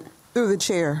amendment? Through the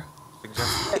chair.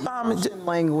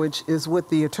 Language is with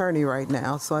the attorney right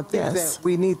now, so I think that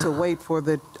we need to wait for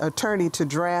the attorney to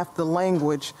draft the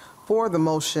language for the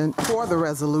motion, for the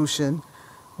resolution,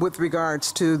 with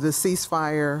regards to the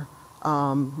ceasefire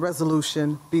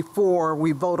resolution before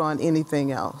we vote on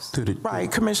anything else.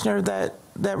 Right, Commissioner,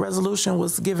 that resolution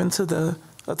was given to the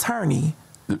attorney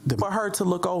for her to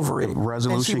look over it,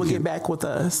 and she will get back with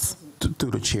us.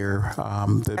 Through the chair,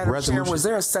 the Madam resolution. Chair, was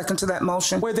there a second to that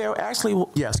motion? Were there actually?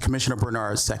 Yes, Commissioner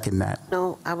Bernard seconded that.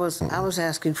 No, I was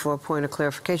asking for a point of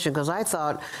clarification because I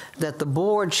thought that the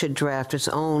board should draft its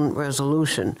own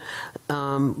resolution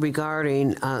regarding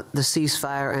the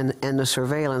ceasefire and the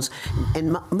surveillance,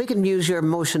 and we can use your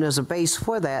motion as a base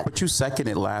for that. But you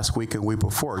seconded last week and week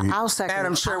before. I'll second.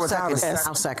 Madam Chair,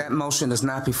 I'll second. that motion is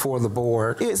not before the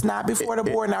board. It's not before the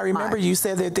board, and I remember you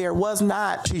said that there was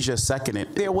not. She just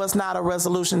seconded. There was not a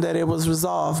resolution that it was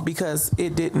resolved because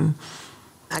it didn't.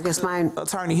 I guess my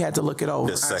attorney had to look it over.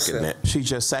 Just second it. She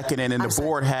just seconded, and the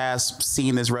board has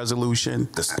seen this resolution.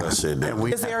 Discussion.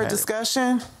 Is there a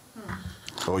discussion?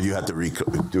 Or you have to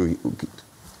do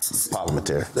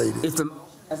parliamentary. If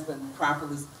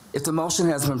the motion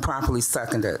has been properly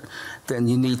seconded, then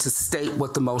you need to state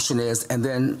what the motion is and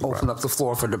then open up the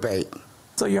floor for debate.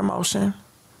 So your motion?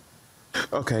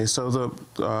 Okay, so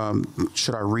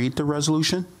should I read the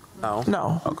resolution?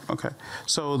 No. Okay.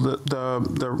 So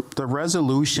the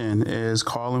resolution is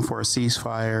calling for a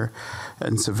ceasefire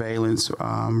and surveillance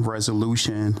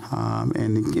resolution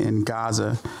in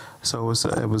Gaza. So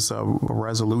it was a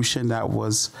resolution that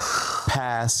was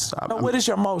passed. What is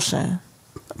your motion?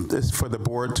 It's for the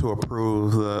board to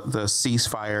approve the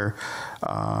ceasefire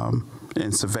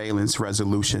and surveillance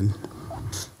resolution.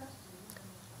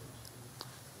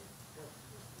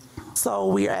 So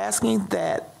we are asking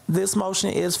that this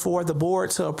motion is for the board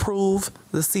to approve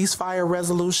the ceasefire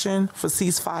resolution for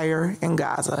ceasefire in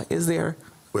Gaza. Is there?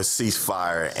 With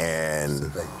ceasefire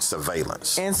and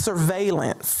surveillance. And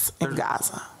surveillance in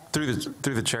Gaza. Through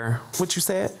the chair. What you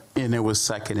said? And it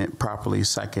was properly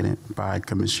seconded by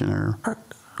Commissioner.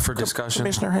 For discussion.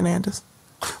 Commissioner Hernandez.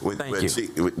 Thank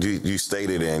you. You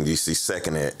stated and you see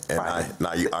seconded, and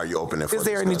now are you opening for Is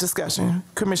there any discussion?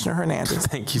 Commissioner Hernandez.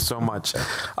 Thank you so much.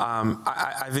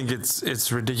 I think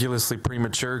it's ridiculously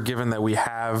premature given that we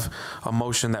have a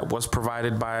motion that was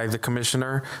provided by the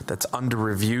commissioner that's under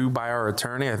review by our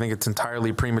attorney. I think it's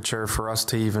entirely premature for us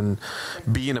to even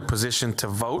be in a position to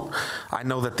vote. I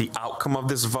know that the outcome of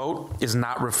this vote is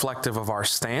not reflective of our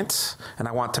stance, and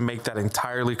I want to make that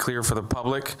entirely clear for the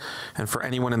public and for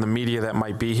anyone in the media that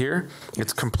might be here.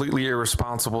 It's completely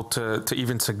irresponsible to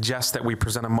even suggest that we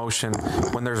present a motion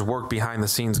when there's work behind the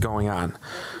scenes going on.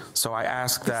 So I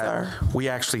ask that we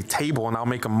actually table, and I'll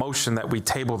make a motion that we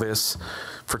table this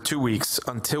for 2 weeks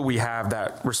until we have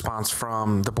that response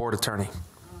from the board attorney.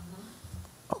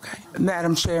 Okay.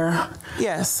 Madam Chair?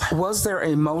 Yes. Was there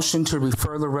a motion to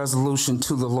refer the resolution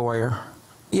to the lawyer?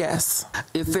 Yes.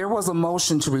 If there was a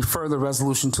motion to refer the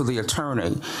resolution to the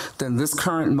attorney, then this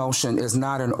current motion is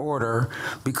not in order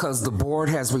because the board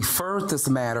has referred this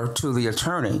matter to the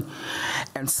attorney.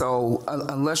 And so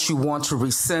unless you want to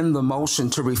rescind the motion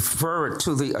to refer it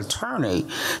to the attorney,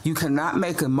 you cannot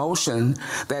make a motion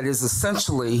that is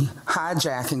essentially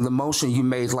hijacking the motion you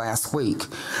made last week.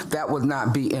 That would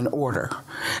not be in order.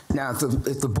 Now,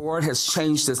 if the board has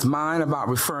changed its mind about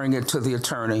referring it to the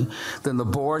attorney, then the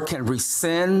board can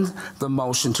rescind the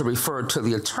motion to refer it to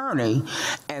the attorney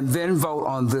and then vote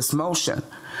on this motion.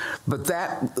 But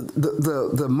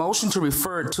the motion to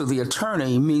refer it to the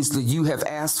attorney means that you have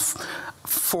asked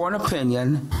for an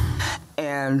opinion,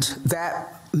 and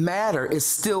that matter is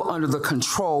still under the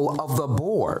control of the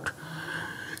board.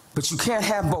 But you can't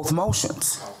have both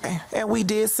motions. Okay. And we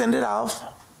did send it off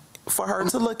for her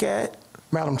to look at.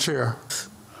 Madam Chair,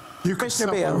 you can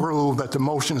simply rule that the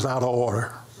motion is out of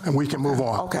order, and we can move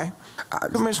on. Okay.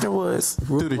 Commissioner Woods.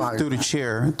 Through the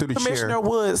chair. Commissioner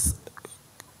Woods.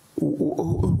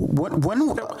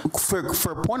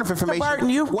 For a point of information, Burton,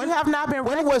 you have not been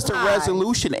when was the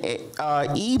resolution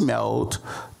emailed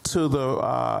to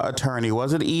the attorney?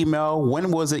 Was it emailed?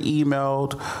 When was it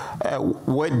emailed? At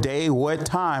what day? What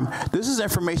time? This is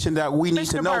information that we need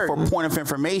to know for point of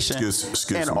information.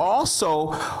 Excuse and me.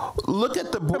 Also, look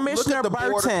at the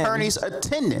board attorney's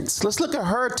attendance. Let's look at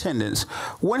her attendance.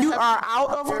 When you are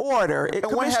out of order.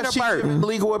 And when have she given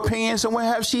legal opinions, and when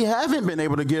have she haven't been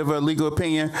able to give a legal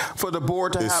opinion for the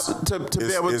board to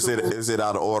be able to? Is it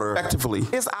out of order? Effectively,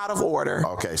 it's out of order.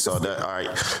 Okay, so all right.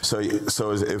 So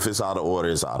if it's out of order,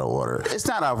 it's out of order. It's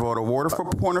not out of order. Order for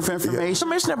point of information.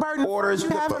 Commissioner Burton, you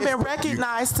haven't been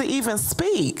recognized to even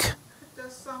speak.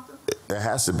 there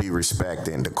has to be respect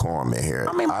and decorum in here.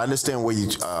 I understand where you,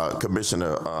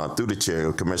 Commissioner, through the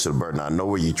chair, Commissioner Burton, I know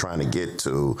where you're trying to get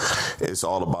to. It's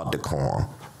all about decorum.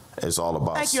 It's all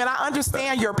about. Thank you, and I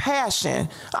understand your passion.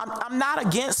 I'm not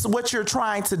against what you're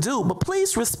trying to do, but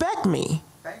please respect me.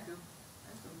 Thank you.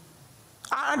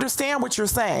 I understand what you're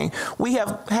saying. We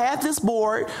have had this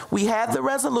board. We had the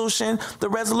resolution. The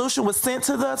resolution was sent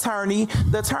to the attorney.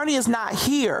 The attorney is not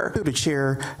here. Through the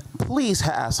chair, please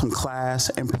have some class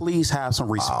and please have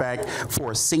some respect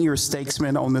for a senior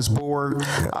statesman on this board.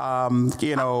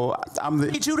 You know, I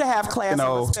need you to have class. You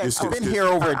know, and respect. I've been here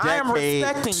over a decade. I am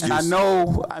respecting you. And I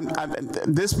know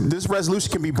this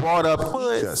resolution can be brought up.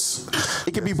 Yes.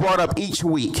 It can be brought up each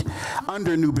week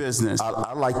under new business.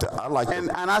 I like to.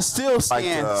 And I still stand.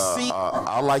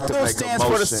 I like to make a motion. Stands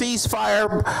for the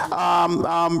ceasefire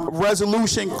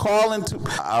resolution, calling for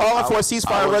a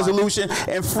ceasefire resolution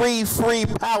and free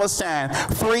Palestine,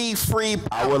 free Palestine.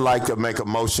 I would like to make a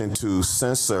motion to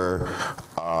censor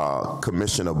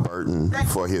Commissioner Burton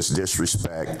for his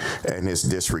disrespect and his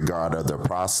disregard of the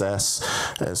process.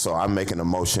 And so I'm making a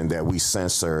motion that we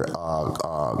censor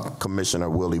Commissioner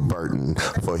Willie Burton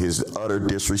for his utter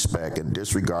disrespect and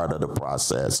disregard of the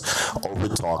process, over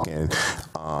talking,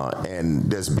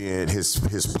 and there's been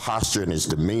his posture and his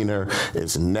demeanor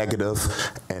is negative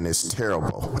and it's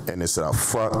terrible, and it's an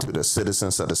affront to the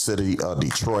citizens of the city of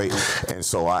Detroit. And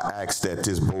so I ask that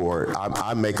this board,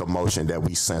 I make a motion that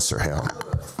we censor him.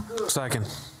 Second.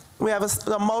 We have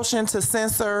a motion to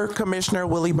censor Commissioner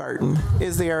Willie Burton.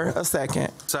 Is there a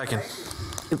second? Second.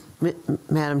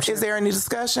 Madam Chair. Is there any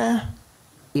discussion?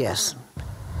 Yes.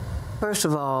 First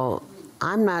of all,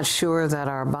 I'm not sure that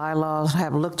our bylaws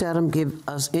have looked at them, give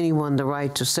us anyone the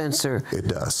right to censor. It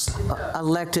does.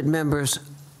 Elected members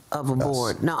of a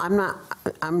board. No, I'm not.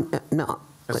 No.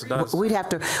 Yes, it does. We'd have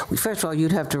to. First of all,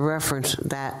 you'd have to reference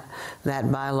that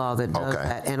bylaw that does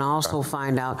that, and also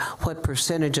find out what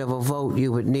percentage of a vote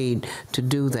you would need to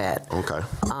do that. Okay.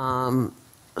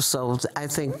 So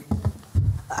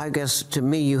I guess to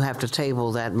me, you have to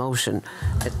table that motion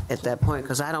at that point,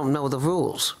 because I don't know the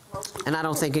rules. And I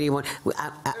don't think anyone,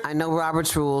 I know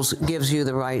Robert's rules gives you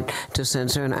the right to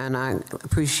censor, and I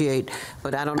appreciate,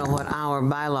 but I don't know what our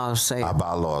bylaws say. Our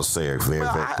bylaws say it very,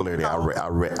 very clearly. I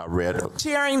read.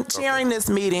 Chairing this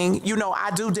meeting, you know,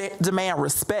 I do demand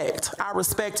respect. I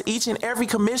respect each and every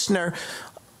commissioner,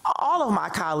 all of my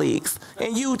colleagues,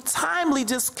 and you timely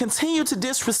just continue to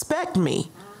disrespect me.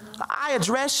 I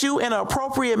address you in an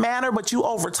appropriate manner, but you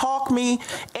overtalk me,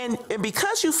 and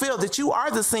because you feel that you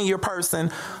are the senior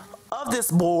person of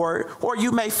this board, or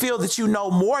you may feel that you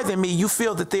know more than me, you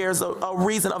feel that there's a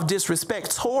reason of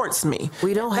disrespect towards me.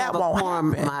 We don't have a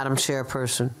quorum, Madam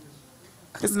Chairperson.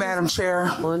 Madam Chair,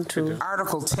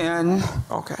 Article 10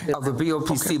 of the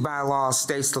BOPC bylaws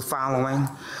states the following.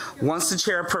 Once the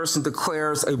chairperson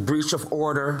declares a breach of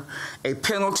order, a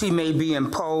penalty may be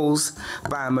imposed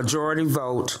by a majority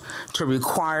vote to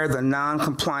require the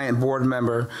non-compliant board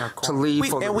member to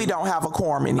leave. And we don't have a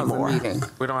quorum anymore.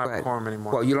 We don't have a quorum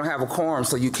anymore. Well, you don't have a quorum,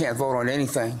 so you can't vote on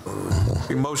anything.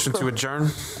 We motion to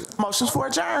adjourn. Motions for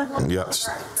adjourn. Yes.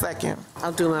 Second.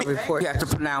 I'll do my report. You have to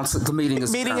pronounce it. The meeting is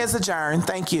adjourned. Meeting is adjourned.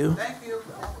 Thank you. Thank you.